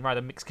season in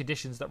rather mixed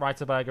conditions that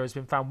Reiterberger has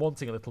been found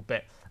wanting a little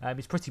bit.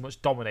 He's pretty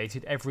much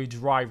dominated every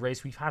dry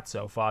race we've had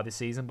so far this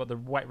season, but the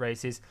wet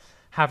races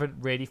haven't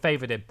really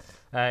favoured him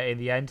in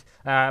the end.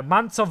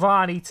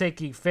 Mantovani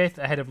taking 5th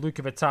ahead of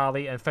Luca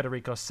Vitali and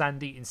Federico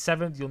Sandi in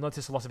 7th. You'll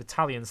notice a lot of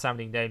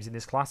Italian-sounding names in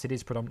this class. It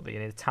is predominantly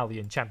an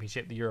Italian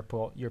championship, the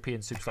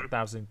European Superstock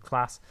 1000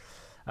 class.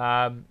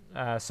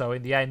 So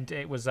in the end,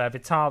 it was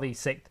Vitali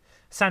 6th,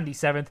 Sandi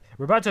 7th,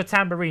 Roberto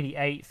Tamburini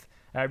 8th,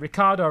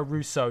 Riccardo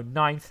Russo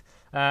 9th,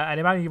 and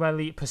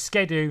Emanuele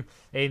Pescedu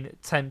in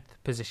 10th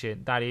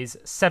position. That is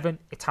 7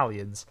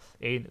 Italians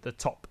in the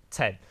top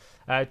 10.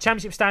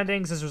 Championship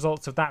standings as a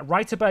result of that,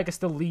 Reiterberger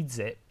still leads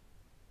it.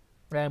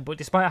 But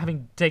despite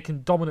having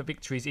taken dominant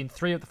victories in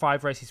 3 of the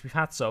 5 races we've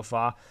had so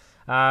far,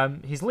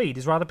 his lead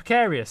is rather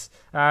precarious.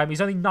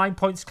 He's only 9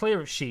 points clear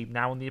of Sheeb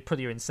now on the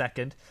Aprilia in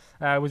second,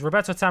 with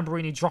Roberto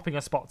Tamburini dropping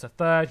a spot to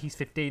third. He's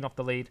 15 off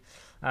the lead.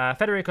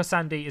 Federico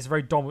Sandi is a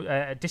very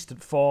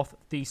distant fourth.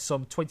 He's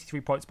some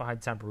 23 points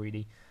behind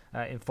Tamburini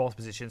in fourth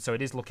position. So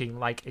it is looking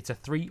like it's a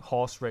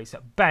 3-horse race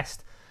at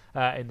best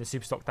in the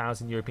Superstock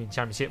 1000 European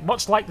Championship.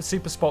 Much like the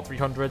Supersport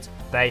 300,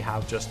 they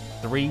have just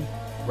 3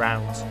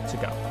 rounds to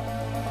go.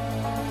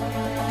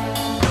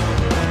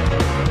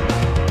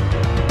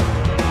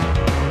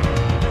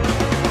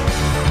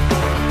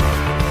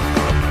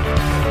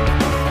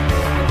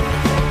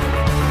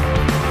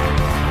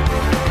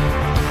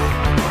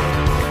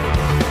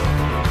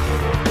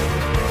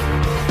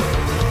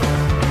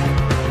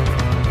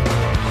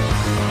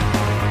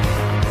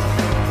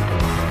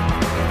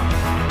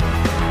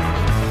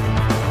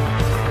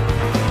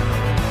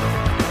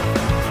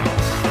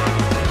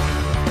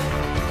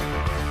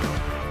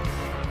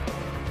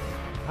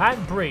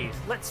 And breathe.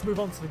 Let's move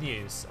on to the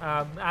news.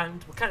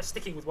 And we're kind of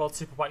sticking with World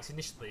Superbikes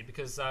initially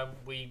because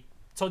we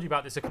told you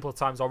about this a couple of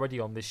times already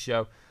on this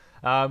show.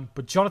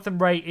 But Jonathan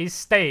Rea is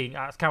staying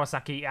at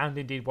Kawasaki and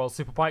indeed World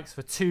Superbikes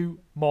for 2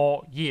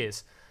 more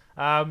years.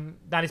 That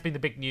has been the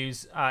big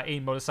news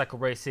in motorcycle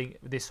racing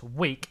this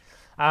week.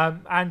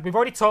 And we've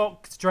already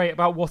talked straight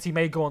about what he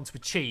may go on to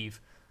achieve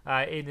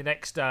in the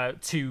next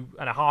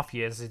 2.5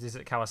 years as it is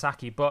at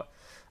Kawasaki. But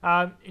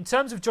in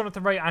terms of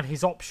Jonathan Rea and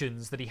his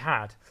options that he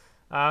had,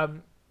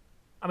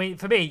 I mean,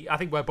 for me, I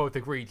think we're both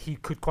agreed he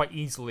could quite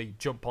easily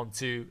jump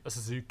onto a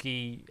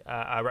Suzuki,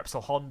 a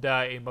Repsol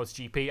Honda in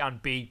MotoGP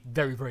and be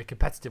very, very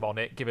competitive on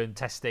it, given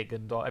testing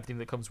and everything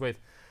that comes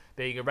with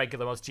being a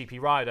regular MotoGP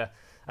rider.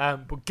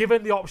 But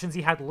given the options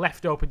he had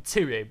left open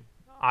to him,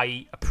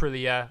 i.e.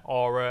 Aprilia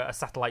or a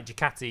satellite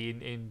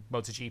Ducati in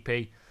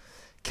MotoGP,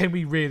 can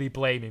we really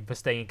blame him for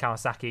staying in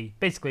Kawasaki?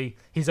 Basically,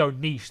 his own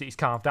niche that he's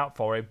carved out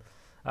for him.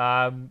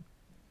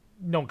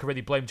 No one can really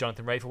blame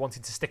Jonathan Rea for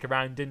wanting to stick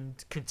around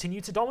and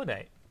continue to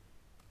dominate.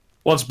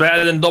 What's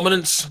better than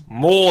dominance?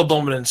 More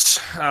dominance.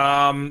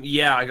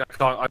 I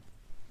can't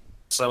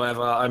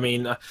whatsoever. I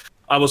mean,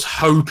 I was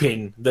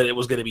hoping that it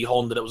was going to be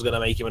Honda that was going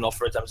to make him an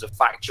offer in terms of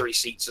factory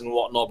seats and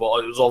whatnot,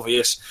 but it was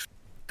obvious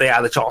they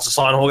had the chance to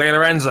sign Jorge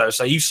Lorenzo.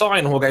 So you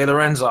sign Jorge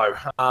Lorenzo.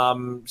 I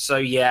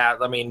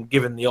mean,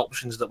 given the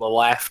options that were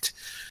left,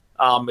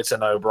 it's a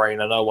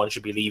no-brainer. No one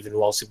should be leaving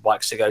World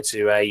Superbikes to go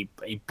to a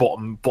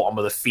bottom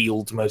of the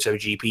field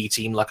MotoGP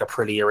team like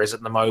Aprilia is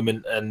at the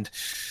moment, and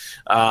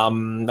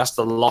that's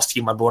the last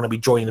team I'd want to be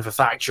joining for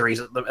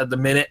factories at the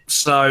minute.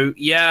 So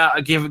yeah,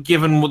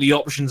 given what the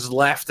options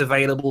left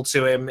available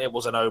to him, it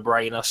was a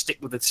no-brainer. Stick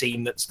with the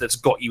team that's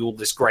got you all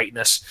this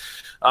greatness,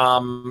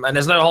 and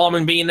there's no harm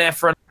in being there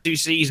for 2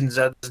 seasons.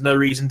 There's no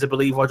reason to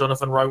believe why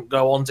Jonathan won't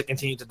go on to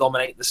continue to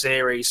dominate the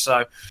series.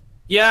 So.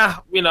 Yeah,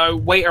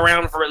 wait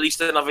around for at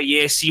least another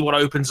year, see what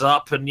opens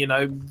up, and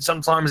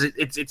sometimes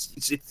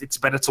it's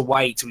better to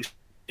wait.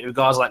 With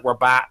guys like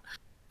Rabat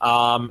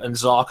and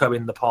Zarco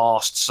in the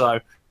past, so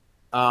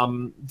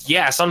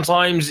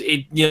sometimes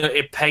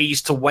it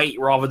pays to wait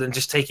rather than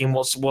just taking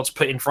what's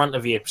put in front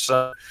of you.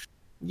 So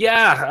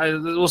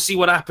we'll see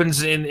what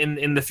happens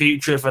in the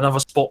future if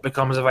another spot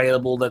becomes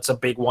available. That's a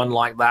big one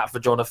like that for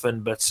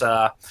Jonathan, but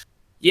I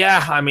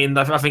mean,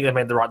 I think they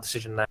made the right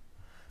decision there.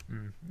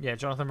 Yeah,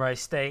 Jonathan Rea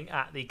staying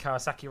at the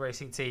Kawasaki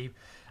Racing Team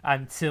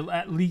until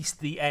at least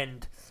the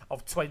end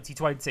of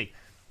 2020.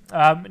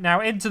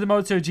 Now into the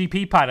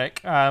MotoGP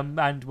paddock, and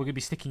we're going to be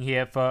sticking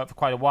here for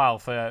quite a while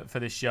for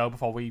this show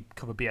before we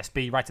cover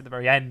BSB right at the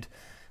very end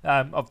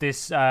of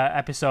this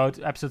episode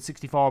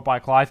 64 of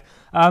Bike Live.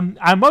 And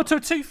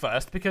Moto2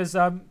 first, because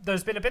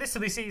there's been a bit of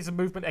silly season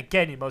movement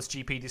again in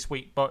MotoGP this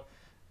week, but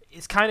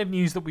it's kind of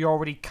news that we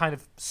already kind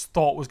of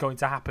thought was going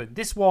to happen.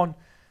 This one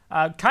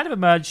kind of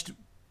emerged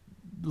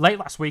late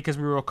last week as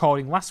we were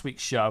recording last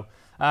week's show,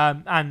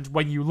 and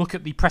when you look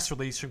at the press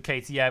release from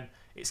KTM,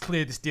 it's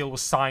clear this deal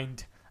was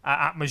signed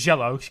at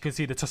Mugello. You can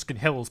see the Tuscan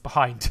Hills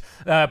behind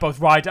both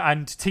rider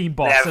and team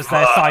boss as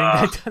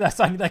they're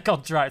signing their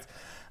contract.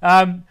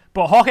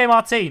 But Jorge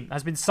Martin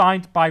has been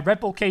signed by Red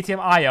Bull KTM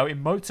IO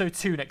in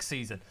Moto2 next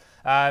season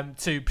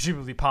to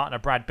presumably partner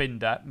Brad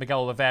Binder.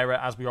 Miguel Oliveira,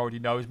 as we already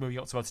know, is moving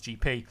up to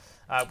MotoGP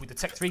with the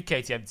Tech 3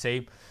 KTM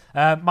team.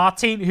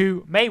 Martin,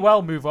 who may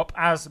well move up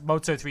as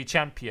Moto3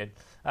 champion,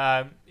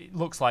 It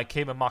looks like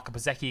him and Marco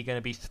Bezzecchi are going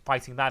to be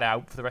fighting that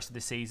out for the rest of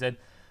the season.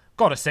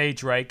 Gotta say,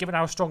 Dre, given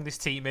how strong this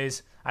team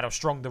is and how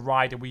strong the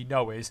rider we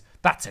know is,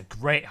 that's a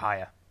great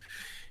hire.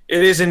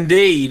 It is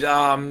indeed.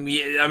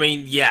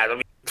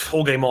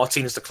 Jorge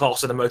Martin is the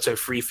class of the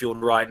Moto3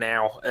 field right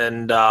now,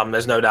 and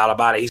there's no doubt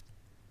about it. He's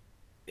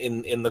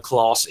in the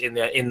class in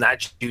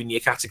that junior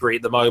category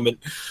at the moment.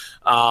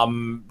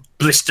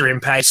 Blistering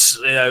pace,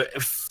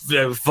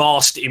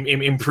 vast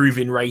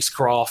improving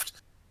racecraft.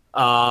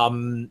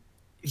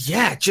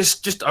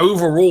 Just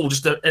overall,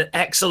 just an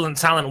excellent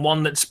talent.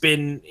 One that's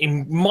been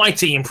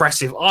mighty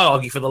impressive. I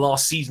argue for the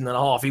last season and a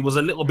half. He was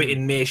a little bit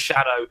in mere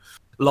shadow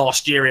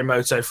last year in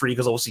Moto3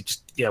 because obviously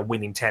just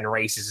winning 10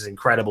 races is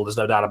incredible. There's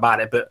no doubt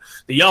about it. But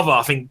the other,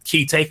 I think,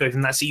 key takeaway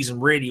from that season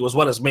really, as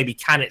well as maybe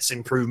Cannett's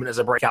improvement as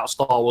a breakout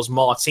star, was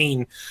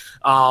Martin.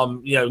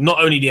 Not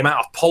only the amount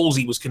of poles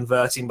he was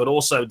converting, but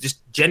also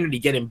just generally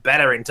getting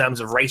better in terms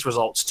of race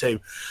results too.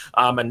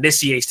 And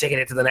this year he's taking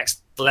it to the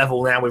next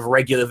level now with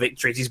regular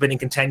victories. He's been in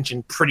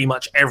contention pretty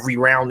much every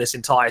round this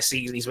entire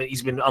season.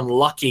 He's been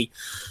unlucky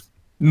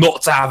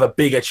not to have a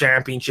bigger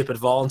championship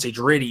advantage.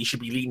 Really, he should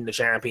be leading the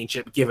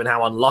championship, given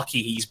how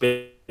unlucky he's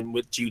been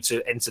due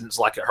to incidents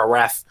like at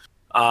Jerez,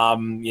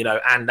 and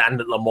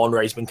at Le Mans,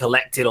 where he's been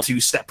collected on 2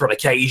 separate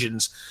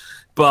occasions.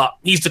 But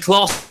he's the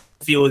class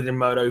field in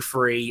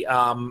Moto3,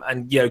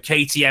 and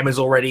KTM is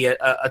already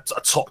a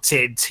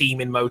top-tiered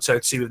team in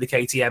Moto2 with the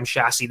KTM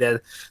chassis.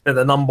 They're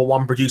the number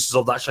one producers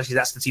of that chassis.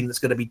 That's the team they're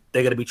going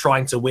to be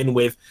trying to win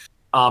with.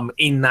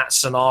 In that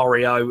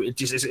scenario,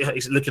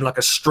 it's looking like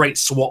a straight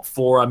swap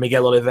for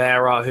Miguel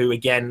Oliveira, who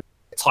again,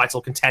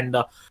 title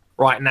contender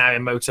right now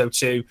in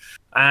Moto2,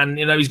 and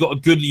he's got a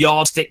good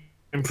yardstick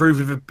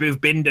improved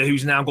with Binder,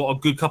 who's now got a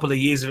good couple of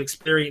years of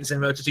experience in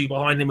Moto2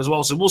 behind him as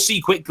well. So we'll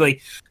see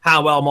quickly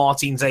how well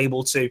Martin's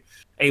able to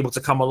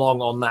come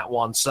along on that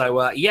one.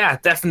 So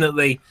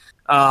definitely.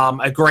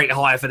 A great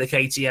hire for the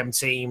KTM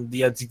team.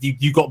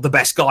 You got the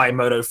best guy in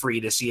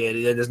Moto3 this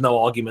year. There's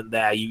no argument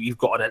there. You've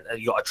got a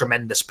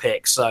tremendous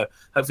pick. So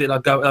hopefully they'll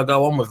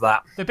go on with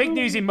that. The big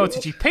news in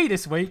MotoGP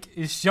this week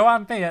is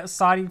Joan Mir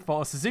signing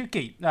for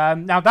Suzuki.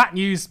 Now that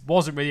news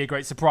wasn't really a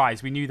great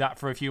surprise. We knew that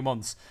for a few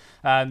months.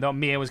 That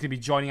Mir was going to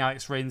be joining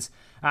Alex Rins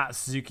at the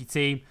Suzuki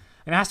team.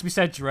 And it has to be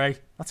said, Dre,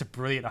 that's a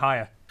brilliant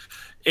hire.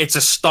 It's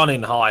a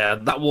stunning hire.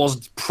 That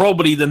was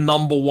probably the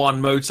number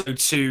one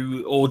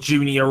Moto2 or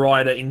junior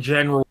rider in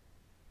general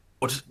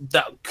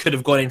that could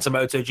have gone into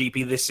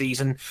MotoGP this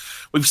season.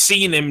 We've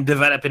seen him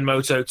develop in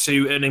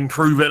Moto2 and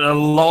improve at an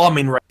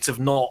alarming rate of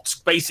knots,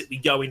 basically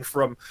going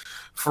from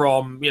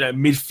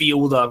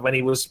midfielder when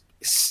he was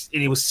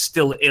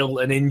still ill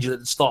and injured at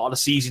the start of the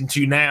season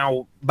to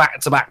now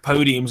back-to-back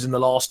podiums in the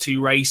last 2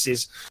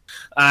 races.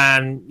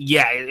 And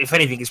if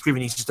anything, it's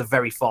proven he's just a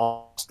very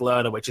fast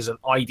learner, which is an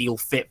ideal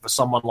fit for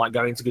someone like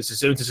going to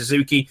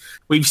Suzuki.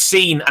 We've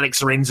seen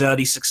Alex Rins'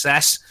 early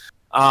success.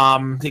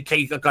 He's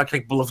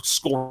capable of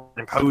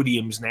scoring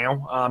podiums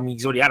now.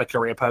 He's already had a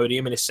career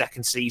podium in his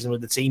second season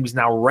with the team. He's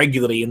now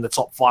regularly in the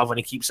top 5 when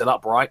he keeps it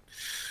upright.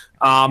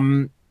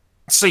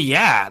 So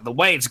the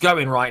way it's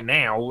going right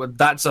now,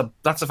 that's a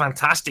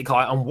fantastic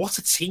hire. And what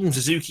a team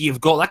Suzuki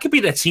have got. That could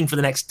be their team for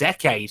the next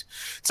decade,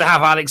 to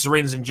have Alex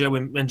Rins and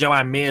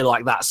Joan Mir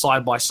like that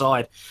side by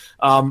side.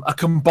 A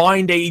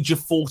combined age of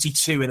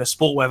 42 in a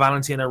sport where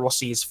Valentino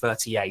Rossi is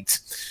 38.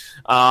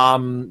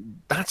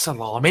 That's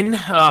alarming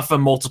for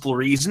multiple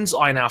reasons.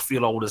 I now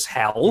feel old as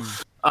hell.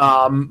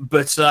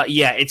 It's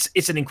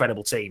an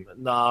incredible team.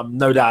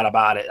 No doubt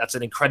about it. That's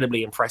an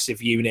incredibly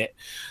impressive unit.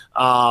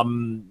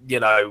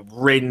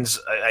 Rins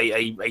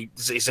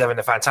is having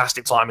a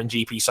fantastic time in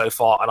GP so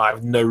far, and I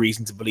have no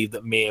reason to believe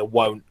that Mir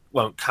won't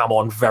come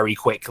on very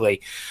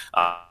quickly.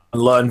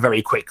 Learn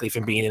very quickly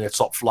from being in a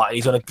top flight.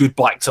 He's on a good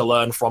bike to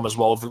learn from as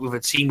well, with a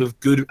team with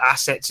good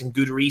assets and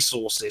good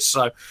resources.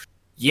 So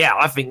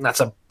I think that's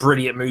a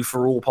brilliant move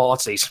for all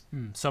parties.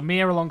 So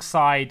Mir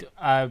alongside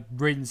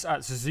Rins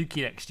at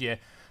Suzuki next year.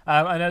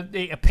 And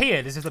it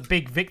appeared as if the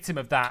big victim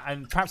of that,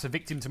 and perhaps a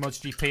victim to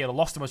MotoGP or the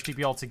loss to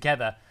MotoGP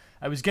altogether,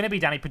 was going to be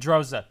Dani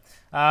Pedrosa.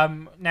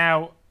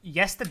 Now,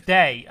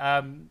 yesterday,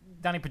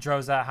 Dani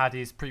Pedrosa had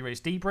his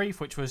pre-race debrief,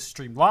 which was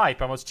streamed live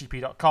by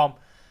MotoGP.com.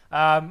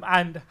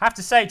 And I have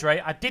to say, Dre,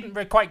 I didn't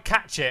really quite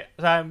catch it.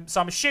 So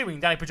I'm assuming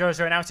Dani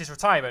Pedrosa announced his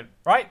retirement,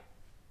 right?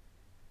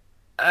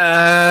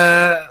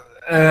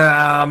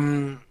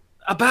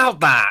 About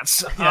that.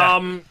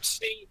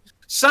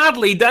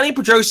 Sadly, Dani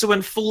Pedrosa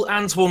went full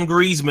Antoine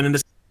Griezmann in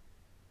the...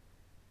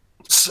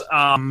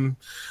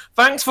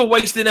 Thanks for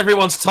wasting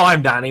everyone's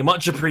time, Danny.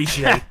 Much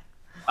appreciated.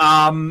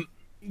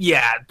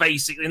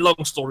 Basically,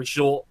 long story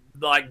short,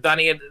 like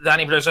Dani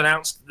Pedrosa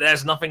announced,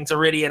 there's nothing to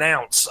really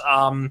announce.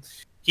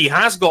 He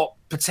has got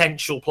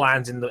potential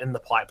plans in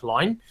the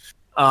pipeline,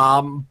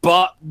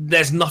 but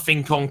there's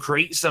nothing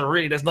concrete. So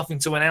really, there's nothing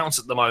to announce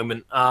at the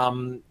moment.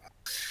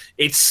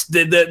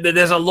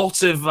 there's a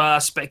lot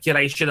of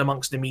speculation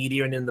amongst the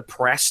media and in the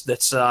press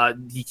that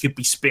he could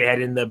be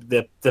spearheading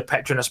the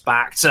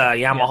Petronas-backed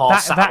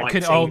Yamaha that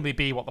could team. only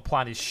be what the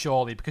plan is,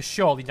 surely, because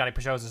surely Danny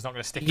Pedrosa's not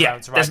going to stick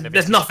around to ride in a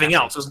there's nothing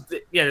else.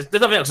 There's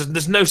nothing else.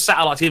 There's no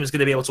satellite team that's going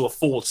to be able to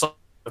afford some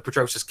of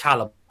Pedrosa's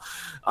caliber.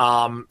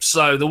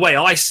 So the way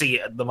I see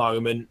it at the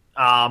moment,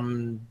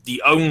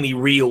 the only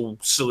real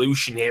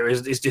solution here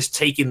is just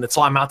taking the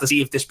time out to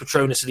see if this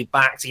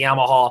Petronas-backed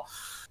Yamaha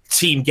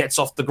team gets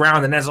off the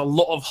ground. And there's a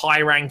lot of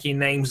high-ranking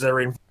names that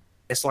are in.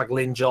 It's like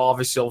Lynn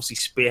Jarvis, obviously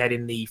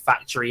spearheading the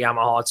factory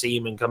Yamaha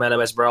team, and Carmelo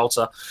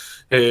Esberalta,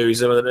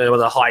 who's one of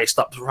the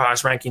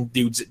highest ranking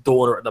dudes at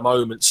Dorna at the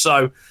moment.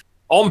 So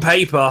on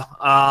paper,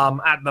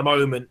 at the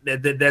moment,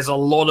 there's a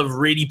lot of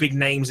really big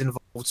names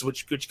involved,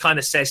 which kind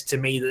of says to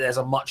me that there's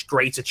a much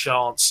greater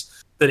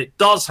chance that it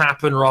does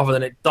happen rather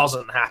than it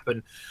doesn't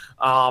happen.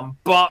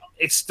 But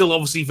it's still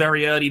obviously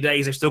very early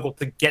days. They've still got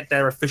to get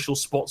their official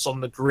spots on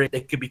the grid.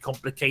 There could be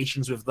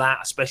complications with that,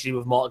 especially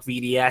with Mark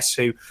VDS,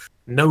 who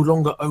no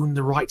longer own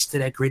the rights to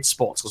their grid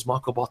spots because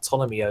Michael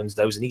Bartolome owns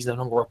those, and he's no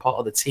longer a part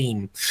of the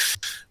team.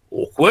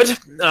 Awkward.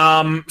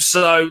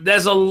 So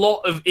there's a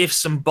lot of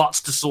ifs and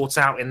buts to sort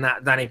out in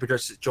that Danny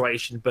Pedrosa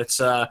situation. But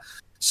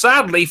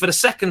sadly, for the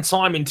second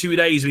time in 2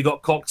 days, we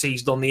got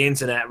cock-teased on the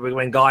internet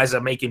when guys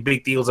are making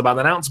big deals about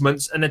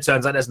announcements, and it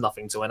turns out there's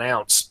nothing to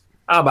announce.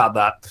 How about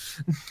that?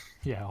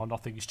 Yeah, or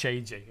nothing is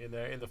changing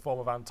in the form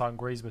of Anton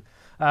Griezmann.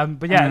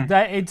 But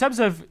yeah, in terms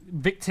of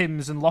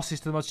victims and losses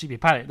to the MotoGP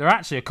paddock, there are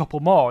actually a couple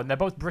more, and they're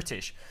both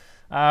British.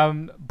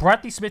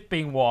 Bradley Smith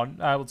being one.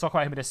 We'll talk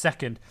about him in a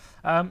second.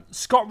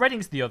 Scott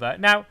Redding's the other.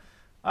 Now,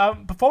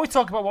 before we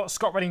talk about what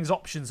Scott Redding's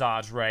options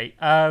are, Ray,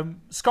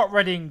 Scott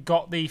Redding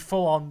got the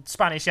full-on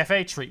Spanish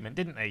FA treatment,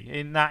 didn't he?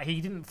 In that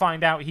he didn't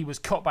find out he was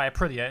cut by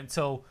Aprilia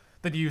until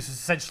the news was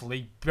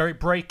essentially very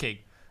breaking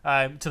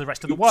to the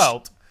rest of the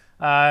world.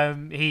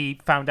 He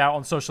found out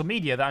on social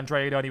media that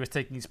Andrea Iannone was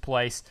taking his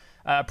place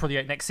at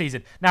Aprilia next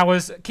season. Now,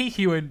 as Keith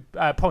Ewan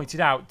pointed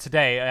out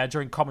today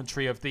during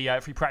commentary of the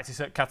free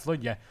practice at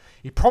Catalunya,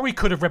 he probably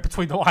could have read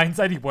between the lines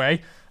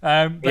anyway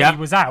that he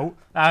was out.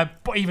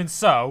 But even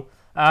so,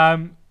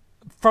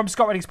 from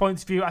Scott Redding's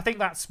point of view, I think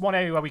that's one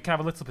area where we can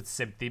have a little bit of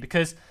sympathy,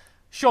 because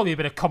surely a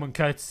bit of common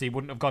courtesy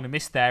wouldn't have gone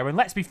amiss there. And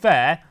let's be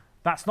fair,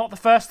 that's not the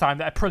first time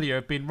that Aprilia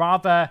have been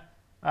rather,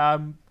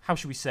 how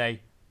should we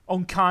say,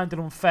 unkind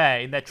and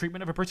unfair in their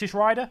treatment of a British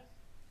rider.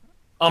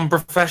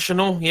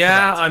 Unprofessional,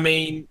 yeah. Correct. I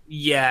mean,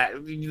 yeah,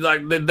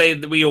 like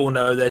we all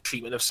know their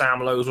treatment of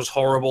Sam Lowes was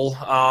horrible.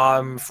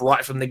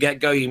 Right from the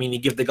get-go. You mean you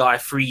give the guy a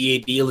 3-year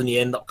deal and you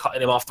end up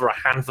cutting him after a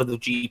handful of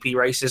GP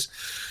races.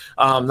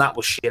 That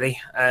was shitty,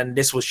 and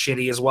this was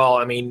shitty as well.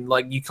 I mean,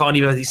 like, you can't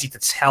even easy to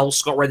tell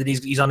Scott Redding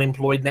he's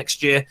unemployed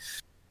next year.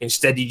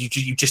 Instead, you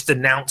just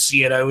announce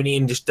Iannone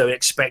and just don't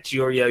expect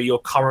your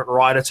current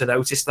rider to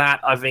notice that.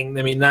 I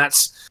mean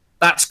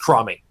that's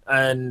crummy,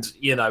 and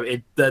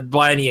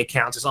by any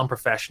accounts, it's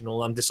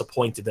unprofessional. I'm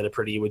disappointed that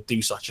Aprilia would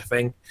do such a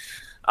thing.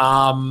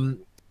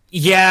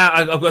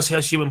 Of course,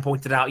 as Ewan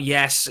pointed out,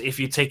 yes, if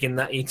you're taking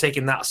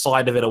that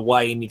side of it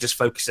away and you're just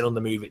focusing on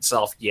the move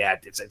itself, yeah,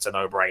 it's a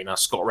no-brainer.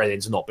 Scott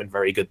Redding's not been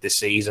very good this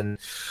season.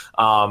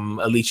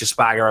 Alicia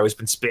Spargaro has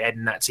been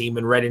spearheading that team,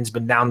 and Redding's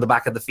been down the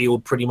back of the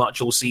field pretty much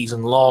all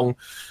season long.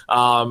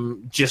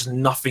 Just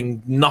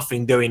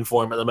nothing doing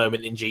for him at the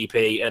moment in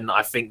GP, and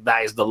I think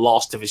that is the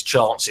last of his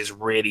chances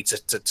really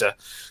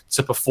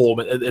to perform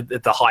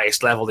at the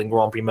highest level in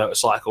Grand Prix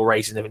motorcycle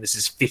racing. I mean, this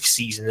is his 5th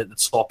season at the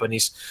top, and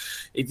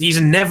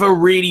he's never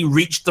really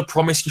reached the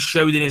promise he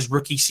showed in his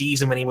rookie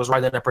season when he was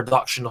riding a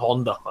production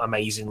Honda,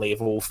 amazingly,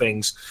 of all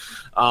things.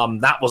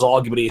 That was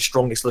arguably his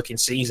strongest looking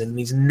season, and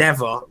he's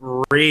never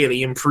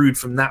really improved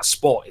from that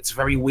spot. It's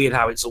very weird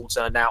how it's all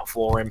turned out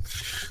for him.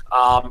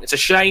 It's a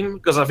shame,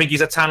 because I think he's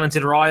a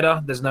talented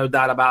rider. There's no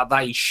doubt about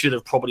that. He should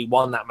have probably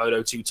won that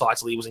Moto2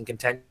 title he was in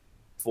contention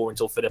for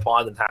until Phillip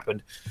Island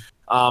happened.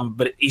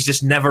 But he's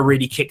just never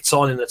really kicked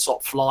on in the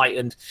top flight,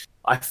 and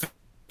I think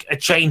a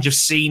change of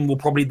scene will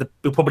probably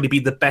be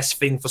the best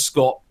thing for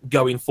Scott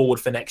going forward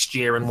for next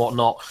year and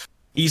whatnot.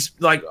 He's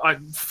like,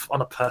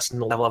 on a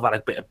personal level, I've had a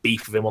bit of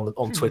beef with him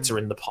on Twitter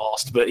in the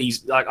past, but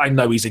I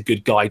know he's a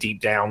good guy deep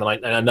down,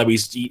 and I know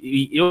he's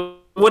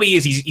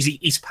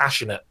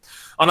passionate,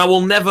 and I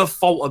will never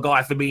fault a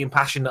guy for being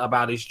passionate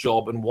about his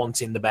job and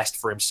wanting the best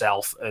for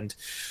himself, and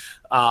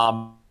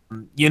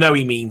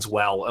he means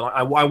well, and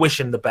I wish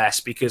him the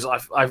best, because I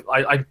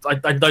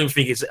don't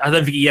think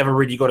he ever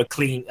really got a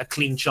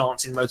clean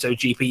chance in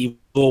MotoGP. He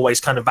was always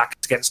kind of back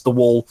against the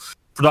wall.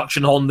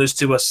 Production Hondas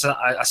to a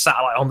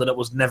satellite Honda that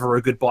was never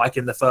a good bike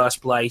in the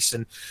first place,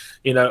 and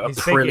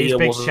Aprilia his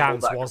big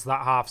chance was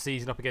that half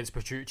season up against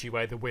Petrucci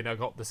where the winner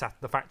got the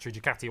factory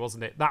Ducati,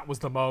 wasn't it? That was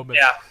the moment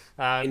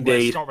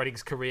where Scott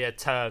Redding's career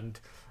turned.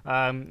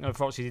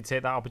 Unfortunately, he didn't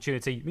take that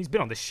opportunity. He's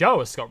been on the show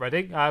as Scott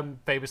Redding,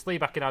 famously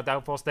back in our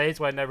Downforce days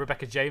when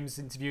Rebecca James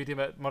interviewed him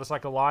at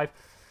Motorcycle Live.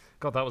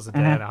 God, that was a day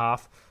and a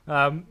half.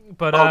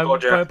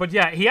 But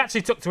yeah, he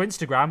actually took to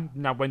Instagram.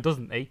 Now, when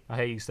doesn't he? I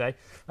hear you say.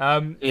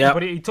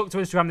 But he took to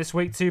Instagram this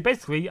week to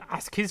basically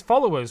ask his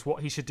followers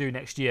what he should do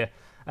next year.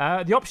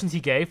 The options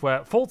he gave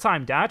were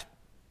full-time dad,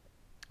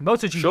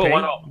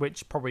 MotoGP,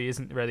 which probably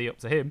isn't really up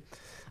to him.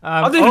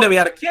 I didn't even know he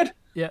had a kid.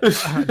 Yeah,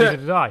 neither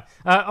did I.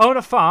 Own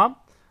a farm.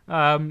 He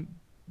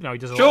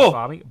does a lot of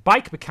farming.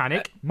 Bike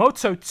mechanic,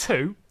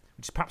 Moto2, which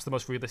is perhaps the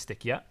most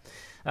realistic yet.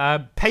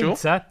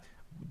 Painter,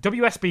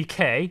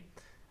 WSBK,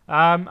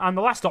 and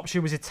the last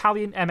option was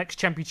Italian MX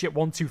Championship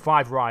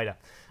 125 rider.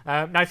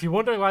 Now, if you're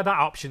wondering why that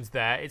option's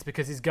there, it's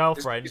because his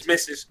girlfriend,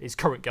 his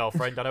current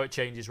girlfriend, I know it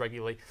changes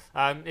regularly,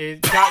 is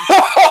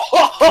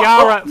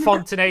Chiara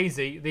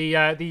Fontanesi,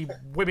 the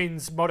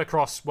women's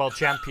motocross world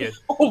champion,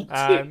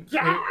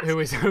 who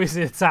is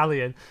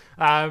Italian.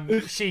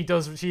 She's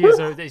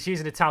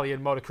an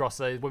Italian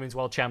motocross women's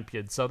world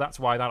champion, so that's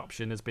why that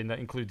option has been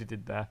included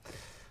in there.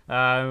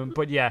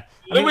 But yeah,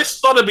 Lewis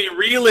Sotheby,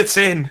 reel it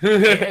in.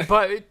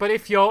 but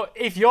if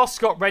you're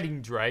Scott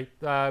Redding, Dre,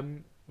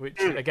 which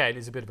again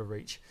is a bit of a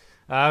reach,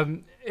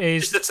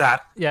 is just a tad.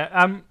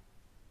 Yeah.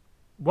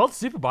 World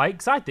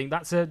Superbikes, I think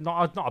that's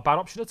not a bad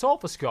option at all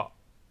for Scott.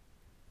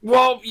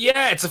 Well,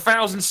 yeah, it's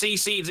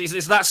 1,000cc.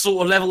 It's that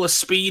sort of level of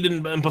speed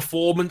and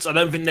performance. I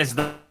don't think there's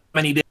that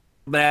many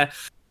there.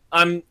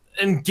 And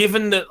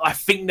given that I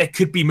think there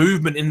could be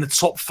movement in the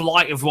top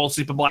flight of World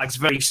Superbikes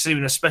very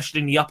soon,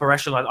 especially in the upper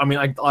echelon. I mean,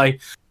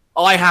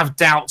 I have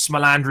doubts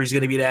Melandri is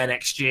going to be there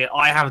next year.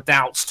 I have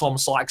doubts Tom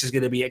Sykes is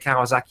going to be at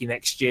Kawasaki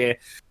next year.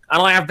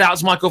 And I have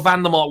doubts Michael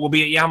van der Mark will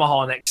be at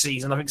Yamaha next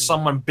season. I think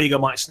someone bigger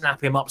might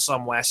snap him up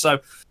somewhere. So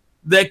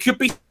there could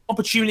be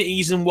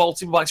opportunities in World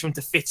Superbikes for him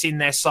to fit in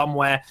there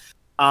somewhere.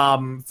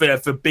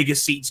 For bigger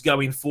seats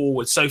going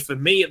forward. So for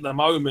me at the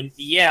moment,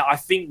 yeah, I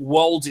think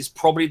Worlds is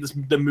probably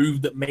the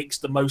move that makes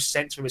the most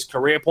sense from his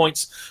career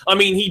points. I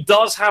mean, he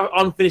does have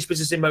unfinished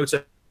business in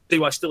Moto2.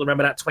 I still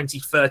remember that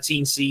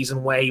 2013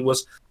 season where he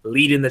was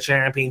leading the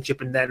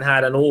championship and then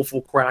had an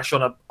awful crash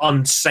on an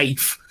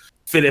unsafe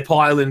Phillip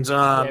Island.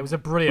 It was a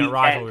brilliant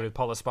rivalry with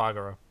Pol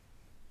Espargaro.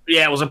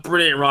 Yeah, it was a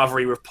brilliant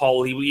rivalry with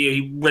Pol.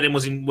 Redding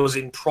was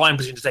in prime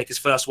position to take his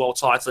first world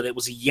title, and it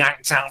was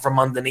yanked out from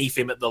underneath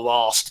him at the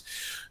last.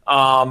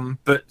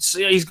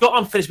 He's got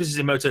unfinished business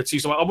in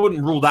Moto2, so I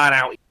wouldn't rule that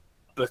out.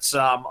 But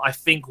I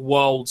think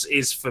Worlds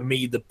is, for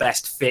me, the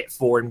best fit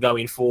for him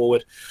going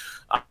forward.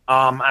 And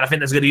I think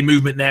there's going to be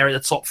movement there at the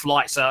top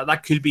flight, so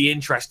that could be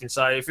interesting.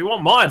 So if you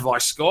want my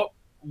advice, Scott,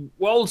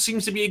 World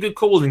seems to be a good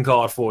calling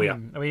card for you.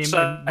 I mean,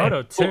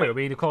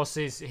 Moto2, of course,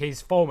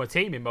 his former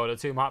team in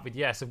Moto2, Mark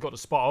Yes, have got a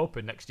spot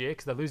open next year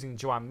because they're losing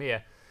Joan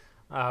Mir.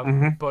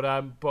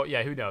 But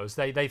yeah, who knows?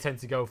 They tend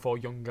to go for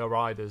younger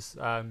riders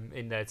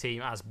in their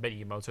team, as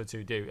many in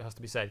Moto2 do. It has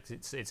to be said.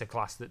 It's a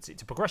class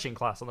it's a progression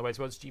class on the way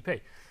towards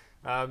GP.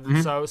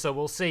 So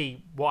we'll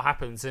see what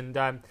happens. And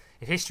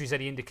if history's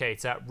any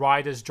indicator,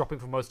 riders dropping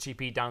from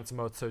MotoGP down to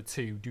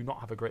Moto2 do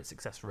not have a great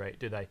success rate,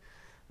 do they?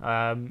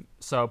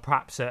 So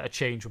perhaps a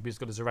change would be as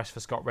good as a rest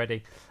for Scott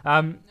Redding.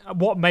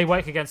 What may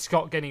work against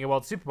Scott getting a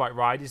World Superbike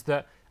ride is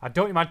that I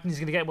don't imagine he's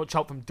going to get much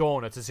help from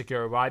Dorna to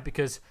secure a ride,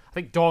 because I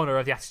think Dorna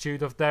have the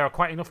attitude of there are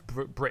quite enough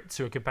Brits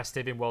who are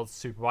competitive in World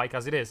Superbike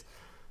as it is.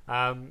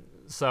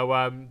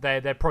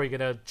 They're probably going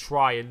to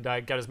try and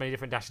get as many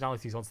different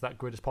nationalities onto that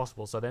grid as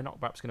possible, so they're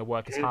not perhaps going to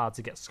work as hard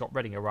to get Scott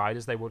Redding a ride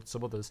as they would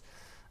some others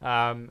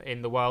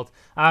in the world.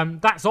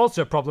 That's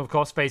also a problem, of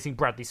course, facing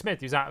Bradley Smith,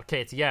 who's out of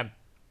KTM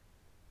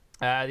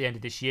at the end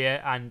of this year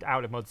and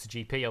out of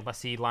MotoGP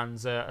unless he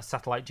lands a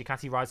satellite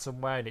Ducati ride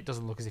somewhere, and it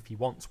doesn't look as if he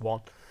wants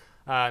one.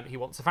 He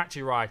wants a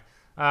factory ride.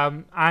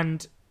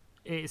 And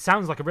it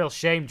sounds like a real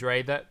shame,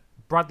 Dre, that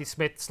Bradley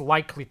Smith's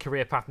likely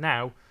career path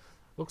now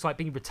looks like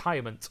being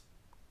retirement.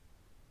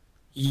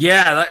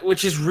 Yeah,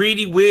 which is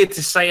really weird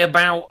to say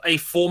about a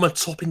former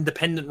top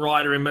independent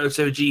rider in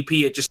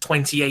MotoGP at just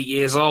 28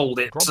 years old.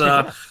 It's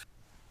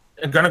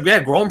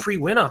Grand Prix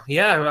winner,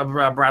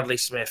 Bradley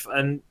Smith,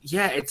 and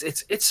yeah,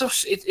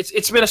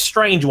 it's been a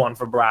strange one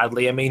for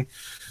Bradley. I mean,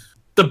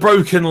 the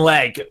broken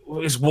leg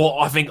is what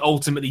I think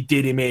ultimately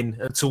did him in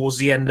towards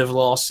the end of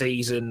last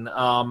season.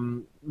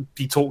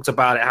 He talked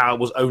about it, how it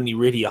was only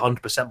really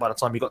 100% by the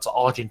time he got to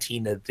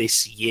Argentina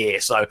this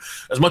year. So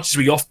as much as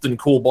we often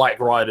call bike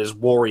riders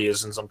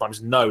warriors, and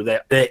sometimes no,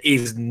 there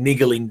is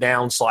niggling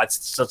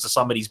downsides to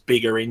some of these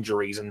bigger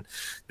injuries. And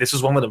this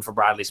was one of them for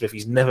Bradley Smith.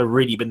 He's never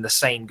really been the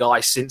same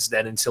guy since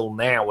then until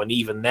now. And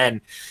even then,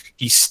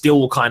 he's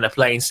still kind of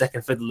playing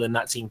second fiddle in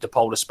that team to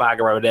Pol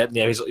Espargaro,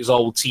 his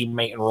old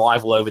teammate and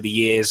rival over the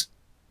years.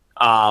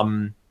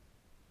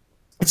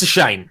 It's a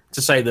shame,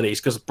 to say the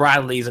least, because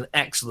Bradley is an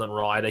excellent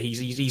rider. He's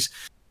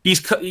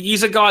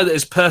a guy that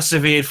has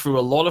persevered through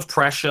a lot of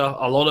pressure,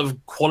 a lot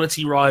of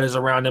quality riders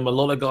around him, a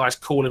lot of guys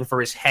calling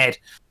for his head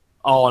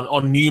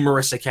on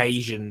numerous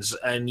occasions,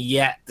 and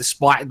yet,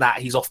 despite that,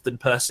 he's often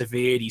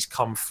persevered. He's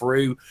come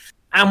through,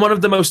 and one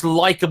of the most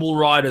likable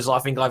riders I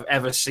think I've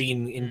ever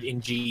seen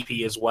in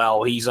GP as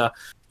well. He's a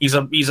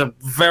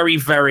very,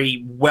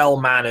 very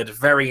well mannered,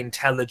 very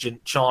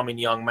intelligent, charming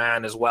young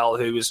man as well,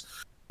 who is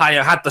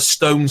had the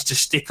stones to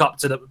stick up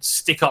to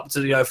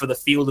for the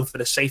field and for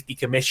the safety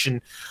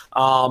commission,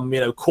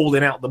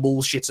 calling out the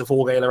bullshit of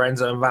Jorge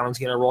Lorenzo and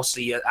Valentino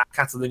Rossi at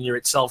Catalunya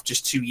itself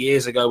just 2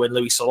 years ago when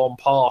Luis Salom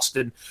passed,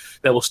 and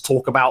there was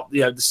talk about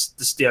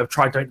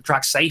trying to make the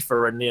track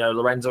safer, and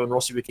Lorenzo and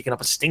Rossi were kicking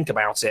up a stink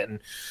about it, and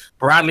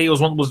Bradley was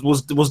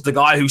the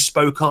guy who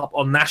spoke up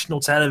on national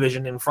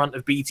television in front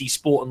of BT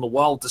Sport and the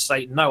world to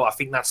say no, I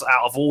think that's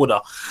out of order.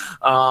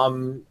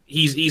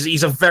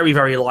 He's a very,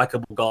 very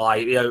likable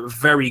guy,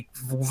 very,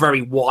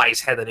 very wise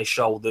head on his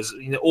shoulders,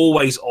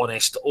 always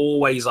honest,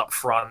 always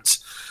upfront,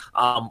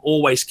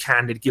 always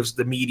candid, gives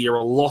the media a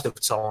lot of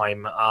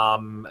time,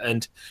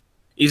 and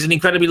he's an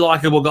incredibly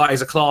likable guy.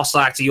 He's a class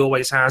act. He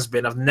always has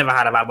been. I've never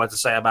had a bad word to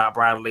say about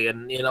Bradley,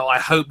 and I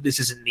hope this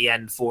isn't the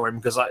end for him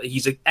because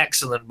he's an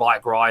excellent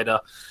bike rider.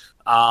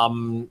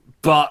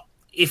 But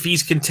if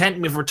he's content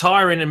with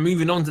retiring and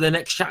moving on to the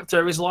next chapter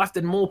of his life,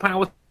 then more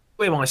power to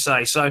him, I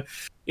say. So,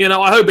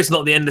 I hope it's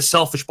not the end. The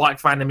selfish bike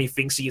fan in me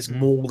thinks he is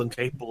more than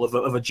capable of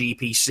a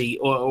GP seat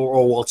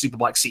or World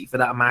Superbike seat for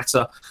that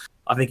matter.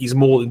 I think he's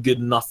more than good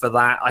enough for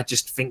that. I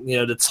just think,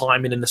 the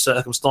timing and the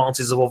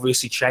circumstances have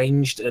obviously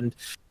changed, and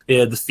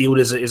the field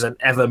is an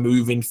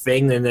ever-moving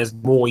thing, and there's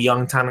more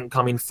young talent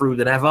coming through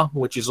than ever,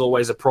 which is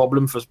always a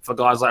problem for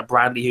guys like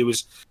Bradley, who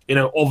is,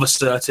 of a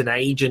certain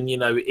age and,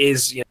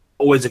 is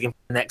always looking for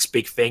the next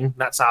big thing.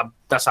 That's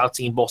how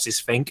team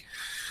bosses think.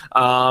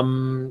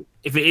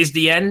 If it is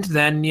the end,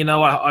 then,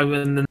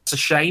 then it's a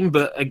shame,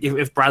 but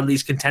if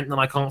Bradley's content, then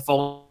I can't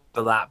follow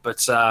for that.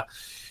 But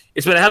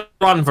it's been a hell of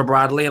a run for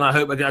Bradley, and I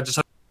just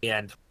hope it's the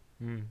end.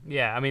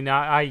 Yeah, I mean,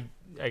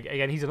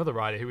 again, he's another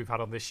rider who we've had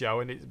on this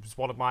show, and it was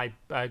one of my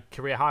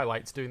career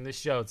highlights doing this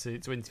show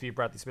to interview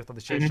Bradley Smith on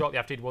the show shortly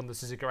after he'd won the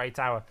Suzuka 8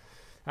 Hour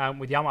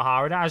with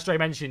Yamaha. And as Dre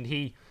mentioned,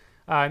 he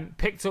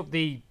picked up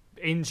the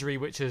injury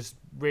which has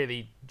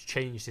really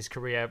changed his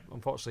career,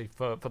 unfortunately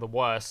for the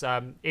worse,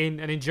 in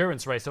an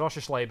endurance race at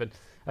Oschersleben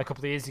a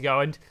couple of years ago,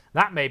 and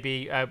that may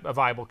be a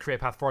viable career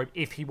path for him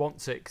if he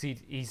wants it, because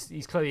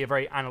he's clearly a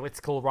very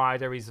analytical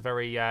rider. He's a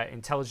very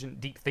intelligent,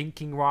 deep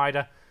thinking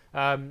rider.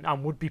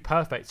 And would be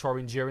perfect for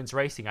endurance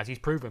racing, as he's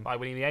proven by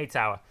winning the 8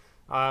 Hour.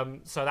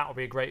 So that would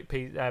be a great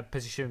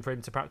position for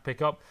him to perhaps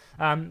pick up.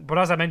 But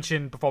as I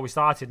mentioned before we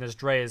started, and as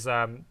Dre has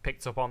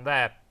picked up on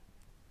there,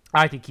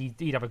 I think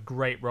he'd have a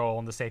great role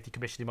on the safety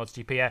commission in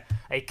MotoGP,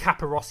 a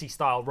Capirossi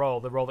style role,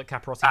 the role that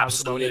Capirossi has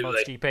at the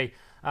moment in MotoGP.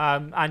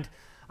 And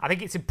I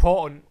think it's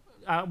important.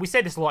 We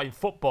say this a lot in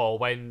football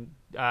when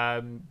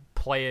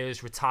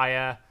players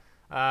retire.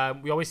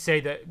 We always say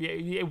that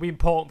it would be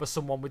important for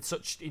someone with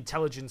such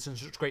intelligence and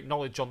such great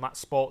knowledge on that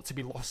sport to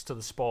be lost to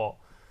the sport.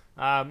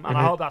 And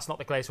I hope that's not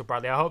the case with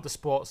Bradley. I hope the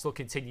sport still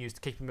continues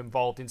to keep him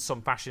involved in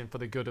some fashion for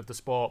the good of the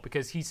sport,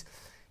 because he's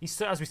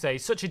as we say,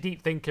 he's such a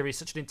deep thinker. He's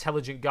such an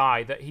intelligent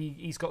guy that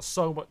he's got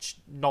so much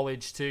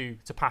knowledge to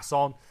pass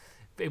on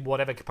in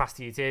whatever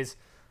capacity it is.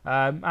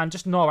 And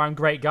just an all-around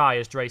great guy,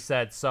 as Dre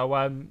said. So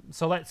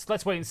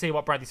let's wait and see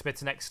what Bradley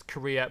Smith's next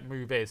career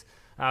move is.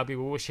 We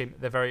will wish him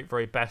the very,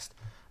 very best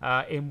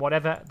in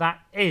whatever that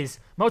is.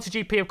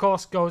 MotoGP, of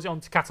course, goes on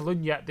to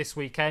Catalunya this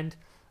weekend.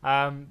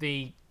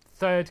 The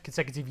third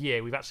consecutive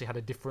year we've actually had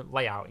a different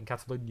layout in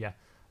Catalunya.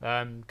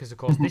 Because, of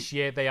course, this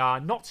year they are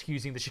not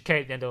using the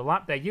chicane at the end of the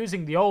lap. They're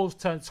using the old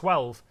turn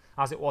 12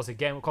 as it was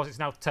again. Of course, it's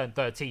now turn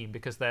 13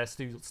 because they're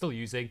still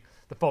using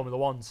the Formula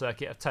 1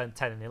 circuit of turn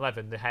 10 and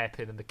 11, the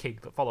hairpin and the kink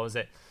that follows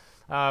it.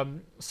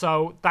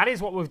 So that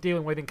is what we're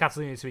dealing with in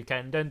Catalunya this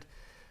weekend. And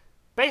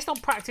based on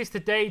practice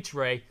today,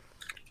 Dre,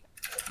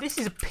 this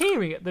is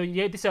appearing at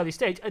this early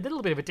stage a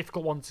little bit of a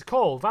difficult one to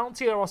call.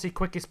 Valentino Rossi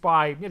quickest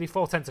by nearly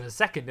 0.4 of a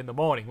second in the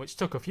morning, which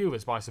took a few of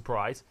us by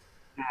surprise.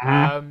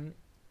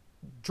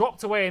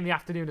 Dropped away in the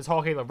afternoon as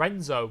Jorge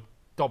Lorenzo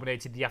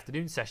dominated the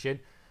afternoon session.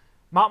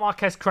 Marc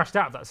Marquez crashed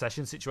out of that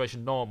session,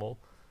 situation normal.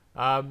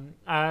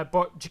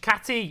 But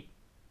Ducati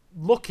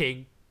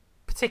looking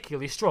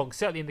particularly strong,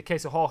 certainly in the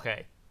case of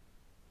Jorge.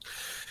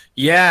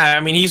 Yeah,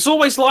 I mean, he's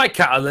always like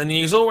Catalan.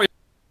 He's always,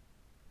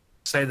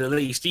 to say the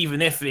least,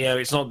 even if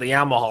it's not the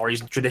Yamaha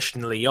he's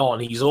traditionally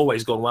on, he's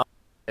always gone well.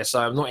 So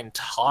I'm not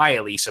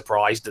entirely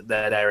surprised that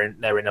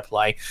they're in a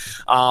play.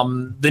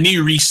 The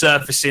new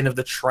resurfacing of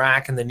the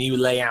track and the new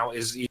layout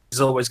is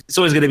always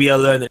going to be a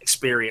learning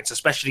experience,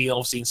 especially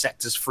obviously in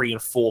sectors 3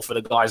 and 4 for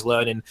the guys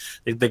learning.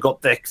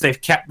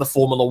 They've kept the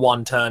Formula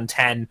 1 turn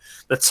 10,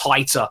 the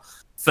tighter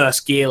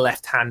first gear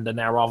left-hander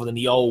now, rather than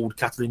the old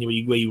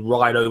Catalunya where you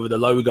ride over the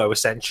logo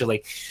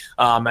essentially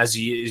as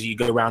you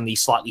go around the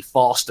slightly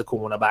faster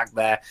corner back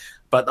there.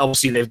 But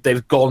obviously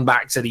they've gone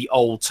back to the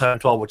old turn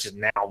 12, which is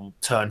now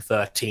turn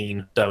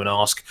 13. Don't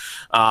ask.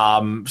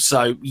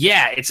 So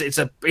yeah,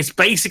 it's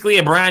basically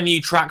a brand new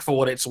track for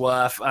what it's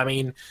worth. I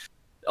mean,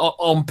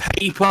 on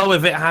paper,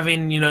 with it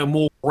having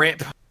more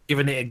grip,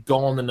 given it had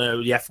gone, and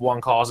the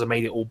F1 cars have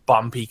made it all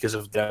bumpy because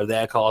of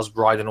their cars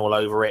riding all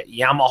over it.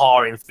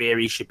 Yamaha, in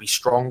theory, should be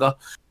stronger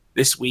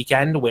this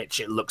weekend,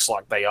 which it looks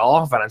like they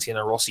are.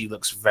 Valentino Rossi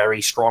looks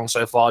very strong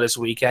so far this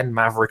weekend.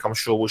 Maverick, I'm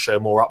sure, will show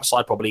more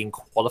upside, probably in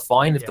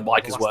qualifying if the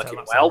bike is working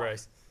well.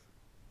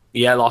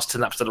 Yeah, last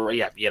 10 laps to the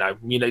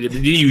the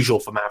usual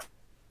for Maverick.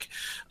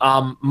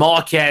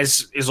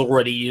 Marquez is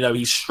already,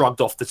 he's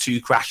shrugged off the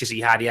 2 crashes he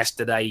had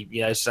yesterday,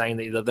 saying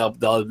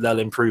that they'll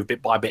improve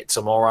bit by bit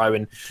tomorrow,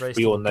 and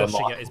we all know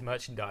gushing at his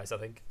merchandise, I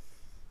think.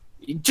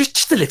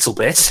 Just a little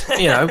bit,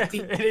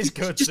 It is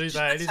good to do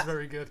that. It is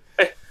very good.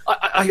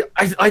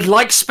 I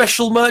like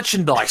special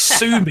merchandise.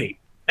 Sue me.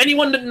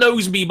 Anyone that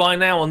knows me by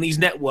now on these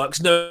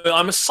networks know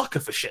I'm a sucker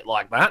for shit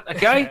like that.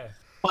 Okay.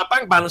 My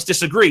bank balance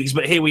disagrees,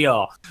 but here we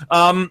are.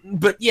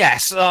 But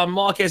yes,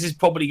 Marquez is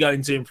probably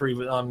going to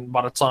improve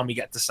by the time we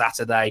get to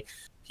Saturday.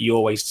 He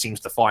always seems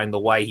to find the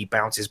way. He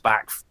bounces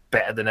back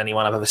better than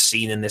anyone I've ever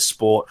seen in this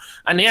sport.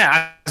 And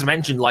yeah, as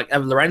mentioned, like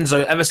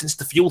Lorenzo, ever since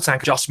the fuel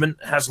tank adjustment,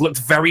 has looked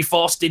very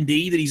fast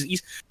indeed.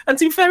 And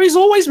to be fair, he's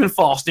always been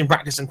fast in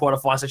practice and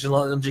qualifying sessions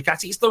like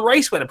Ducati. It's the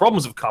race where the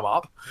problems have come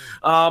up.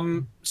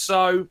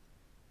 So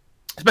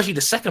especially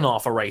the second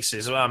half of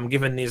races,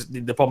 given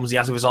the problems he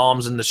has with his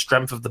arms and the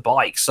strength of the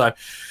bike. So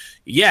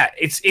yeah,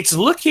 it's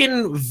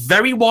looking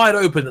very wide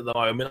open at the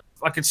moment.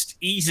 I could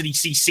easily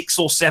see 6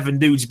 or 7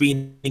 dudes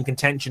being in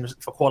contention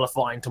for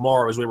qualifying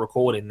tomorrow as we're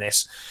recording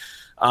this.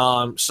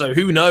 So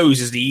who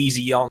knows is the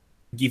easy answer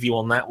to give you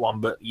on that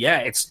one. But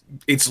yeah,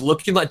 it's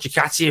looking like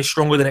Ducati is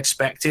stronger than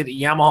expected.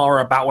 Yamaha are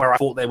about where I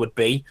thought they would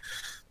be.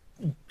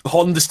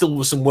 Honda still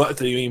with some work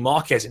to do.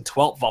 Marquez in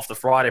 12th after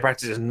Friday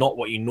practice is not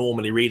what you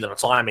normally read on a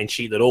timing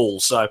sheet at all.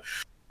 So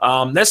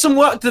there's some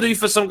work to do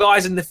for some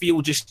guys in the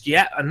field just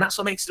yet, and that's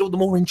what makes it all the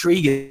more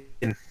intriguing.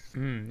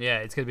 Yeah,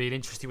 it's going to be an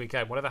interesting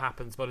weekend. Whatever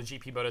happens,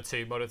 MotoGP,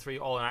 Moto2,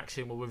 Moto3, all in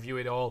action. We'll review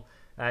it all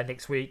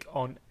next week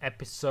on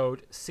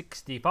episode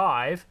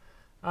 65.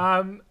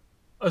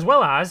 As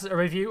well as a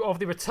review of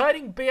the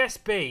returning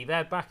BSB.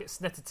 They're back at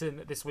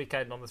Snetterton this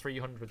weekend on the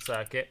 300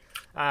 circuit.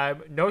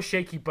 No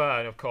Shaky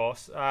Byrne, of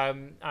course.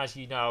 As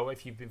you know,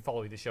 if you've been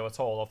following the show at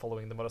all or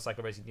following the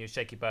motorcycle racing news,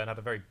 Shaky Byrne had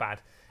a very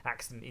bad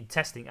accident in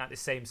testing at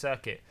this same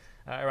circuit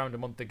around a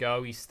month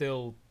ago. He's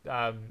still, in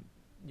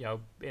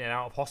and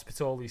out of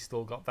hospital. He's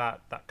still got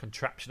that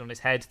contraption on his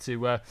head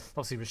to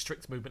obviously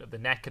restrict movement of the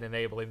neck and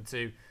enable him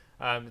to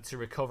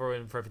recover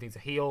and for everything to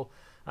heal.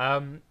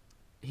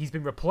 He's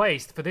been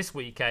replaced for this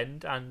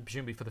weekend and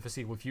presumably for the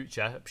foreseeable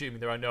future, presuming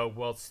there are no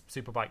World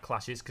Superbike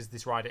clashes because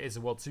this rider is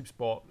a World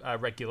Supersport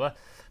regular,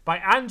 by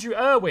Andrew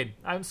Irwin.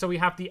 So we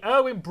have the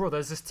Irwin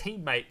brothers as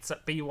teammates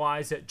at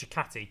BY's at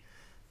Ducati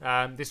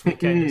this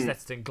weekend at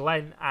Snetterton.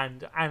 Glenn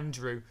and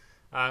Andrew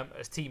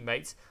as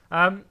teammates.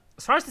 As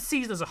far as the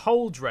season as a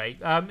whole, Dre,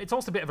 it's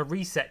also a bit of a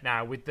reset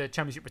now with the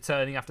championship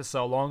returning after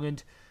so long,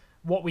 and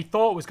what we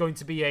thought was going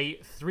to be a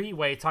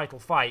 3-way title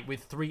fight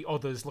with 3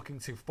 others looking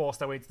to force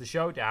their way into the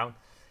showdown.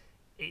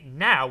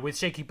 Now, with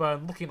Shaky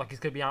Byrne looking like he's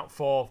going to be out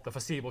for the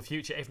foreseeable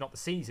future, if not the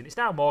season, it's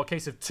now more a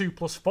case of 2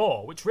 plus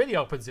 4, which really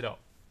opens it up.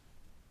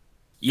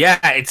 Yeah,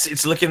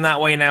 it's looking that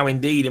way now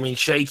indeed. I mean,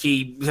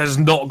 Shaky has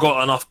not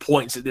got enough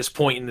points at this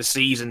point in the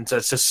season to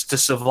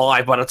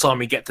survive by the time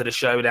we get to the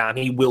showdown.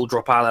 He will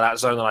drop out of that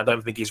zone, and I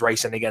don't think he's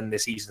racing again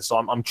this season. So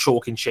I'm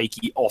chalking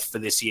Shaky off for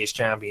this year's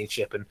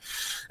championship, and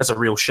that's a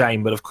real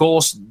shame. But of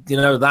course,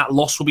 that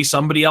loss will be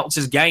somebody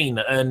else's gain.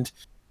 And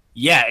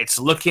yeah, it's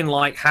looking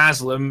like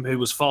Haslam, who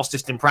was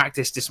fastest in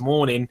practice this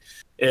morning,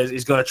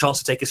 is got a chance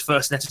to take his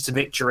first Snetterton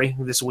victory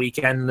this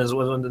weekend as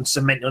well, and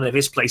cement one of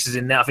his places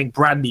in there. I think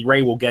Bradley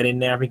Ray will get in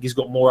there. I think he's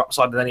got more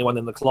upside than anyone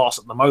in the class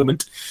at the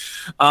moment.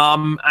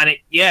 And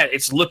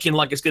it's looking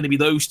like it's going to be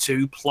those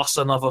 2 plus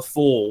another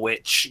 4,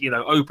 which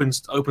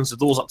opens the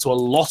doors up to a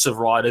lot of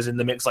riders in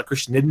the mix, like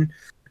Christian Idden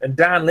and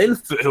Dan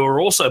Linfoot, who are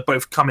also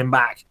both coming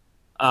back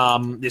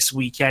this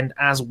weekend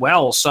as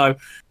well. So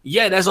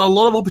yeah, there's a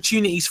lot of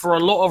opportunities for a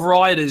lot of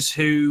riders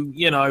who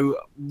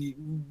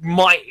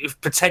might have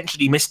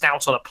potentially missed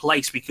out on a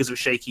place because of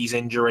Shaky's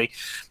injury.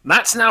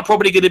 That's now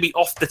probably going to be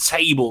off the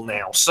table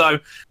now. So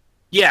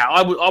yeah,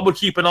 I would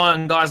keep an eye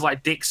on guys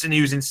like Dixon,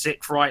 who's in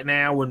 6th right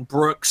now, and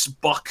Brooks,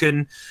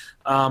 Buchan,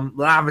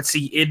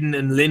 Laverty, Idden,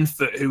 and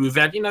Linfoot, who have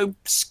had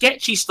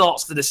sketchy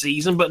starts to the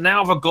season, but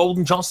now have a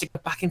golden chance to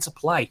get back into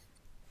play.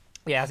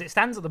 Yeah, as it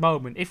stands at the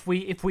moment, if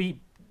we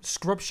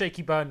scrub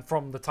Shaky Byrne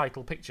from the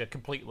title picture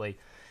completely,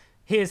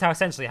 here's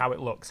essentially how it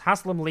looks.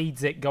 Haslam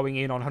leads it going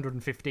in on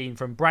 115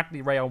 from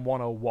Bradley Ray on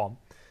 101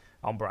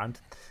 on brand.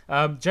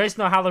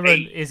 Jason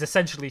O'Halloran is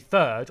essentially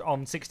 3rd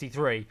on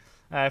 63.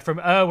 From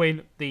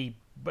Irwin, the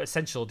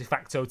essential de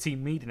facto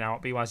team leader now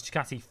at BY's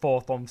Ducati,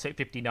 4th on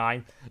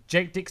 59.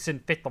 Jake Dixon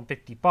 5th on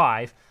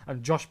 55,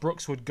 and Josh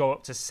Brooks would go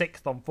up to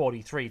 6th on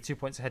 43, 2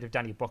 points ahead of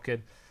Danny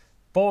Buchan.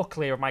 4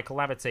 clear of Michael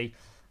Laverty,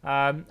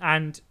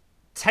 and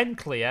 10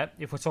 clear,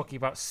 if we're talking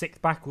about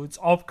 6th backwards,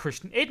 of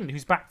Christian Idden,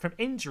 who's back from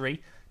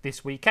injury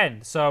this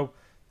weekend. So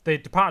the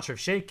departure of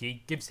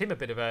Shaky gives him a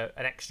bit of an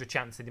extra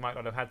chance that he might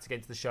not have had to get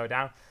into the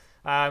showdown,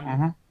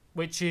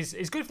 which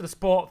is good for the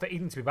sport for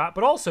Idden to be back,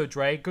 but also,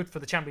 Dre, good for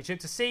the championship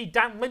to see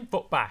Dan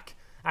Linfoot back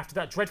after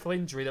that dreadful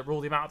injury that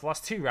ruled him out of the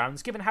last 2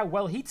 rounds, given how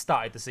well he'd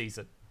started the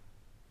season.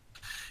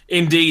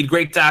 Indeed,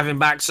 great to have him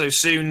back so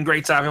soon.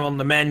 Great to have him on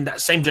the mend.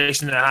 That same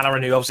Jason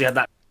O'Halloran, who obviously had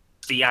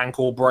the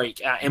ankle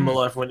break at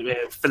Imola when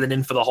filling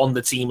in for the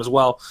Honda team as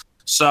well.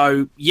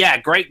 So yeah,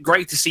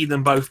 great to see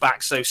them both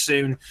back so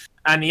soon.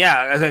 And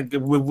yeah, I think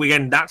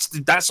again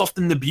that's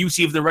often the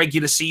beauty of the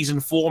regular season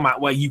format,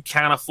 where you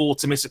can afford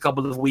to miss a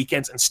couple of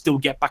weekends and still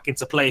get back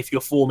into play if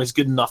your form is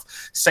good enough.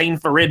 Same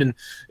for Ridden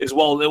as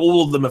well.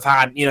 All of them have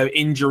had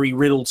injury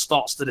riddled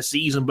starts to the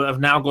season, but have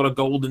now got a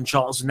golden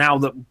chance now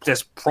that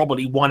there's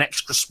probably one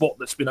extra spot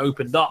that's been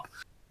opened up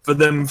for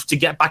them to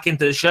get back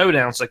into the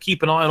showdown. So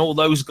keep an eye on all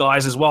those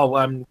guys as well.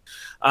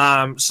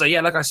 So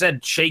yeah, like I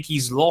said,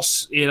 Shaky's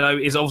loss,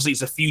 is obviously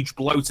it's a huge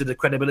blow to the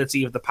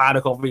credibility of the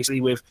paddock. Obviously,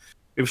 with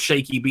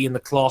Shaky being the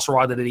class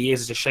rider that he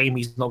is, it's a shame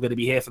he's not going to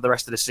be here for the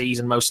rest of the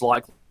season, most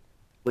likely.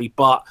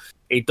 But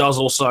it does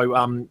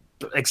also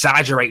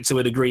exaggerate to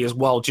a degree as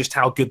well just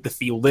how good the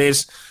field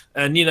is,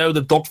 and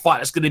the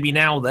dogfight that's going to be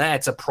now there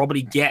to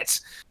probably get.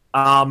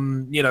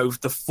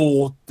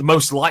 The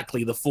most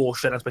likely the four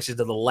showdown spaces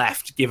to the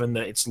left, given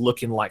that it's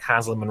looking like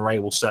Haslam and Ray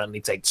will certainly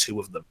take two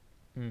of them.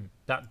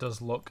 That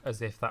does look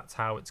as if that's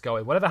how it's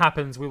going. Whatever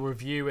happens, we'll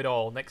review it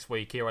all next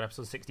week here on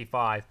episode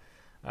 65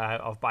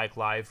 of Bike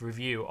Live.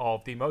 Review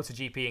of the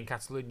MotoGP in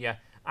Catalonia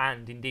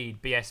and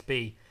indeed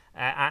BSB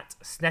at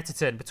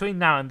Snetterton. Between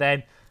now and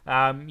then,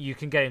 you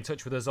can get in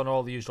touch with us on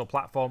all the usual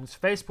platforms.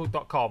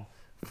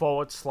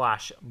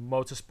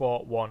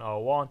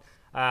 Facebook.com/motorsport101.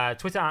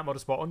 Twitter at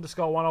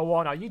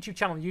motorsport_101. Our YouTube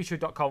channel,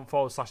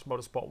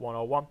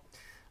 youtube.com/motorsport101.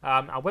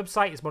 Our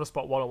website is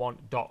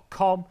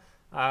motorsport101.com.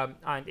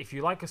 And if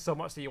you like us so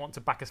much that you want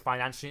to back us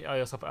financially, you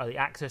also have early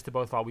access to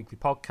both of our weekly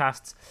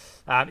podcasts.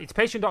 It's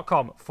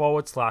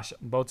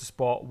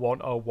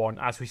patreon.com/motorsport101.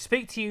 As we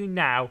speak to you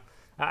now,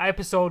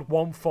 episode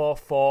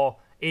 144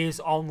 is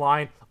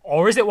online.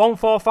 Or is it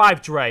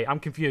 145, Dre? I'm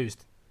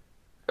confused.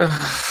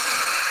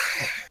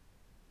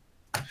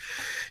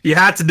 You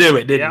had to do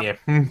it, didn't you?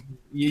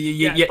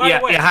 By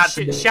the way,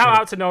 shout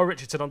out to Noah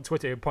Richardson on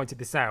Twitter who pointed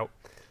this out.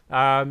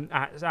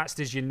 At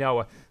Stiz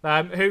Noah,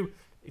 who,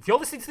 if you're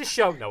listening to this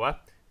show, Noah,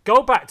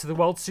 go back to the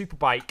World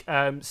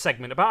Superbike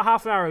segment about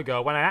half an hour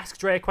ago when I asked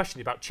Dre a question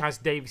about Chaz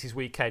Davis's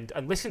weekend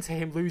and listen to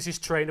him lose his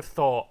train of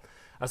thought.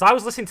 As I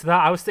was listening to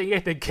that, I was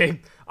thinking,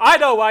 I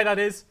know why that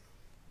is.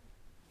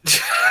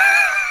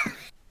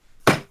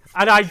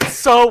 And I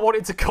so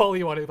wanted to call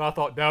you on it, but I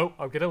thought, no,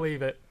 I'm going to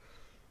leave it.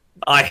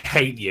 I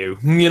hate you.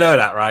 You know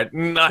that, right?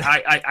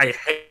 I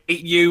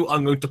hate you.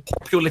 I'm going to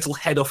pop your little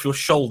head off your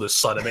shoulders,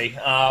 son of me.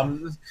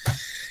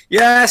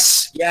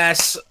 Yes.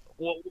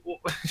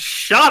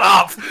 Shut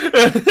up.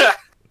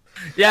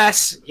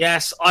 Yes.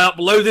 I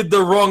uploaded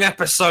the wrong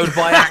episode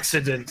by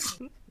accident.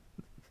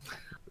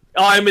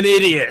 I'm an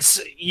idiot.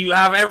 You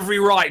have every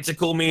right to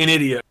call me an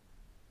idiot.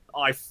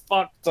 I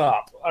fucked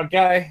up,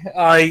 okay?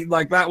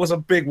 That was a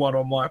big one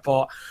on my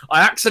part.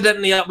 I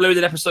accidentally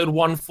uploaded episode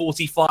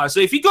 145.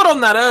 So if you got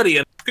on that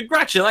earlier,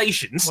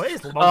 congratulations. What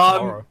is Le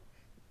Mans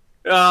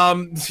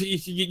tomorrow?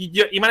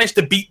 You managed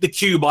to beat the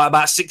queue by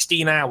about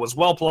 16 hours.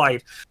 Well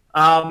played.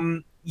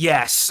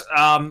 Yes.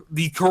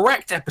 The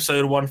correct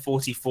episode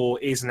 144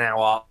 is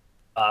now up.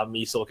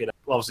 Me talking,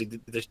 obviously,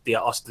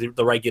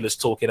 the regulars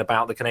talking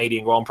about the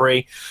Canadian Grand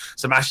Prix,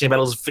 Sebastian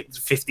Vettel's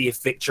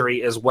 50th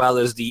victory, as well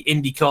as the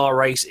IndyCar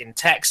race in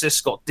Texas,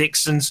 Scott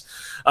Dixon's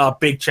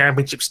big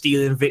championship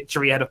stealing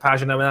victory ahead of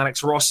Pagenaud and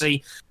Alex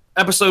Rossi.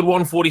 Episode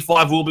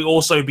 145 will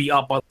also be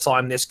up by the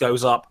time this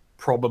goes up,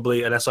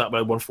 probably, unless I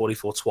upload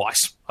 144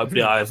 twice.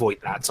 Hopefully I avoid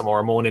that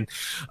tomorrow morning.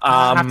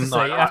 I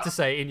have to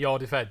say, in your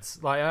defense,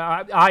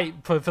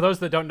 for those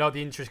that don't know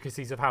the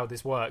intricacies of how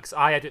this works,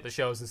 I edit the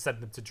shows and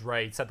send them to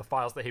Dre, send the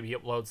files to him, he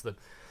uploads them.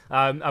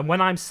 And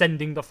when I'm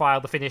sending the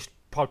finished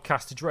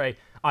podcast to Dre,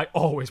 I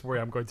always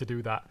worry I'm going to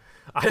do that.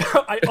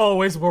 I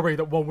always worry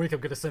that one week I'm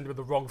going to send him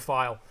the wrong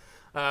file.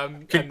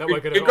 And that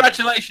we're going to...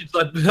 Congratulations,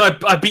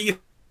 I beat you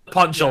the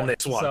punch on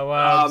this one.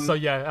 So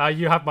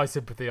you have my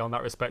sympathy on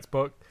that respect,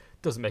 but...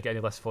 doesn't make it any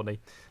less funny.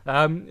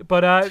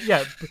 But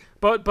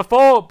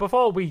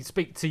before we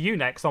speak to you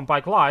next on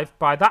Bike Live,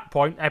 by that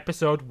point,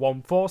 episode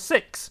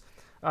 146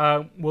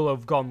 will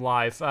have gone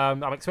live.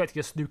 I'm expecting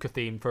a snooker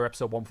theme for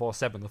episode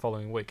 147 the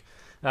following week.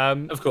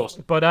 Of course.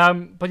 But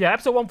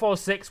episode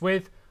 146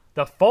 with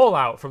the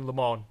fallout from Le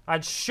Mans.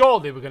 And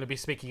surely we're going to be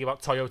speaking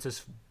about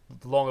Toyota's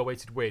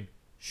long-awaited win.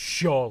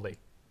 Surely.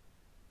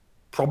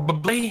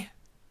 Probably.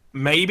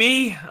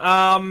 Maybe.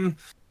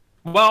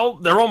 Well,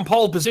 they're on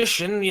pole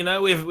position,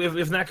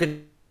 if Naka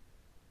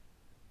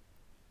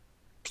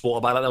thought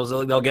about it,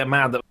 they'll get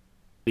mad that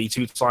the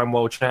two-time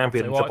world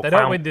champion. So they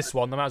don't win this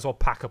one, they might as well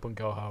pack up and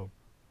go home.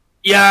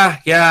 Yeah.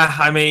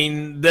 I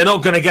mean, they're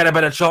not going to get a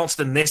better chance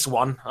than this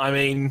one. I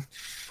mean,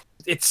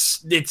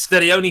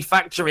 they're the only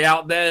factory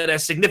out there. They're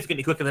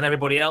significantly quicker than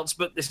everybody else,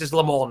 but this is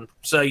Le Mans,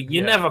 so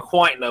you never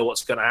quite know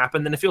what's going to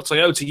happen. And if you're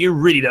Toyota, you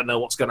really don't know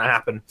what's going to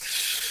happen.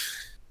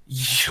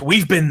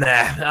 We've been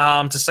there,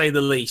 to say the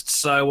least.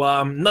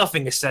 So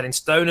nothing is set in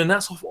stone, and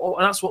that's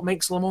what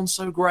makes Le Mans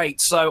so great.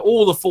 So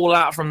all the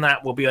fallout from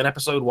that will be on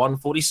episode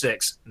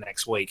 146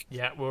 next week.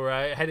 Yeah,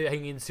 we're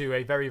heading into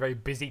a very, very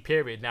busy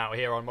period now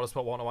here on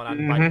Motorsport 101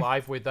 and Bike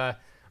Live with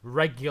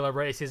regular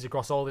races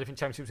across all the different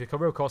championships we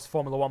cover. Of course,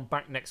 Formula 1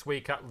 back next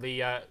week at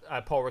the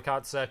Paul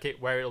Ricard circuit,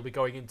 where it'll be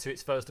going into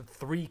its first of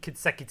 3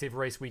 consecutive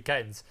race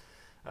weekends,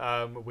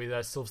 with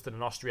Silverstone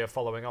and Austria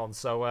following on.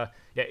 So,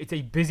 yeah, it's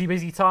a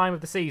busy time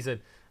of the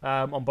season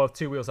on both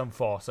 2 Wheels and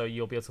 4. So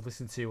you'll be able to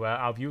listen to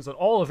our views on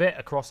all of it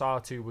across our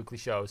 2 weekly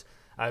shows.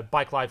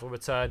 Bike Live will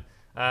return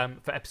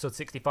for episode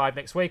 65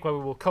 next week, where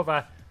we will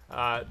cover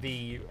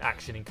the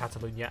action in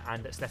Catalonia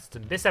and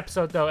Snetterton. This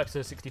episode, though,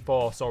 episode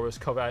 64, saw us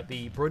cover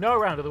the Brno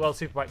round of the World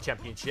Superbike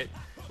Championship,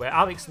 where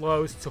Alex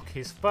Lowes took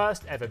his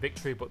first ever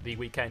victory, but the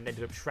weekend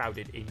ended up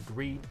shrouded in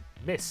green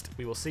mist.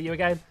 We will see you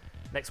again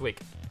next week.